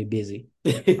of kept me busy.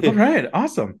 All right.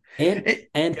 Awesome. and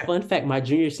and Yeah. fun fact, my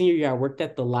junior senior year, I worked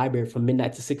at the library from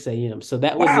midnight to 6 a.m. So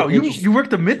that was Wow. an You interesting.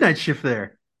 worked a midnight shift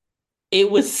there. It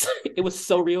was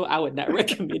so real. I would not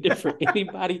recommend it for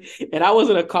anybody. And I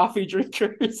wasn't a coffee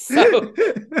drinker, so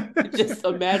just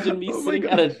imagine me Oh my sitting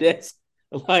at a gosh. desk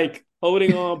like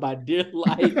holding on by dear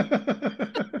life.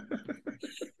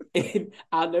 And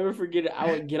I'll never forget it.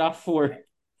 I would get off work.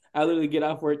 I literally get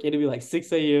off work. It'd be like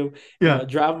 6 a.m. Yeah.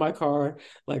 Drive my car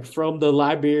like from the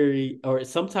library, or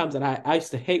sometimes, and I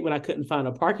used to hate when I couldn't find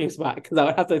a parking spot because I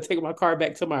would have to take my car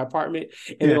back to my apartment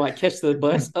and then Yeah. like catch the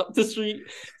bus up the street.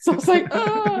 So it's like,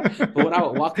 ah. But when I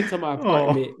would walk into my Oh,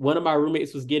 apartment, one of my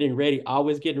roommates was getting ready,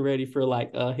 always getting ready for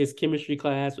like his chemistry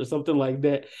class or something like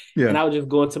that. And yeah. I would just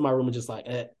go into my room and just like,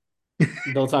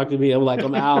 don't talk to me. I'm like,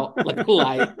 I'm out. Like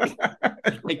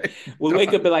we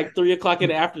wake up at like 3 o'clock in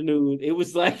the afternoon. It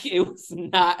was like it was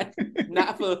not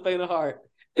for the faint of heart.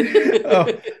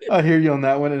 Oh, I hear you on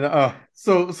that one, and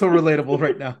so relatable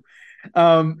right now.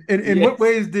 In what Yes.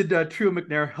 ways did Trio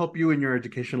McNair help you in your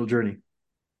educational journey?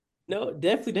 No,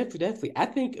 definitely, definitely, definitely. I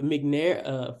think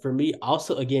McNair, for me,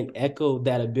 also again echoed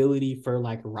that ability for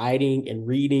like writing and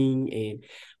reading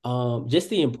and just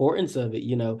the importance of it.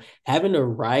 Having to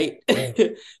write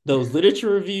those literature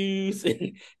reviews and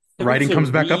having Writing to comes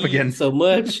back up read again. so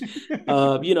much.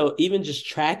 Even just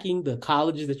tracking the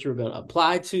colleges that you're going to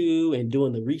apply to and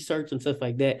doing the research and stuff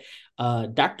like that.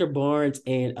 Dr. Barnes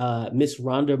and Miss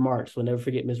Rhonda Marks, we'll never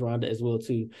forget Miss Rhonda as well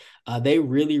too. They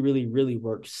really, really, really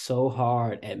worked so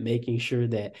hard at making sure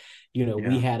that, we Yeah.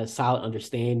 had a solid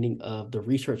understanding of the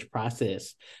research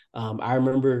process. I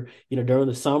remember, during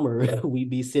the summer,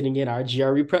 we'd be sitting in our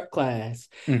GRE prep class.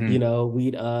 Hmm.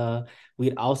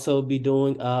 We'd also be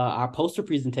doing our poster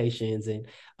presentations, and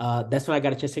that's when I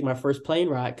got a chance to take my first plane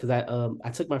ride because I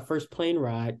took my first plane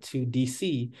ride to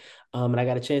DC, and I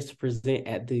got a chance to present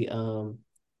at the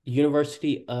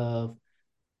University of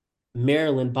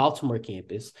Maryland, Baltimore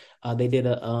campus. They did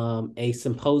a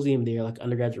symposium there, like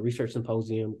undergraduate research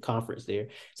symposium conference there.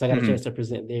 So I got a chance Hmm. to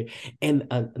present there. And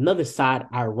another side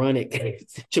ironic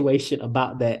situation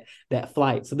about that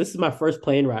flight. So this is my first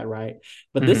plane ride, right?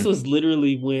 But this Hmm. was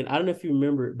literally when I don't know if you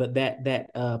remember, but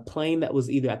that plane that was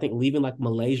either I think leaving like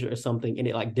Malaysia or something, and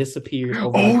it like disappeared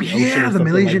over like Oh the ocean yeah, or the something like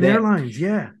Malaysian that. Airlines.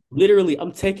 Yeah. Literally,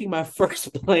 I'm taking my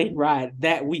first plane ride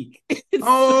that week.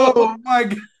 Oh so my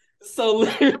God. so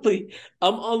literally,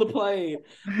 I'm on the plane,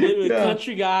 literally Yeah.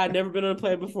 country guy, never been on a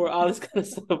plane before, all this kind of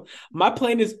stuff. My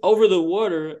plane is over the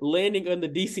water, landing on the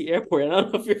DC airport. And I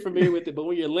don't know if you're familiar with it, but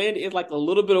when you're landing, it's like a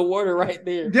little bit of water right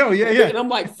there. Yeah. Yeah. And I'm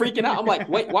like freaking out. I'm like,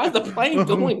 wait, why is the plane Yeah.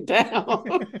 going down?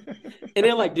 And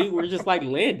they're like, dude, we're just like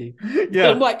landing. I'm Yeah.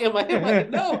 like, in my head, like,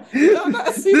 no, did y'all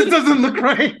not see This this? doesn't look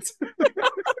right.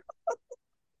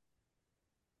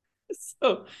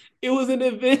 So it was an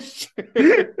adventure.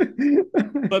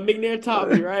 But McNair taught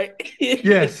me, right?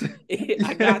 Yes. I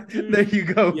Yeah, got there through, you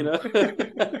go. you know,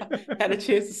 had a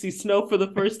chance to see snow for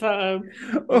the first time,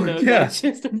 Oh, got a yeah.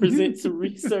 chance to present some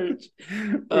research,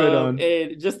 Right on.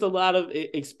 and just a lot of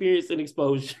experience and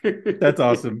exposure. That's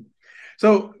awesome.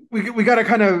 So we got to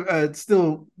kind of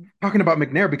still talking about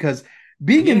McNair because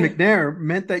being in Yeah. McNair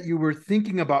meant that you were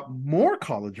thinking about more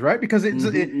college, right? Because Hmm.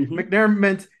 McNair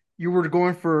meant you were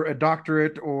going for a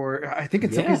doctorate, or I think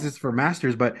in some Yeah. cases for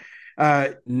masters, but uh,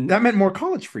 that Mhm. meant more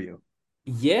college for you.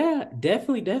 Yeah,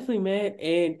 definitely, man.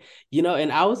 And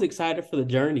and I was excited for the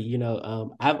journey.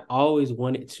 I've always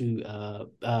wanted to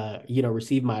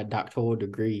receive my doctoral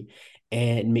degree.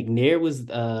 And McNair was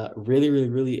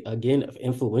really again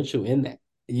influential in that,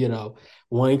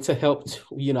 wanting to help,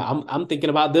 I'm thinking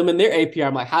about them and their APR.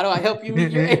 I'm like, how do I help you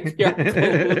meet your APR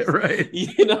goals?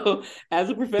 Right. As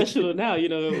a professional now,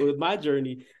 with my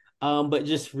journey. But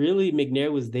just really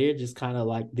McNair was there, just kind of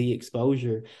like the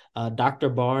exposure. Dr.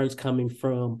 Barnes coming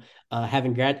from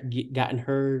having gotten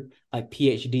her like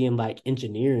PhD in like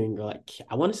engineering, or like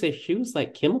I want to say she was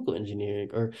like chemical engineering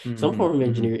or some Hmm. form of Hmm.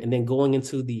 engineering, and then going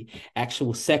into the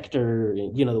actual sector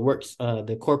and the works,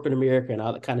 the corporate America and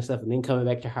all that kind of stuff, and then coming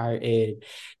back to higher ed,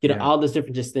 Yeah. all those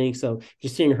different just things. So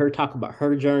just hearing her talk about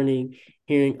her journey,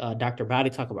 hearing Dr. Bowdy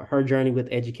talk about her journey with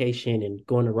education and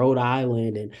going to Rhode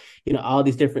Island and all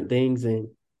these different things. And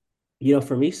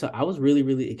for me, so I was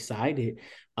really excited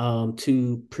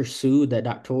to pursue that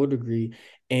doctoral degree.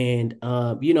 And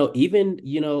even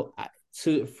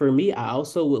to for me, I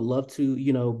also would love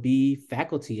to be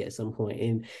faculty at some point.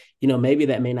 And maybe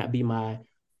that may not be my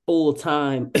full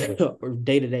time or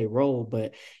day-to-day role,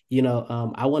 but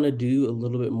I want to do a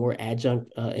little bit more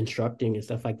adjunct instructing and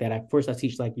stuff like that. Of course, I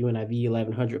teach like UNIV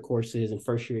 1100 courses and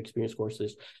first year experience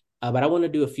courses. But I want to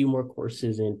do a few more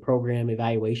courses in program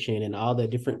evaluation and all the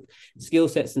different skill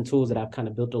sets and tools that I've kind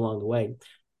of built along the way.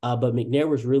 But McNair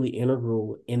was really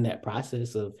integral in that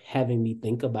process of having me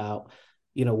think about,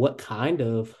 what kind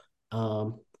of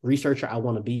researcher I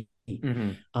want to be.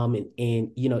 Hmm.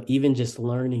 And even just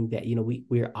learning that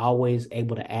we're always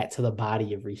able to add to the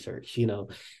body of research,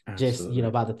 just Absolutely.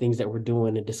 by the things that we're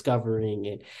doing and discovering.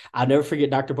 And I'll never forget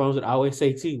Dr. Bones would always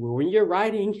say too, well, when you're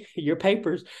writing your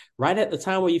papers, right at the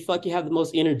time where you feel like you have the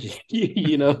most energy,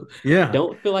 Yeah.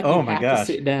 don't feel like you Oh my have to gosh.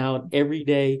 sit down every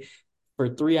day for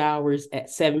 3 hours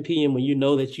at 7 p.m. when you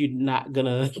know that you're not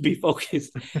gonna be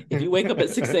focused. If you wake up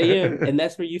at 6 a.m. and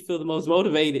that's where you feel the most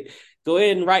motivated, go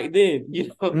ahead and write then,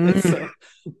 And Mm. so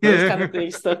those kind Yeah. of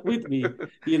things stuck with me,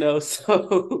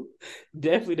 So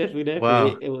definitely,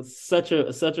 Wow. it was such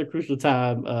a crucial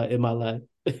time in my life.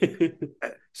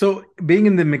 So being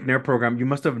in the McNair program, you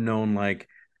must have known like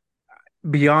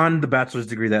beyond the bachelor's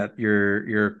degree that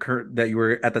that you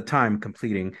were at the time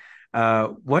completing.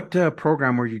 What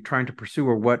program were you trying to pursue,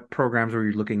 or what programs were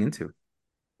you looking into?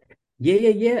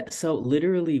 Yeah. So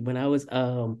literally when I was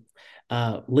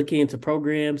looking into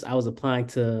programs, I was applying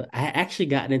to I actually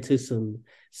gotten into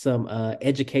some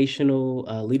educational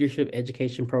leadership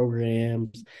education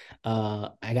programs.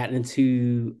 I've gotten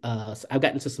into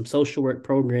some social work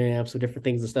programs, so different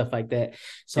things and stuff like that.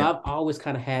 So Yeah. I've always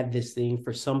kind of had this thing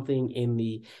for something in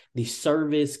the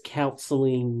service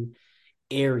counseling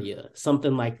area,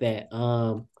 something like that.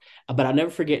 But I'll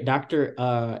never forget Dr.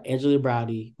 Angela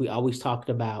Browdy. We always talked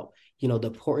about,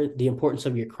 the importance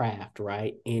of your craft,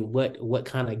 right? And what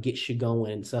kind of gets you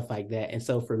going and stuff like that. And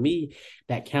so for me,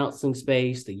 that counseling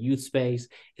space, the youth space,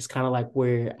 is kind of like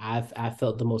where I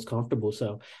felt the most comfortable.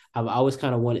 So I've always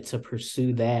kind of wanted to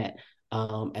pursue that.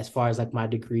 As far as like my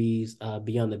degrees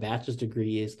beyond the bachelor's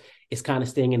degree is kind of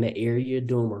staying in the area,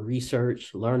 doing more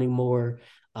research, learning more.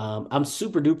 I'm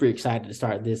super duper excited to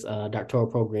start this doctoral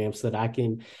program so that I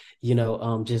can,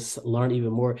 just learn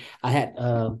even more. I had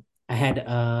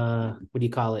what do you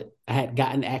call it? I had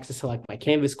gotten access to like my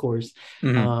Canvas course,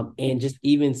 Hmm. and just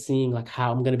even seeing like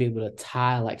how I'm gonna be able to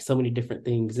tie like so many different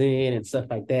things in and stuff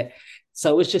like that.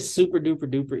 So it's just super duper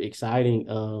duper exciting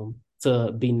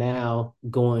to be now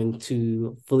going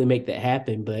to fully make that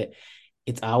happen. But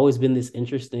it's always been this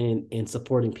interest in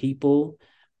supporting people.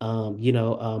 Our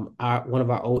one of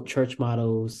our old church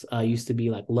mottos used to be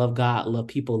like love God, love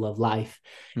people, love life.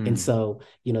 And Hmm. so,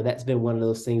 that's been one of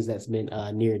those things that's been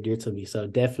near and dear to me. So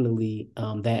definitely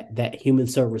that human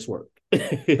service work.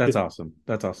 That's awesome.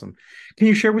 That's awesome. Can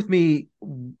you share with me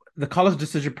the college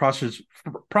decision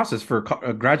process for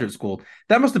graduate school?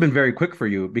 That must have been very quick for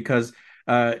you because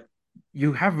uh,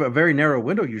 you have a very narrow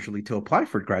window usually to apply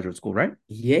for graduate school, right?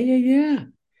 Yeah, yeah, yeah.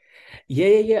 Yeah,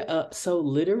 yeah, yeah. So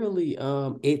literally,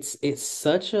 it's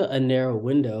such a narrow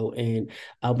window, and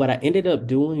what I ended up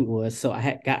doing was, so I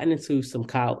had gotten into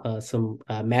some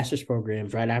master's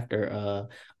programs right after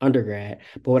undergrad.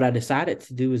 But what I decided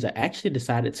to do is I actually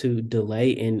decided to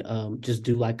delay and just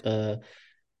do like a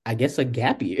I guess a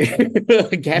gap year,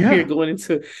 a gap year Yeah. going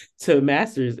into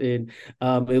masters, and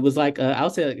it was like I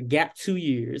would say a gap 2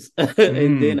 years, and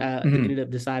then Mm, I mm, ended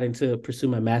up deciding to pursue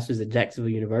my master's at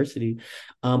Jacksonville University.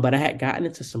 But I had gotten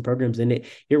into some programs, and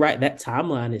you're right, that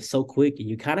timeline is so quick, and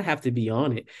you kind of have to be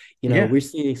on it. yeah. We're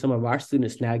seeing some of our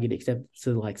students now get accepted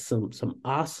to like some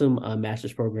awesome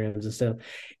master's programs and stuff,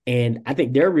 and I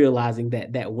think they're realizing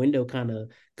that that window kind of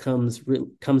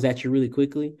comes at you really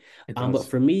quickly. It But does.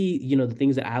 for me, the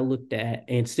things that I looked at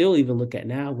and still even look at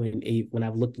now when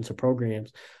I've looked into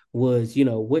programs was,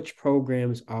 which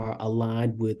programs are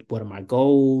aligned with what are my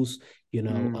goals?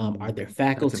 Are there That's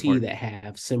faculty important. that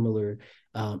have similar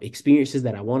experiences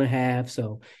that I want to have?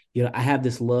 So, I have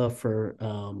this love for,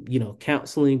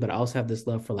 counseling, but I also have this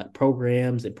love for like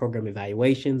programs and program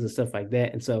evaluations and stuff like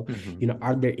that. And so, Hmm.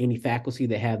 are there any faculty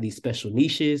that have these special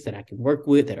niches that I can work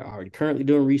with that are already currently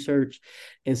doing research?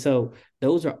 And so,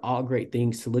 those are all great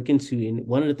things to look into. And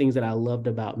one of the things that I loved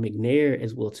about McNair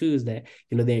as well too is that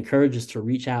they encourage us to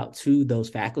reach out to those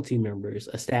faculty members,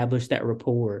 establish that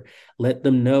rapport, let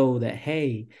them know that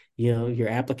hey, your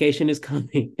application is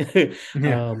coming.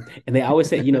 Yeah. And they always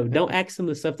say, don't ask them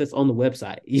the stuff that's on the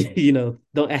website.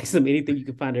 Don't ask them anything you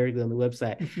can find directly on the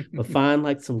website, but find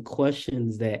like some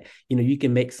questions that you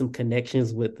can make some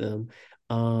connections with them.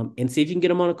 And see if you can get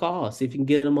them on a call, see if you can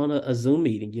get them on a Zoom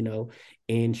meeting,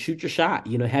 and shoot your shot.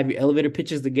 Have your elevator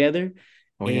pitches together,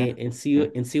 Oh yeah. and see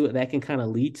Yeah. what that can kind of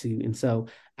lead to. And so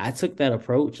I took that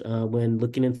approach when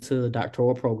looking into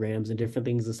doctoral programs and different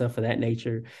things and stuff of that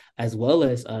nature, as well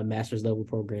as master's level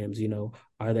programs.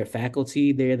 Are there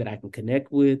faculty there that I can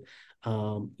connect with?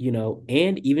 And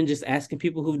even just asking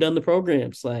people who've done the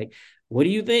programs, like, what do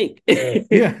you think?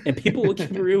 Yeah. And people will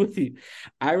keep it real with you.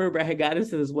 I remember I had got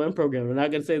into this one program. I'm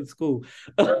not going to say the school,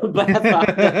 but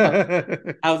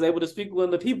I was able to speak with one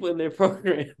of the people in their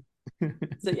program. I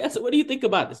said, yeah, so what do you think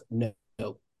about this? No,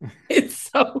 no. And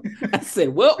so I said,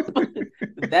 well,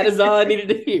 that is all I needed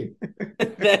to hear.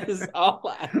 That is all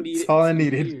I That's needed all I to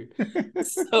needed. hear.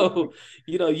 So,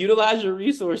 utilize your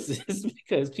resources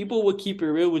because people will keep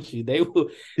it real with you. They will,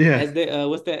 Yeah. as they,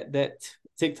 what's that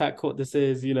TikTok quote that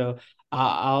says,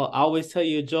 I'll always tell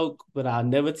you a joke, but I'll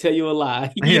never tell you a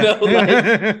lie. Yeah.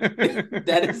 Like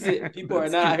that is it. People are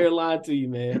That's not out true. here lying to you,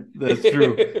 man. That's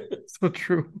true. So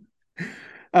true.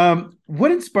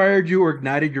 What inspired you or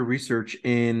ignited your research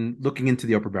in looking into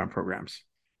the upper bound programs?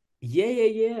 Yeah, yeah,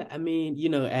 yeah. I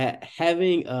mean, at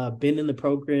having been in the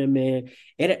program, man,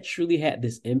 it had truly had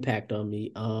this impact on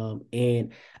me.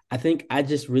 And I think I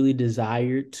just really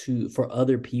desired for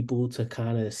other people to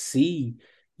kind of see,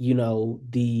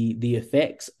 the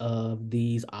effects of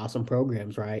these awesome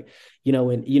programs, right?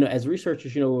 And as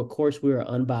researchers, of course we are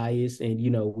unbiased and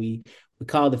we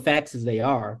call the facts as they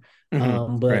are.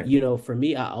 But Right. for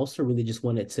me, I also really just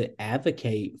wanted to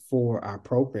advocate for our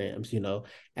programs,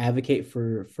 advocate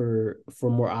for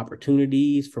more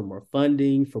opportunities, for more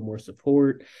funding, for more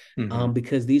support, Hmm.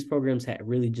 because these programs had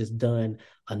really just done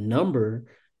a number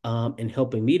in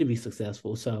helping me to be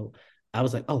successful. So I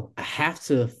was like, oh, I have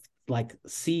to like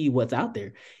see what's out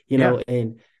there, Yeah.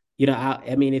 and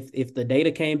I mean, if the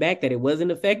data came back that it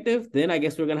wasn't effective, then I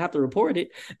guess we're gonna have to report it.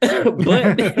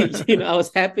 But I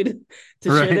was happy to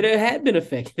share that Right. it had been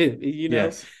effective.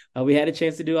 Yes. We had a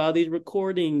chance to do all these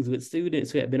recordings with students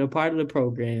who had been a part of the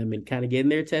program and kind of getting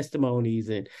their testimonies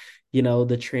and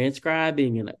the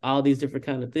transcribing and all these different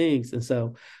kind of things. And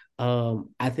so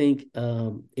I think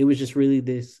it was just really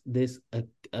this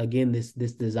again this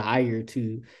desire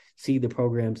to see the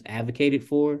programs advocated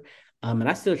for. And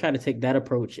I still try to take that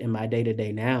approach in my day to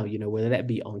day now, whether that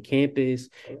be on campus,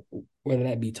 whether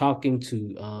that be talking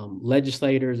to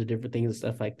legislators or different things and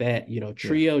stuff like that. Yeah.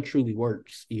 Trio truly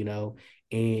works,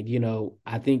 and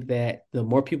I think that the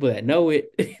more people that know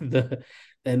it,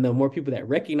 the more people that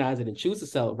recognize it and choose to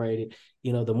celebrate it,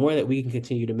 the more that we can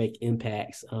continue to make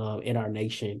impacts in our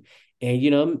nation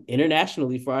and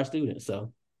internationally for our students.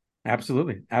 So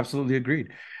Absolutely. Absolutely agreed.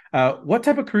 What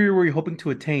type of career were you hoping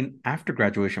to attain after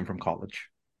graduation from college?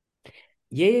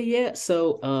 yeah, yeah, yeah.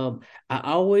 So I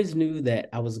always knew that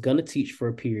I was gonna teach for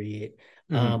a period.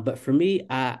 Hmm. But for me,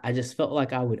 I just felt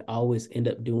like I would always end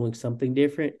up doing something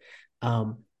different. I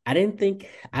don't think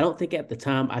at the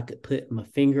time I could put my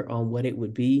finger on what it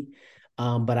would be.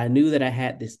 But I knew that I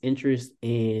had this interest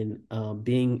in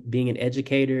being an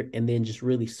educator and then just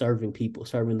really serving people,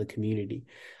 serving the community.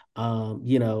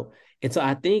 You know, and so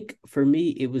I think for me,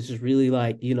 it was just really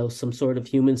like, some sort of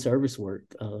human service work.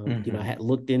 I Hmm. had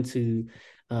looked into,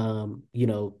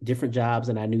 different jobs,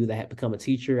 and I knew that I had become a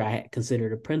teacher. I had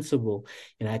considered a principal,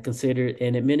 and I considered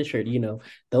an administrator,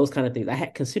 those kind of things. I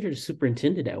had considered a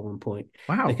superintendent at one point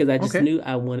Wow. because I just Okay. knew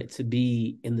I wanted to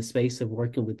be in the space of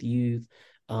working with youth,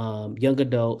 young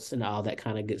adults, and all that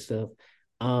kind of good stuff.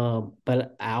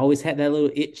 But I always had that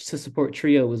little itch to support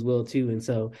Trio as well too, and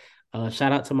so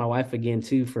shout out to my wife again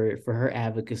too for her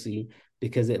advocacy,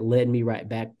 because it led me right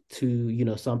back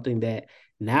to something that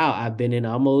now I've been in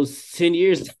almost 10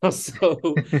 years now.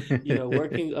 So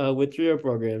working with Trio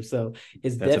programs. So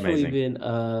it's That's definitely amazing.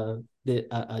 been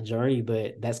a journey,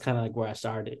 but that's kind of like where I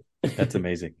started. That's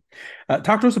amazing.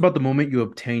 Talk to us about the moment you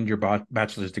obtained your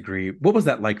bachelor's degree. What was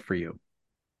that like for you?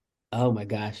 Oh my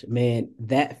gosh, man,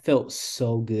 that felt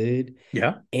so good.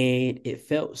 Yeah. And it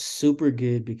felt super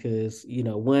good because,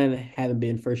 one, having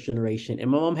been first generation,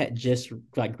 and my mom had just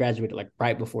like graduated like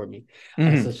right before me.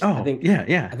 So I Oh, think yeah,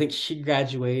 yeah. I think she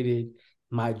graduated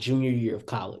my junior year of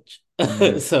college.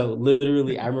 Mm. So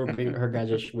literally, I remember her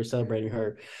graduation. We're celebrating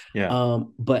her. Yeah.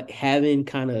 But having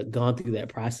kind of gone through that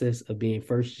process of being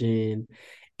first gen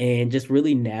and just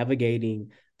really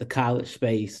navigating the college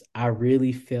space, I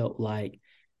really felt like,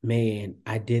 man,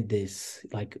 I did this.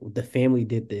 Like the family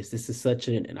did this. This is such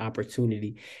an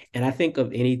opportunity. And I think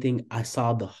of anything, I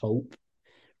saw the hope,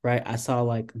 right? I saw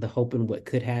like the hope in what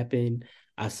could happen.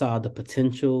 I saw the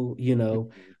potential.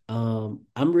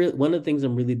 I'm really one of the things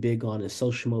I'm really big on is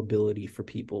social mobility for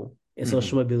people and Hmm.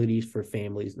 social mobility for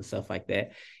families and stuff like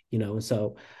that. And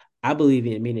so I believe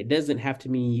in, I mean, it doesn't have to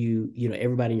mean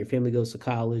everybody in your family goes to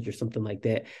college or something like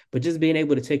that, but just being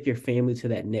able to take your family to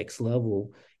that next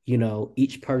level.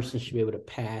 Each person should be able to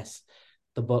pass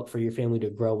the buck for your family to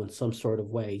grow in some sort of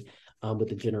way with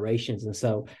the generations. And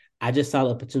so I just saw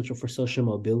the potential for social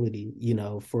mobility,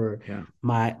 for Yeah.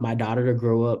 my daughter to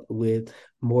grow up with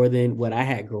more than what I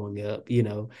had growing up.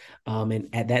 And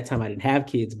at that time I didn't have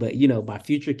kids, but my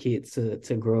future kids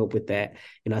to grow up with that.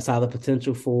 I saw the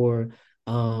potential for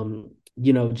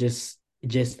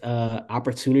just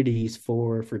opportunities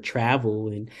for travel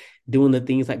and doing the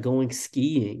things like going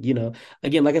skiing.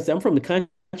 Again, like I said, I'm from the country.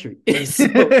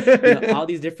 So, all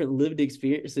these different lived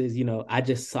experiences, I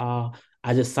just saw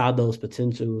those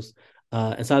potentials,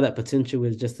 and saw that potential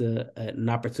is just an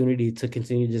opportunity to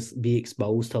continue to just be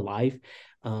exposed to life.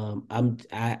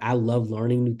 I love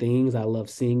learning new things. I love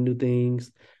seeing new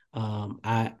things.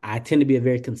 I tend to be a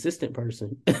very consistent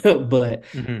person, but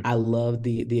Hmm. I love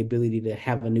the ability to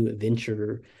have a new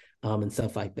adventure, and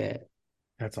stuff like that.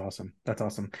 That's awesome. That's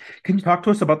awesome. Can you talk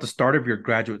to us about the start of your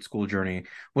graduate school journey?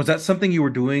 Was that something you were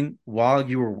doing while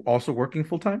you were also working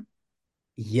full time?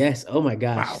 Yes. Oh my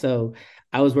gosh. Wow. So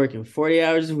I was working 40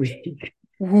 hours a week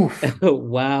Oof.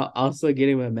 while also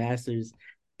getting my master's.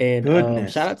 And shout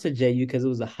Goodness. out to JU because it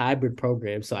was a hybrid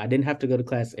program. So I didn't have to go to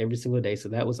class every single day. So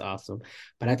that was awesome.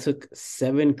 But I took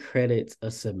 7 credits a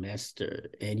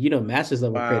semester. And master's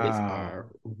level credits Wow.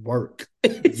 are work.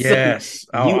 So Yes.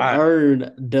 Oh, you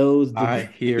earn those I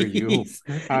hear you. degrees.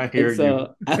 I And hear you.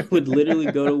 so I would literally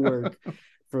go to work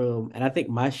and I think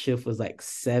my shift was like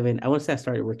 7. I want to say I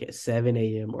started work at 7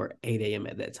 a.m. or 8 a.m.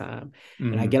 at that time.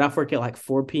 And I Hmm. get off work at like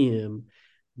 4 p.m.,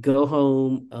 go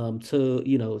home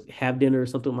to, have dinner or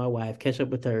something with my wife, catch up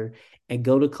with her, and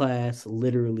go to class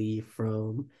literally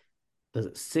from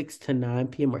 6 to 9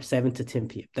 p.m. or 7 to 10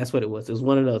 p.m. That's what it was. It was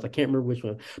one of those. I can't remember which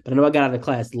one, but I know I got out of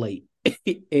class late.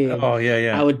 And Oh, yeah, I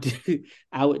yeah. would do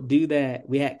I would do that.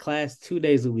 We had class 2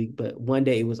 days a week, but one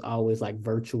day it was always like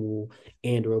virtual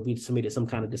and or we submitted some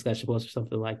kind of discussion post or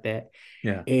something like that.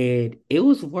 Yeah. And it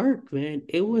was work, man.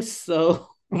 It was so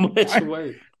much I,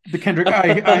 work. Kendrick,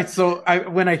 I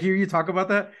when I hear you talk about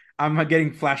that, I'm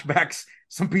getting flashbacks,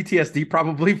 some PTSD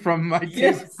probably from my days of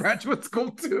Yes. graduate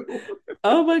school too.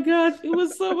 Oh my gosh, it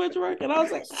was so much work. And I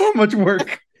was like, So much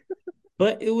work.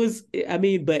 but it was, I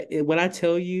mean, when I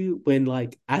tell you, when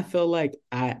like I felt like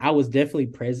I was definitely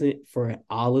present for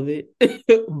all of it.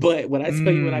 But when I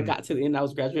tell you when I Mm. got to the end, I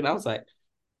was graduating, I was like,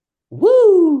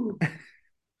 woo,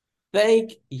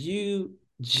 thank you,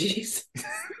 Jesus.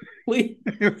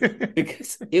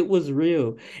 Because it was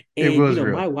real. It And was my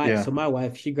real. wife, Yeah. so my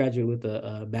wife, she graduated with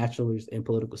a bachelor's in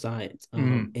political science.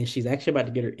 Mm. And she's actually about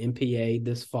to get her MPA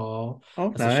this fall.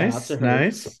 Oh, So shout out nice, to her.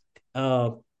 nice. Uh,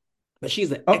 but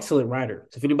she's an Oh, excellent writer.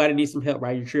 So if anybody needs some help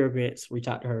writing your grants, reach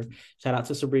out to her. Shout out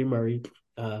to Sabrina Murray.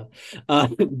 But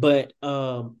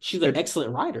she's an good.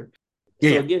 excellent writer. Yeah,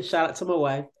 So yeah. again, shout out to my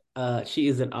wife. She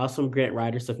is an awesome grant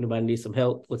writer. So if anybody needs some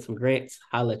help with some grants,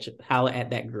 holla at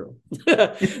that girl.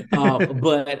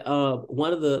 But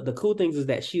one of the cool things is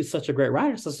that she's such a great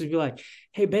writer. So she'd be like,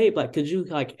 "Hey, babe, like, could you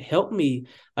like help me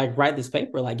like write this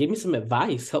paper? Like, give me some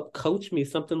advice, help coach me,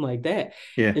 something like that."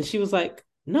 Yeah. And she was like,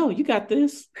 "No, you got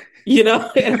this." And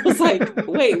I was like,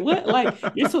 "Wait, what? Like,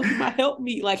 you're supposed to be my help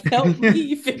me, like, help Yeah.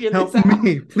 me figure Help this out."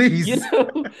 me, please.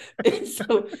 And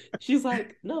so she's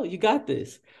like, "No, you got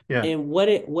this." Yeah. And what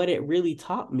it really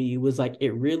taught me was like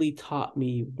it really taught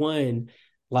me one,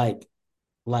 like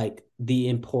the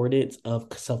importance of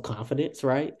self-confidence,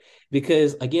 right?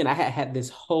 Because again, I had this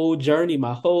whole journey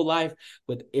my whole life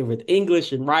with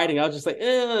English and writing. I was just like,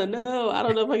 no, I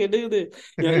don't know if I can do this.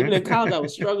 Even in college, I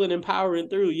was struggling and powering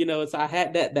through, so I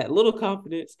had that little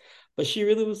confidence, but she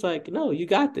really was like, no, you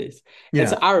got this. And Yeah.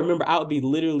 so I remember I would be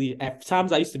literally at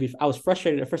times I was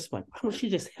frustrated at first, like, why don't she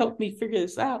just help me figure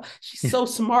this out? She's Yeah. so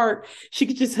smart. She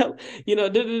could just help,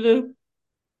 do.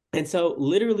 And so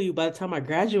literally by the time I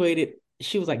graduated,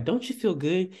 she was like, "Don't you feel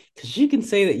good? Because you can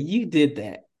say that you did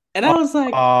that." And I was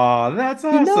like, Oh, that's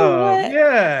you know awesome. what?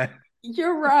 Yeah.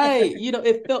 You're right.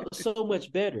 It felt so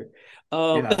much better.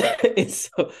 Yeah. And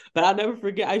so, but I'll never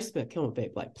forget. I used to be like, "Come on,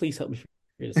 babe, like, please help me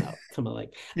figure this out. Come on,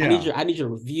 like, Yeah. I need your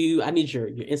review. I need your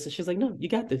instant." She's like, "No, you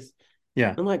got this."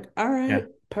 Yeah. I'm like, "All Yeah. right,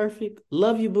 perfect.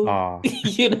 Love you, boo." Oh,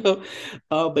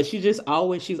 But she's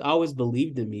always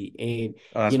believed in me, and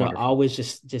oh, that's wonderful. always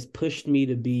just pushed me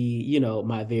to be,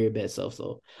 my very best self.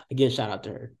 So again, shout out to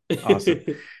her. Awesome.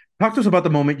 Talk to us about the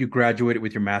moment you graduated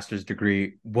with your master's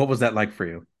degree. What was that like for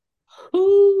you?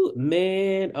 Ooh,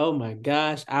 man, oh my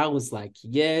gosh. I was like,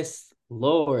 yes,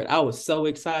 Lord. I was so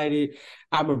excited.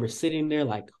 I remember sitting there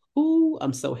like, ooh,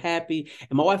 I'm so happy.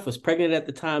 And my wife was pregnant at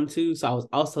the time too. So I was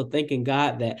also thanking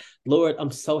God that, Lord,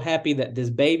 I'm so happy that this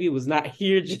baby was not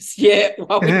here just yet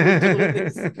while we were doing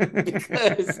this,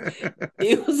 because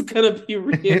it was gonna be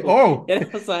real. Oh, And I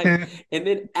was like, and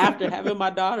then after having my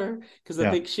daughter, because I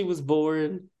yeah. think she was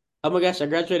born, oh my gosh, I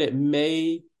graduated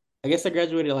May. I guess I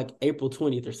graduated like April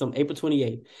 20th or something, April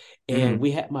 28th. And Mhm.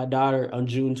 we had my daughter on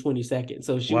June 22nd.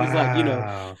 So she was like,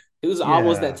 Wow. it was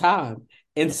almost that Yeah. time.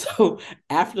 And so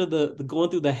after the going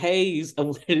through the haze of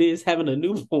what it is having a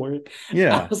newborn, I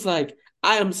Yeah. was like,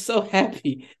 I am so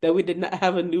happy that we did not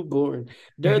have a newborn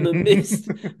during the midst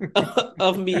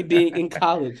of me being in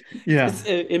college, Yeah.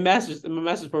 in my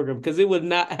master's program, because it would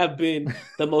not have been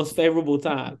the most favorable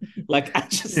time. Like I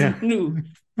just Yeah. knew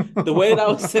the way that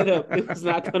I was set up, it was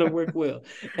not going to work well.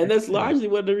 And that's Yeah. largely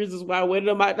one of the reasons why I waited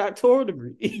on my doctoral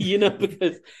degree,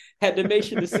 because I had to make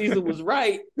sure the season was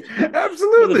right for the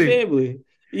Absolutely. family,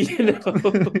 you know.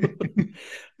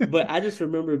 But I just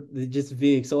remember just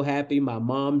being so happy. My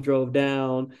mom drove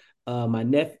down. My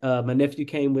nephew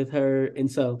came with her, and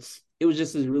so it was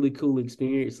just a really cool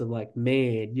experience of like,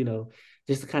 man,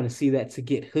 just to kind of see that, to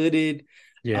get hooded.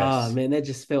 Yes. Man, that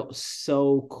just felt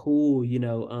so cool, just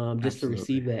to Absolutely.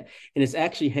 receive that. And it's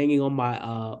actually hanging on my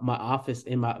office,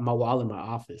 in my wall in my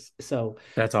office. So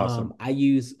That's awesome. I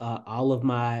use all of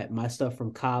my stuff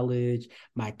from college,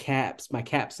 my caps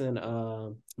and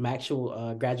my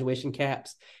actual graduation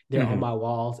caps. They're on Hmm. my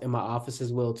walls in my office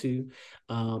as well too.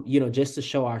 Just to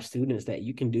show our students that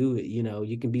you can do it.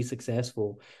 You can be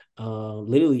successful.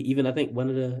 Literally, even I think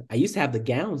I used to have the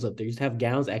gowns up there. I used to have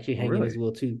gowns actually Oh, hanging as really?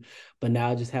 well too, but now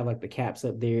I just have like the caps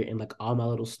up there and like all my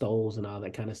little stoles and all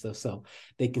that kind of stuff, so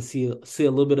they can see a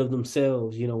little bit of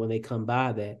themselves, when they come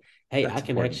by, that hey, I That's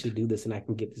can important. actually do this and I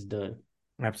can get this done.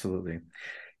 Absolutely.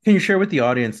 Can you share with the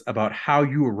audience about how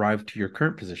you arrived to your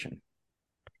current position?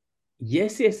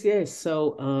 Yes, yes, yes.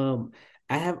 So,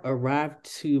 I have arrived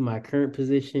to my current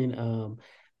position.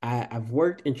 I've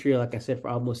worked in Trio, like I said, for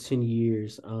almost 10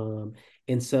 years.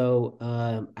 And so,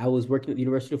 I was working at the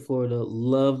University of Florida.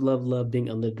 Love, love, love being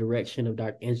under the direction of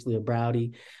Dr. Angela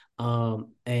Browdy.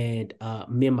 And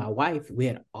me and my wife, we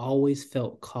had always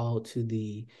felt called to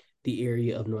the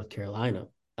area of North Carolina.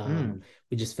 Mm,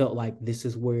 We just felt like this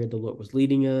is where the Lord was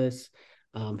leading us.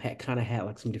 Had kind of had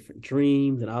like some different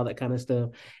dreams and all that kind of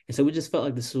stuff. And so we just felt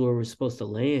like this is where we're supposed to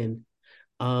land.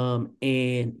 And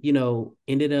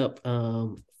ended up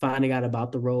finding out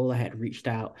about the role. I had reached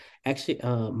out. Actually,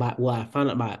 I found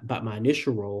out about my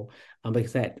initial role,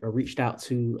 because I had reached out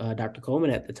to Dr.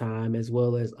 Coleman at the time, as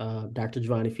well as Dr.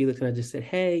 Giovanni Felix, and I just said,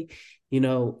 hey,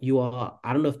 you all,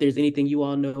 I don't know if there's anything you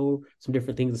all know, some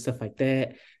different things and stuff like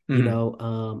that.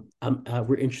 mhm.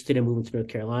 We're interested in moving to North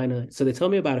Carolina. So they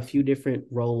told me about a few different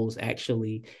roles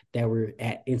actually that were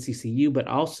at NCCU, but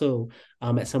also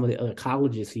at some of the other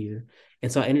colleges here.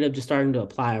 And so I ended up just starting to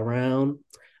apply around.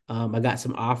 I got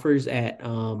some offers at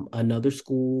another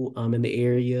school in the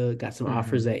area, got some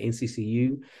offers Mhm. at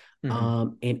NCCU. Hmm.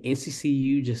 And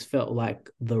NCCU just felt like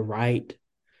the right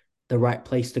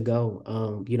place to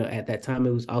go. At that time,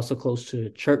 it was also close to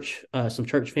church, some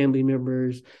church family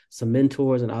members, some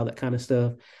mentors, and all that kind of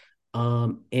stuff.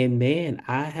 And man,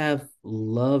 I have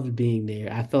loved being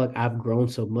there. I feel like I've grown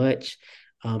so much.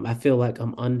 I feel like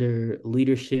I'm under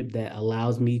leadership that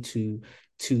allows me to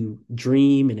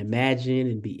dream and imagine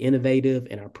and be innovative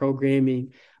in our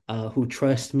programming. Who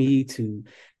trust me to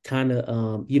kind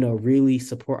of really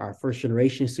support our first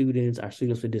generation students, our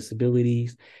students with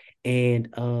disabilities, and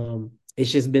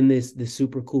it's just been this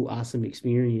super cool, awesome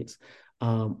experience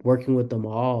working with them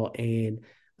all and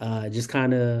just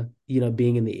kind of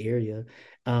being in the area.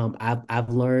 I've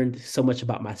learned so much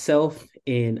about myself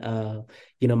in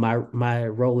my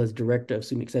role as director of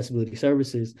student accessibility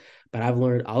services, but I've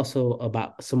learned also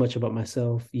about so much about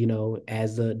myself,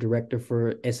 as the director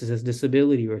for SSS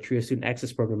disability or Trio Student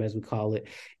Access Program, as we call it,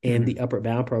 and the Hmm. Upward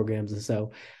Bound programs. And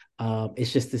so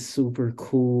it's just this super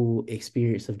cool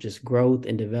experience of just growth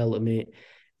and development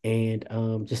and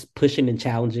just pushing and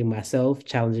challenging myself,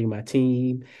 challenging my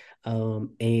team,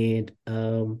 and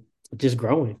just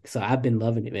growing. So I've been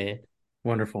loving it, man.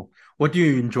 Wonderful. What do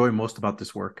you enjoy most about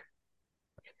this work?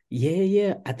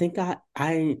 Yeah. I think I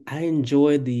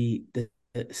enjoy the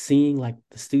seeing like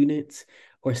the students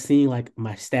or seeing like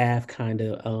my staff kind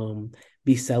of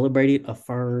be celebrated,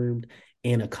 affirmed,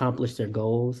 and accomplish their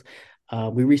goals.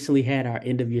 We recently had our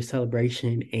end of year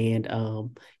celebration, and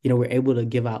we're able to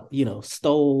give out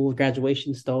stoles,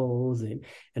 graduation stoles, and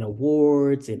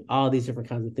awards, and all these different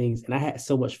kinds of things. And I had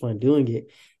so much fun doing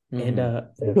it. And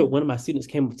Hmm. one of my students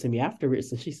came up to me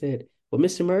afterwards, and she said, "Well,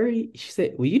 Mr. Murray," she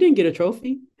said, "well, you didn't get a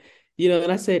trophy."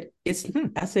 And I said, Hmm.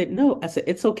 I said, no, I said,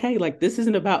 it's okay. Like, this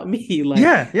isn't about me. Like,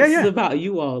 Yeah, yeah, this is yeah. about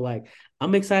you all. Like,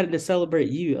 I'm excited to celebrate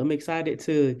you. I'm excited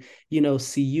to,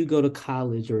 see you go to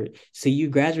college or see you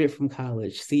graduate from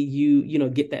college, see you,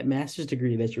 get that master's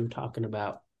degree that you were talking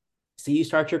about, see you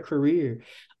start your career.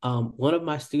 One of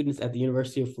my students at the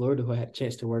University of Florida who I had a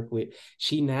chance to work with,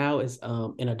 she now is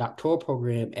in a doctoral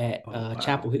program at Oh,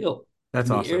 Chapel wow. Hill That's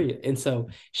in the awesome. area. And so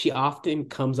she often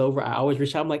comes over. I always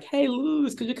reach out. I'm like, hey,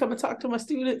 Luz, could you come and talk to my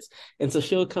students? And so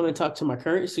she'll come and talk to my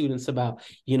current students about,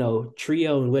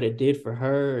 Trio and what it did for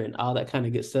her and all that kind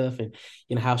of good stuff. And,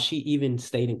 how she even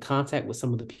stayed in contact with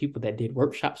some of the people that did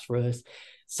workshops for us.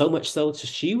 So much so,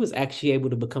 she was actually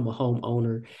able to become a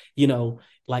homeowner,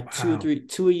 like Wow.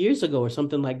 2 years ago or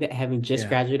something like that, having just Yeah,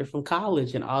 graduated from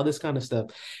college and all this kind of stuff.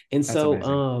 And that's so,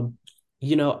 amazing.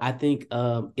 I think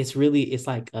it's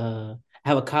like I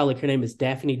have a colleague, her name is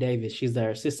Daphne Davis. She's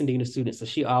our assistant dean of students. So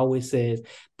she always says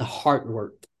the hard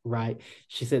work, right?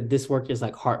 She said this work is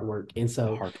like hard work. And The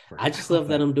so hard work. I I just love love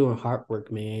that that. I'm doing hard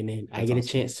work, man. And I That's get a awesome.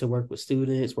 chance to work with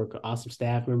students, work with awesome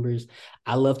staff members.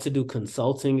 I love to do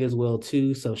consulting as well,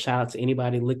 too. So shout out to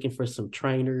anybody looking for some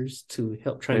trainers to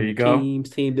help There train you your go. teams,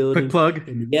 team Quick building. plug.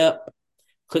 And yep,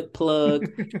 quick plug.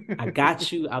 I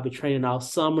got you. I'll be training all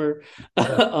summer. But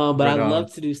I Right on.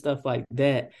 love to do stuff like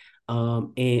that.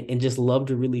 And just love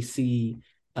to really see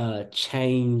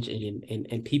change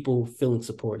and people feeling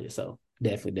supported. So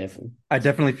definitely. I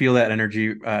definitely feel that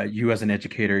energy. You as an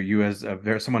educator, you as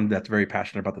someone that's very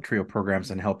passionate about the TRIO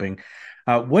programs and helping.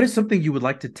 What is something you would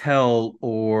like to tell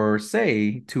or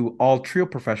say to all TRIO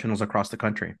professionals across the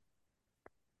country?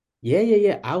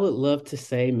 Yeah. I would love to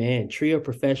say, man, trio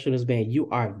professionals, man, you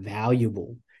are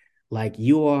valuable. Like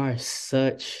you are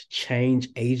such change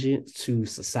agents to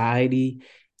society,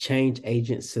 change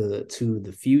agents to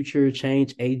the future,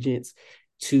 change agents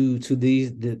to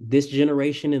this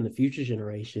generation and the future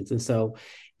generations. And so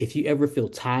if you ever feel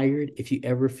tired, if you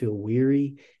ever feel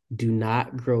weary, do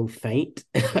not grow faint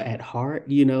at heart.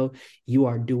 You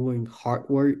are doing hard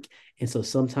work, and so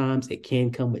sometimes it can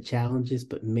come with challenges,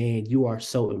 but man, you are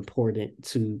so important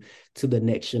to the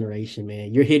next generation,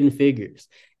 man. You're hidden figures.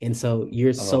 And so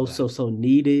you're I love so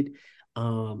needed.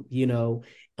 We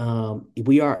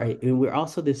are and we're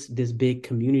also this big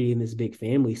community and this big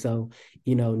family. So,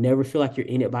 never feel like you're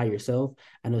in it by yourself.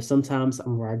 I know sometimes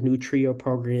some of our new trio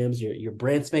programs, you're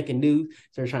brand spanking new,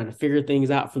 so they're trying to figure things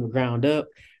out from the ground up.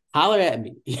 Holler at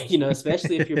me,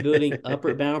 especially if you're building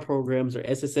upward that. bound programs or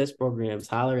SSS programs,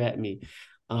 holler at me.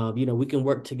 We can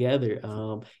work together.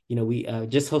 We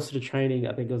just hosted a training,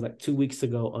 I think it was like 2 weeks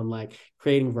ago, on like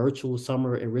creating virtual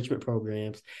summer enrichment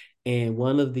programs. And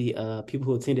one of the people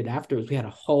who attended afterwards, we had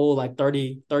a whole like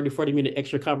 40 minute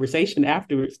extra conversation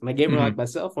afterwards. And I gave her like Mhm. my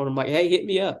cell phone. I'm like, hey, hit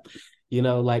me up.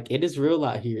 Like it is real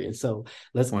out here. And so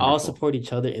let's all Wonderful. support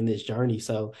each other in this journey.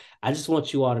 So I just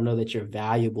want you all to know that you're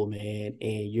valuable, man,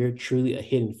 and you're truly a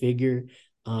hidden figure.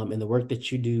 And the work that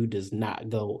you do does not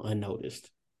go unnoticed.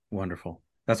 Wonderful.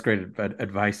 That's great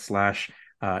advice slash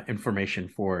information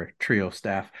for Trio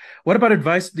staff. What about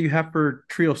advice do you have for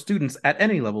Trio students at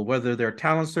any level, whether they're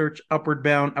talent search, upward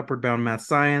bound math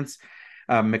science,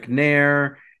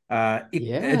 McNair,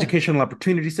 Yeah. educational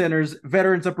opportunity centers,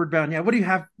 veterans upward bound? Yeah, what do you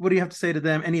have? What do you have to say to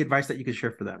them? Any advice that you could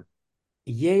share for them?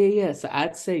 Yeah. So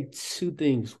I'd say two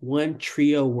things. One,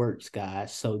 Trio works,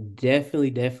 guys. So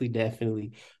definitely,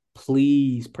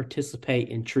 please participate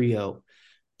in Trio.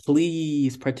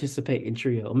 Please participate in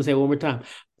Trio. I'm gonna say it one more time.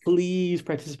 Please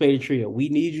participate in Trio. We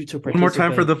need you to One more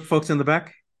time for participate. the folks in the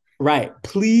back. Right.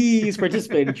 Please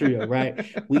participate in Trio, right?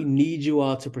 We need you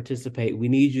all to participate. We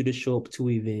need you to show up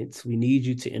to events. We need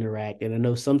you to interact. And I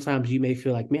know sometimes you may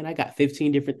feel like, man, I got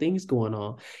 15 different things going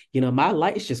on. My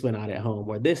lights just went out at home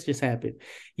or this just happened.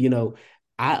 You know,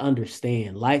 I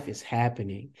understand life is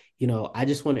happening. I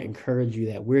just want to encourage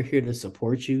you that we're here to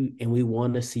support you and we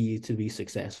want to see you to be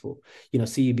successful,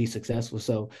 see you be successful.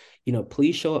 So,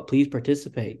 please show up, please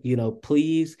participate,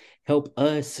 please help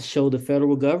us show the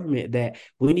federal government that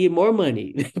we need more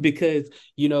money because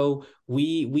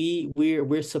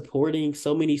we're supporting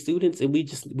so many students and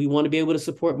we want to be able to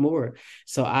support more.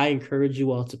 So I encourage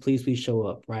you all to please show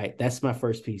up. Right, that's my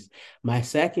first piece. My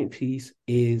second piece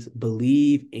is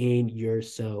believe in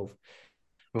yourself.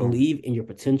 Boom. Believe in your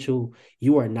potential.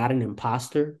 You are not an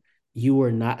imposter. You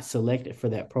are not selected for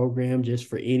that program just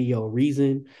for any old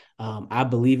reason. I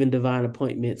believe in divine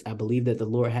appointments. I believe that the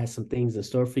Lord has some things in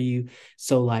store for you.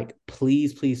 So, like,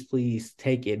 please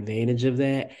take advantage of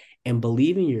that and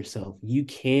believe in yourself. You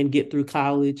can get through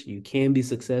college. You can be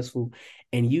successful,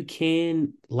 and you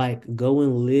can like go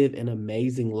and live an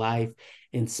amazing life,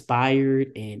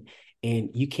 inspired and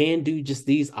you can do just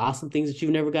these awesome things that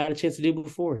you've never got a chance to do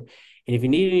before. And if you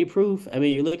need any proof, I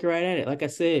mean, you're looking right at it. Like I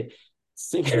said,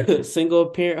 single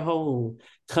parent home,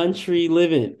 country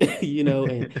living,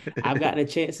 and I've gotten a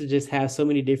chance to just have so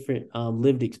many different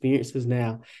lived experiences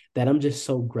now that I'm just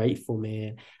so grateful,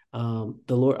 man.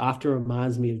 The Lord often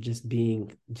reminds me of just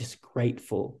being just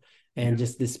grateful and Yeah,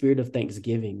 just the spirit of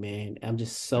thanksgiving, man. I'm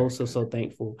just very good. so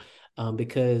thankful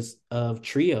because of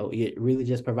Trio. It really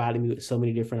just provided me with so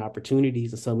many different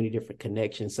opportunities and so many different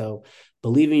connections. So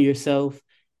believe in yourself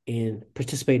and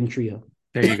participate in Trio.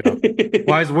 There you go.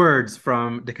 Wise words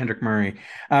from Dekendrick Murray.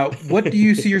 What do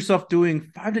you see yourself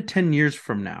doing 5 to 10 years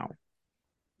from now?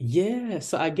 Yeah,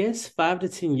 so I guess 5 to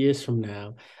 10 years from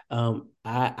now,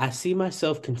 I see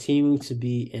myself continuing to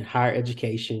be in higher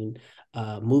education,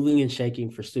 moving and shaking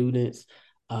for students.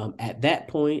 At that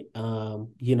point,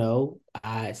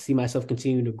 I see myself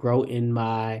continuing to grow in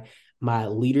my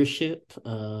leadership,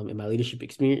 and my leadership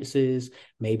experiences,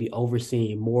 maybe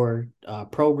overseeing more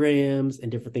programs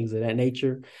and different things of that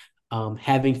nature.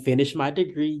 Having finished my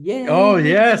degree, Oh, yay!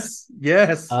 yes,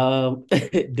 yes. um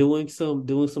doing some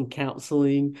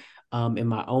counseling in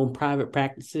my own private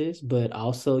practices, but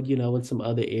also in some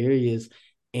other areas,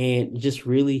 and just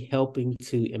really helping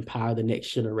to empower the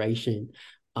next generation.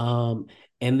 um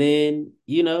and then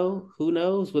who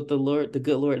knows what the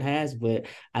good Lord has, but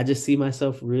I just see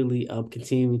myself really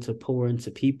continuing to pour into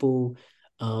people,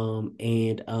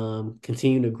 and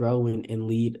continue to grow and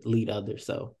lead others.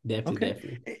 So Okay.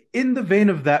 definitely. In the vein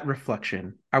of that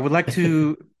reflection, I would like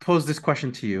to pose this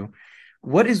question to you.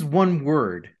 What is one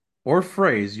word or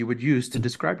phrase you would use to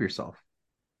describe yourself?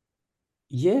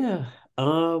 Yeah.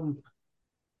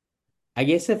 I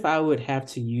guess if I would have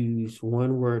to use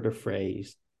one word or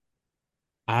phrase,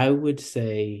 I would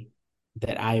say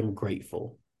that I am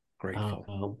grateful. Grateful.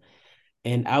 Um,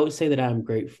 and I would say that I'm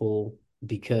grateful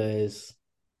because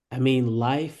I mean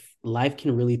life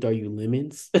can really throw you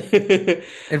lemons. It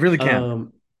really can.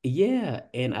 um, yeah,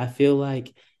 and I feel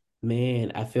like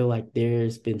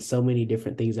there's been so many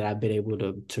different things that I've been able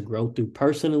to grow through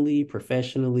personally,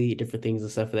 professionally, different things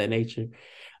and stuff of that nature.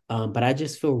 But I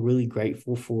just feel really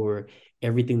grateful for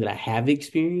everything that I have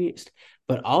experienced,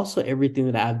 but also everything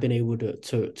that I've been able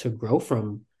to grow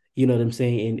from. You know what I'm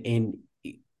saying? And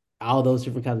all those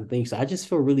different kinds of things. So I just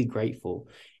feel really grateful.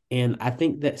 And I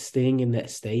think that staying in that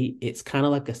state, it's kind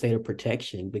of like a state of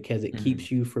protection because it Mhm.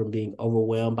 keeps you from being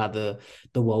overwhelmed by the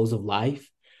woes of life.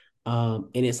 And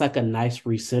it's like a nice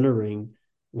recentering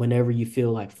whenever you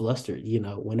feel like flustered,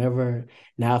 whenever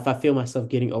now if I feel myself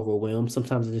getting overwhelmed,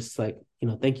 sometimes it's just like,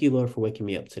 thank you, Lord, for waking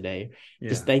me up today.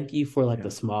 Just Yeah. thank you for like Yeah.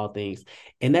 the small things.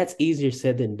 And that's easier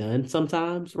said than done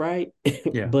sometimes, right?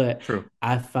 Yeah. But True.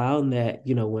 I found that,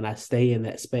 when I stay in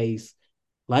that space,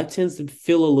 life tends to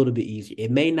feel a little bit easier.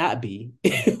 It may not be,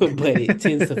 but it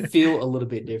tends to feel a little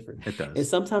bit different. It And does.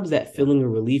 sometimes that Yeah. feeling of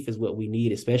relief is what we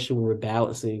need, especially when we're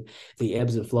balancing the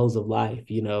ebbs and flows of life,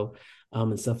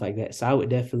 and stuff like that. So I would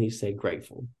definitely say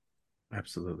grateful.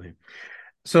 Absolutely.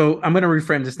 So I'm going to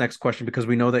reframe this next question because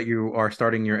we know that you are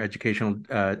starting your educational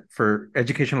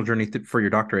journey for your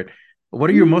doctorate. What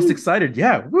are you most Woo! excited?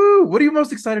 Yeah, woo! What are you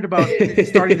most excited about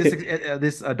starting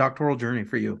this doctoral journey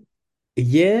for you?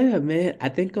 Yeah, man. I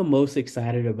think I'm most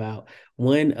excited about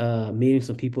one, meeting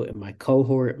some people in my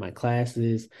cohort, my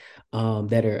classes,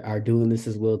 that are doing this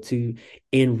as well too,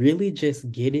 and really just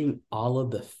getting all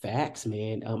of the facts,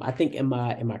 man. I think in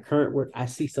my current work, I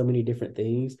see so many different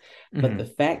things, but the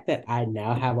Hmm. fact that I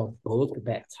now have a book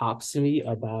that talks to me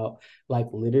about like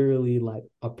literally like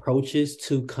approaches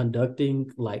to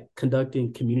conducting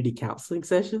community counseling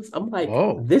sessions, I'm like,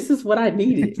 Whoa. this is what I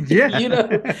needed, Yeah.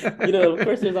 of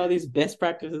course, there's all these best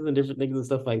practices and different things and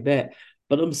stuff like that.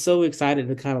 But I'm so excited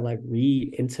to kind of like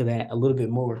read into that a little bit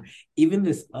more. Even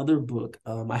this other book,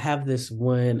 I have this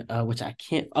one, which I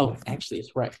can't. Oh, actually,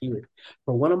 it's right here.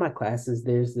 For one of my classes,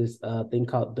 there's this thing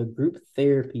called the Group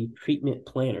Therapy Treatment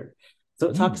Planner. So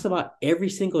it talks Mm, about every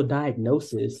single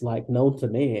diagnosis like known to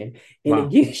man, and it wow.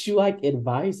 gives you like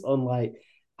advice on like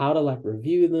how to like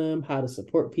review them, how to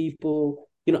support people,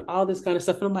 all this kind of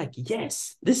stuff. And I'm like,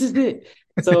 yes, this is it.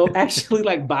 So actually,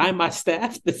 like buying my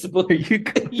staff this book, There you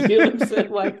go. you know what I'm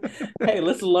saying? Like, hey,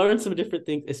 let's learn some different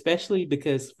things, especially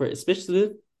because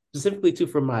especially specifically too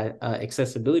for my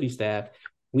accessibility staff,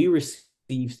 we receive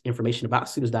information about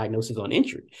students' diagnosis on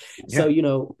entry. So,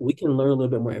 Yeah. we can learn a little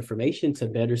bit more information to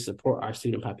better support our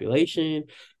student population,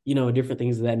 different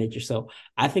things of that nature. So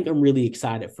I think I'm really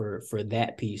excited for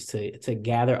that piece to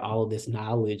gather all of this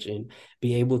knowledge and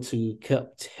be able to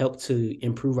help to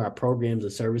improve our programs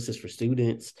and services for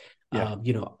students. Yeah.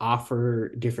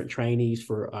 Offer different trainees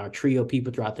for our TRIO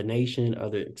people throughout the nation,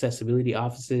 other accessibility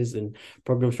offices and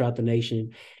programs throughout the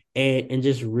nation, and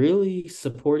just really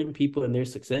supporting people in their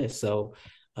success. So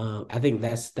I think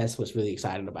that's what's really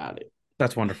exciting about it.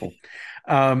 That's wonderful.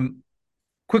 Um,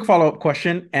 Quick follow-up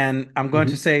question, and I'm going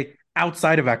to Mhm. say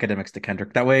outside of academics,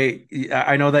 Dekendrick. That way,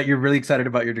 I know that you're really excited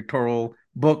about your doctoral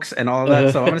books and all of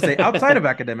that. So I'm going to say outside of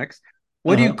academics,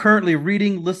 what are you Uh-huh. currently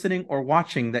reading, listening, or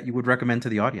watching that you would recommend to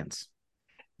the audience?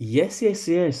 Yes, yes,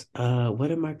 yes.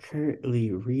 What am I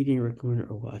currently reading, recommending,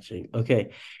 or watching?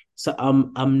 Okay, so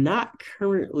I'm not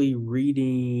currently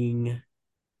reading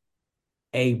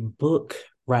a book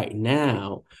right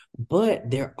now, but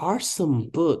there are some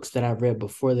books that I've read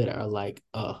before that are like,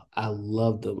 I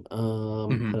love them.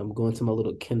 Hmm. I'm going to my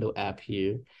little Kindle app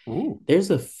here. Ooh.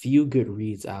 There's a few good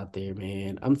reads out there,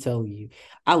 man. I'm telling you,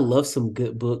 I love some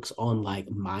good books on like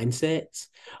mindsets.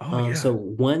 Oh So yeah.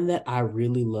 one that I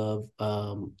really love,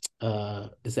 I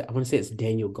want to say it's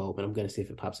Daniel Goleman. I'm gonna see if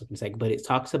it pops up in a second, but it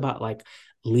talks about like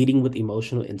leading with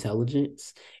emotional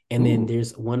intelligence. And then Ooh.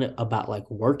 there's one about like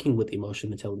working with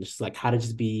emotional intelligence, like how to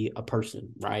just be a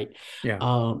person, right? Yeah.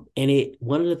 And it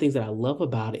one of the things that I love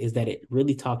about it is that it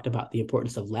really talked about the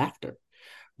importance of laughter,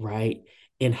 right?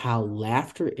 And how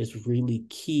laughter is really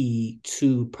key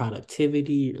to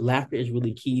productivity. Laughter is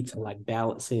really key to like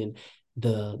balancing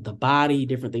the body,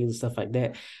 different things and stuff like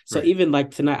that. So Right. even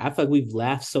like tonight, I feel like we've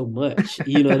laughed so much,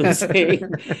 you know what I'm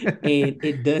saying? And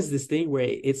it does this thing where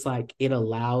it's like it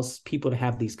allows people to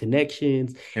have these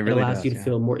connections. It It really allows you does. to Yeah.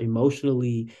 feel more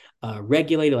emotionally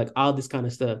regulated, like all this kind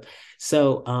of stuff.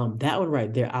 So that one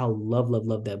right there, I love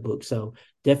that book. So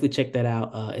definitely check that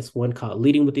out. It's one called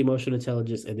Leading with Emotional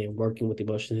Intelligence and then Working with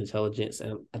Emotional Intelligence.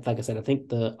 And like I said, I think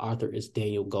the author is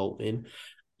Daniel Goldman.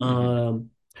 Hmm. Um,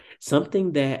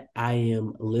 Something that I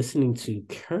am listening to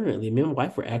currently, me and my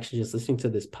wife were actually just listening to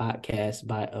this podcast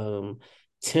by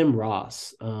Tim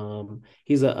Ross.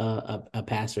 He's a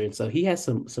pastor, and so he has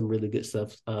some really good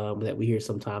stuff that we hear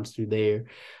sometimes through there.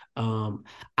 Um,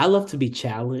 I love to be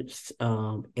challenged,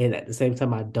 and at the same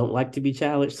time, I don't like to be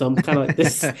challenged. So I'm kind of like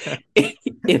this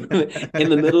in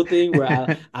the middle thing where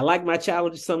I like my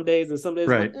challenges some days, and some days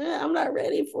I'm like, Right. I'm not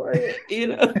ready for it.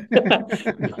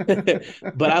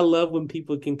 But I love when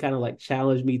people can kind of like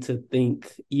challenge me to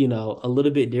think, a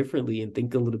little bit differently and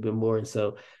think a little bit more. And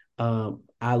so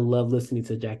I love listening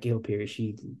to Jackie Hill Perry.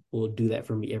 She will do that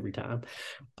for me every time.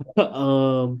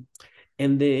 um,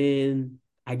 and then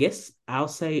I guess I'll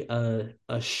say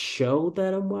a show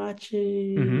that I'm Hmm.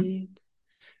 watching.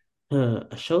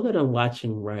 A show that I'm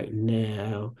watching right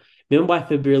now. Me and my wife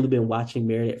have barely been watching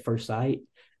Married at First Sight.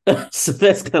 So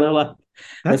That that's kind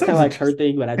sounds of like her interesting.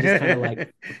 thing, but I just kind of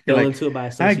like You're fell like, into it by I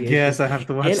association. guess I have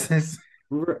to watch And this.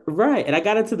 right, and I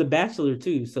got into The Bachelor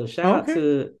too. So shout out Okay.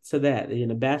 to that,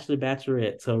 The Bachelor,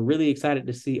 Bachelorette. So I'm really excited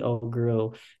to see old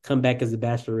girl come back as a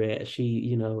Bachelorette.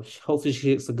 She, hopefully she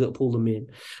hits a good pool of men.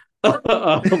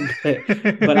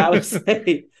 But I would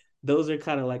say those are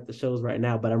kind of like the shows right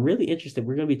now. But I'm really interested.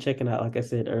 We're gonna be checking out, like I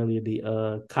said earlier,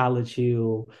 the College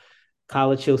Hill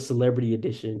College Hill Celebrity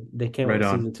Edition. They came out Right with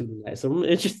on. season 2 tonight. So I'm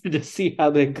interested to see how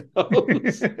that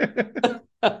goes.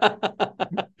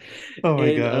 Oh my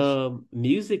And gosh.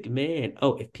 music, man.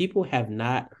 Oh, if people have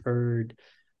not heard,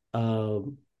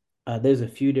 um there's a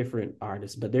few different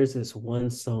artists, but there's this one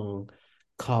song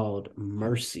called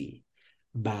Mercy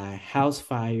by House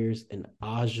Fires and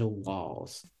Aja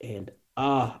Walls. And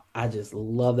I just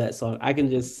love that song. I can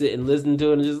just sit and listen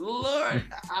to it and just Lord.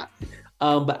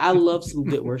 But I love some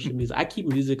good worship music. I keep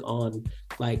music on,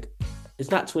 like,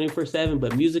 it's not 24/7,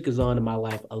 but music is on in my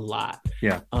life a lot.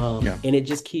 Yeah. Yeah. And it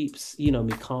just keeps, me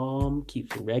calm,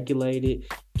 keeps me regulated,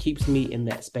 keeps me in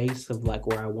that space of like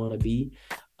where I want to be.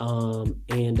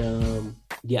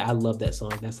 Yeah, I love that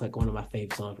song. That's like one of my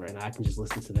favorite songs right now. I can just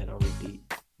listen to that on repeat.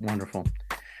 Wonderful.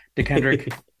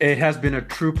 Dekendrick, it has been a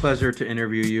true pleasure to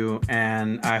interview you,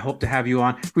 and I hope to have you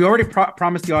on. We already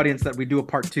promised the audience that we do a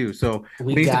part 2, so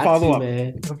we need to follow up.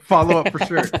 Man. Follow up for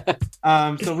sure.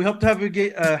 So we hope to have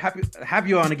you have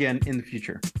you on again in the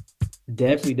future.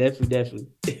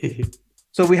 Definitely.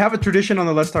 So we have a tradition on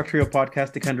the Let's Talk Trio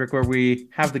podcast, Dekendrick, where we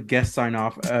have the guests sign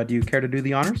off. Do you care to do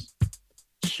the honors?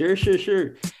 Sure.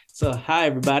 So, hi,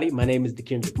 everybody. My name is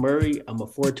Dekendrick Murray. I'm a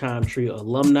 4-time Trio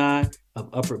alumni of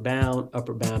Upward Bound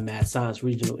Math Science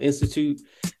Regional Institute,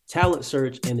 Talent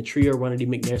Search, and the Trio Ronald D.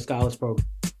 McNair Scholars Program.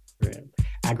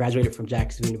 I graduated from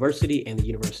Jackson University and the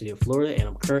University of Florida, and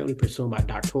I'm currently pursuing my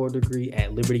doctoral degree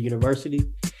at Liberty University.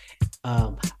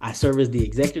 I serve as the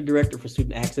Executive Director for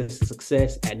Student Access and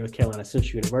Success at North Carolina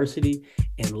Central University.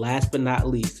 And last but not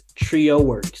least, Trio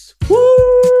Works.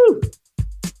 Woo!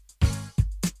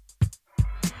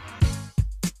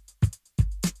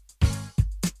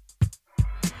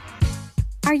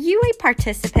 Are you a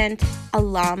participant,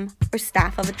 alum, or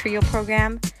staff of a Trio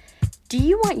program? Do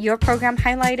you want your program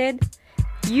highlighted?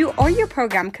 You or your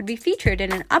program could be featured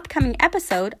in an upcoming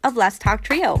episode of Let's Talk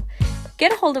Trio.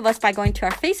 Get a hold of us by going to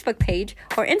our Facebook page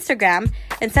or Instagram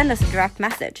and send us a direct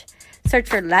message. Search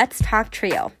for Let's Talk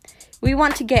Trio. We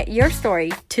want to get your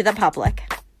story to the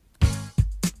public.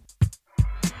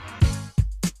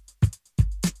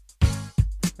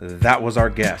 That was our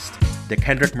guest,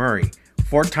 Dekendrick Murray,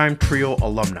 4-time Trio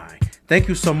alumni. Thank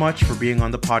you so much for being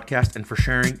on the podcast and for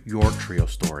sharing your Trio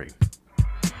story.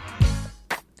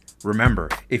 Remember,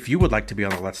 if you would like to be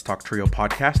on the Let's Talk Trio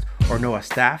podcast or know a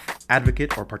staff,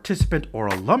 advocate, or participant or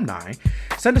alumni,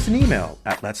 send us an email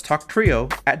at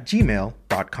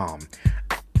letstalktrio@gmail.com.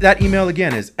 That email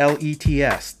again is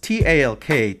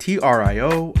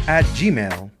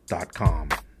letstalktrio@gmail.com.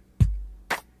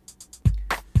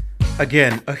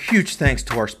 Again, a huge thanks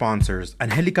to our sponsors,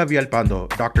 Angelica Villalpando,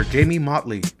 Dr. Jamie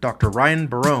Motley, Dr. Ryan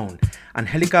Barone,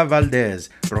 Angelica Valdez,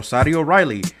 Rosario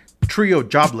Riley,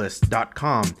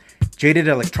 TrioJobless.com, Jaded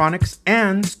Electronics,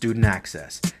 and Student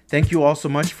Access. Thank you all so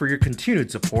much for your continued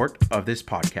support of this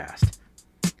podcast.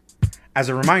 As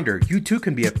a reminder, you too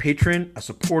can be a patron, a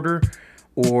supporter,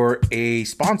 or a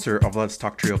sponsor of Let's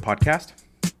Talk Trio podcast.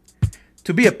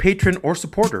 To be a patron or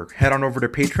supporter, head on over to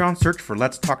Patreon, search for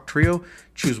Let's Talk Trio,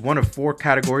 choose one of 4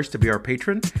 categories to be our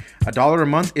patron. $1 a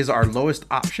month is our lowest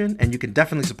option, and you can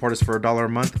definitely support us for $1 a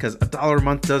month because $1 a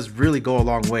month does really go a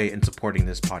long way in supporting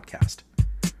this podcast.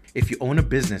 If you own a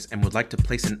business and would like to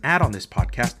place an ad on this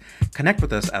podcast, connect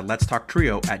with us at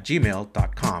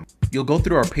letstalktrio@gmail.com. You'll go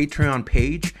through our Patreon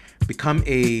page, become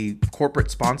a corporate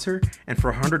sponsor, and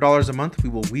for $100 a month, we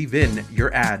will weave in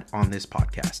your ad on this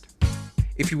podcast.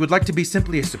 If you would like to be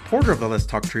simply a supporter of the Let's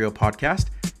Talk Trio podcast,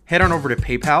 head on over to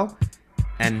PayPal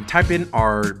and type in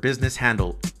our business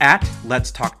handle at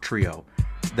Let's Talk Trio.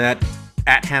 That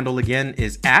at handle again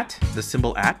is at, the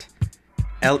symbol at,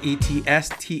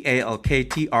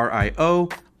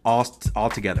 LETSTALKTRIO, all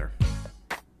together.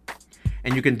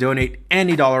 And you can donate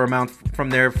any dollar amount from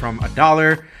there, from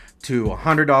 $1 to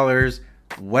 $100.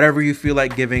 Whatever you feel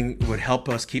like giving would help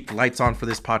us keep the lights on for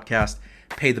this podcast,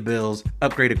 pay the bills,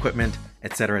 upgrade equipment,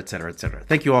 etc., etc., etc.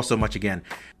 Thank you all so much again.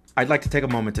 I'd like to take a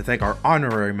moment to thank our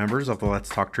honorary members of the Let's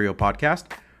Talk Trio podcast,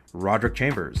 Roderick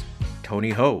Chambers, Tony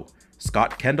Ho,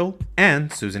 Scott Kendall,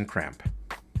 and Susan Cramp.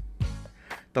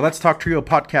 The Let's Talk Trio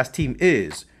podcast team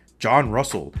is John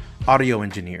Russell, audio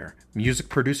engineer, music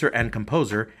producer and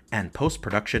composer, and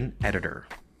post-production editor.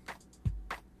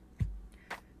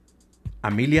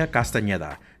 Amelia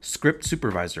Castañeda, script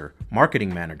supervisor,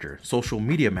 marketing manager, social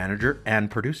media manager, and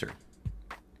producer.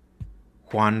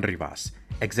 Juan Rivas,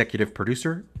 executive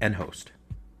producer and host.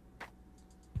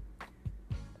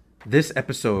 This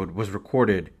episode was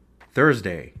recorded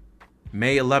Thursday,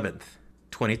 May 11th,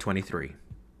 2023.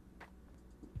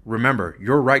 Remember,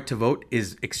 your right to vote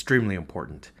is extremely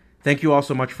important. Thank you all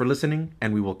so much for listening,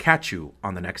 and we will catch you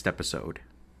on the next episode.